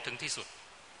ได้ผลถึงที่สุด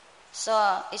So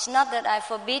it's not that I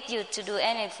forbid you to do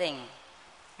anything.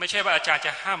 ไม่ใช่ว่าอาจารย์จ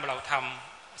ะห้ามเราท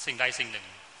ำสิ่งใดสิ่งหนึ่ง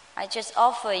I just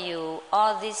offer you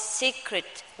all these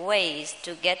secret ways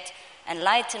to get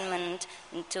enlightenment,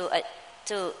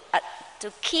 to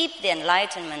keep the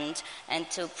enlightenment and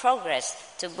to progress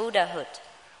to Buddhahood.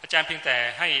 อาจารย์เพียงแต่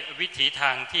ให้วิถีท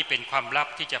างที่เป็นความลับ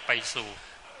ที่จะไปสู่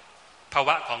ภาว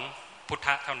ะของพุทธ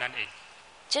ะเท่านั้นเอง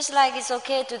Just like it's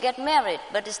okay to get married,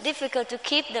 but it's difficult to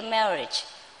keep the marriage.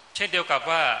 เช่นเดียวกับ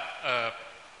ว่า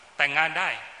แต่งงานได้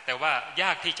แต่ว่าย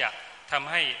ากที่จะท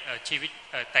ำให้ชีวิต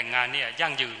แต่งงานเนี่ย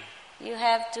ยั่งยืน You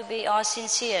have to be all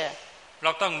sincere. เร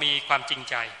าต้องมีความจริง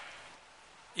ใจ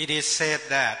It is said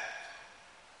that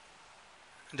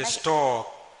the store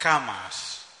karmas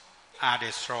are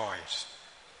destroyed.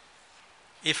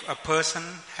 If a person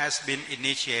has been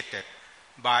initiated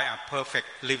by a perfect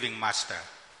living master,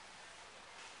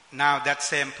 now that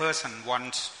same person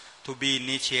wants to be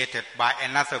initiated by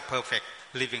another perfect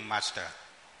living master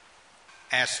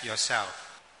as yourself.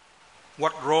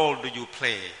 What role do you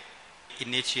play in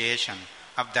initiation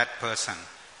of that person,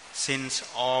 since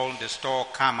all the store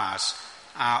karmas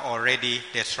are already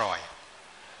destroyed?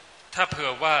 ถ้าเผื่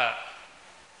อว่า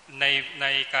ใน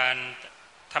การ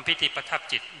ทำพิธีประทับ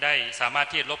จิตได้สามารถ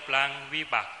ที่จะลบล้างวิ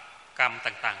บากกรรม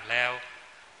ต่างๆแล้ว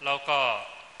ก็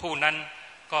ผู้นั้น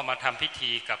ก็มาทำพิ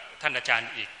ธีกับท่านอาจารย์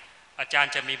อีกอาจาร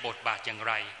ย์จะมีบทบาทอย่างไ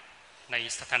รใน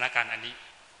สถานการณ์อันนี้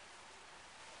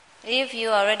If you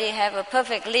already have a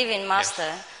perfect living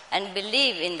master and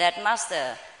believe in that master,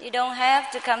 you don't have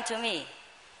to come to me.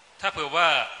 ถ้าเผื่อว่า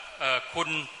คุณ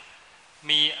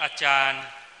มีอาจารย์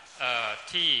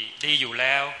ที่ดีอยู่แ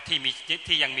ล้ว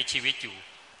ที่ยังมีชีวิตอยู่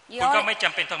คุณก็ไม่จ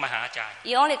ำเป็นต้องมาหาอาจารย์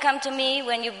You only come to me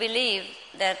when you believe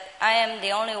that I am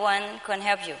the only one who can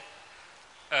help you.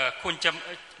 คุณจะ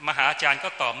มาหาอาจารย์ก็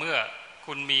ต่อเมื่อ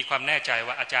คุณมีความแน่ใจ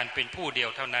ว่าอาจารย์เป็นผู้เดียว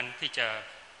เท่านั้นที่จะ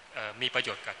มีประโย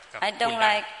ชน์กับคุณ I don't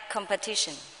like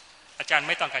competition. อาจารย์ไ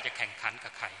ม่ต้องการจะแข่งขันกั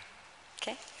บใคร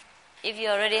Okay. If you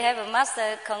already have a master,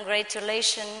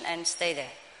 congratulations and stay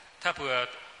there. ถ้าเผื่อ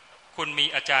คุณมี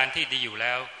อาจารย์ที่ดีอยู่แ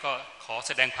ล้วก็ขอแ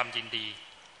สดงความยินดี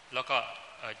แล้วก็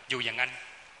อยู่อย่างนั้น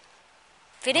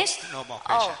Finished? No more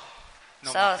question.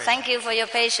 Oh. So thank you for your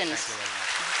patience. Thank you very much.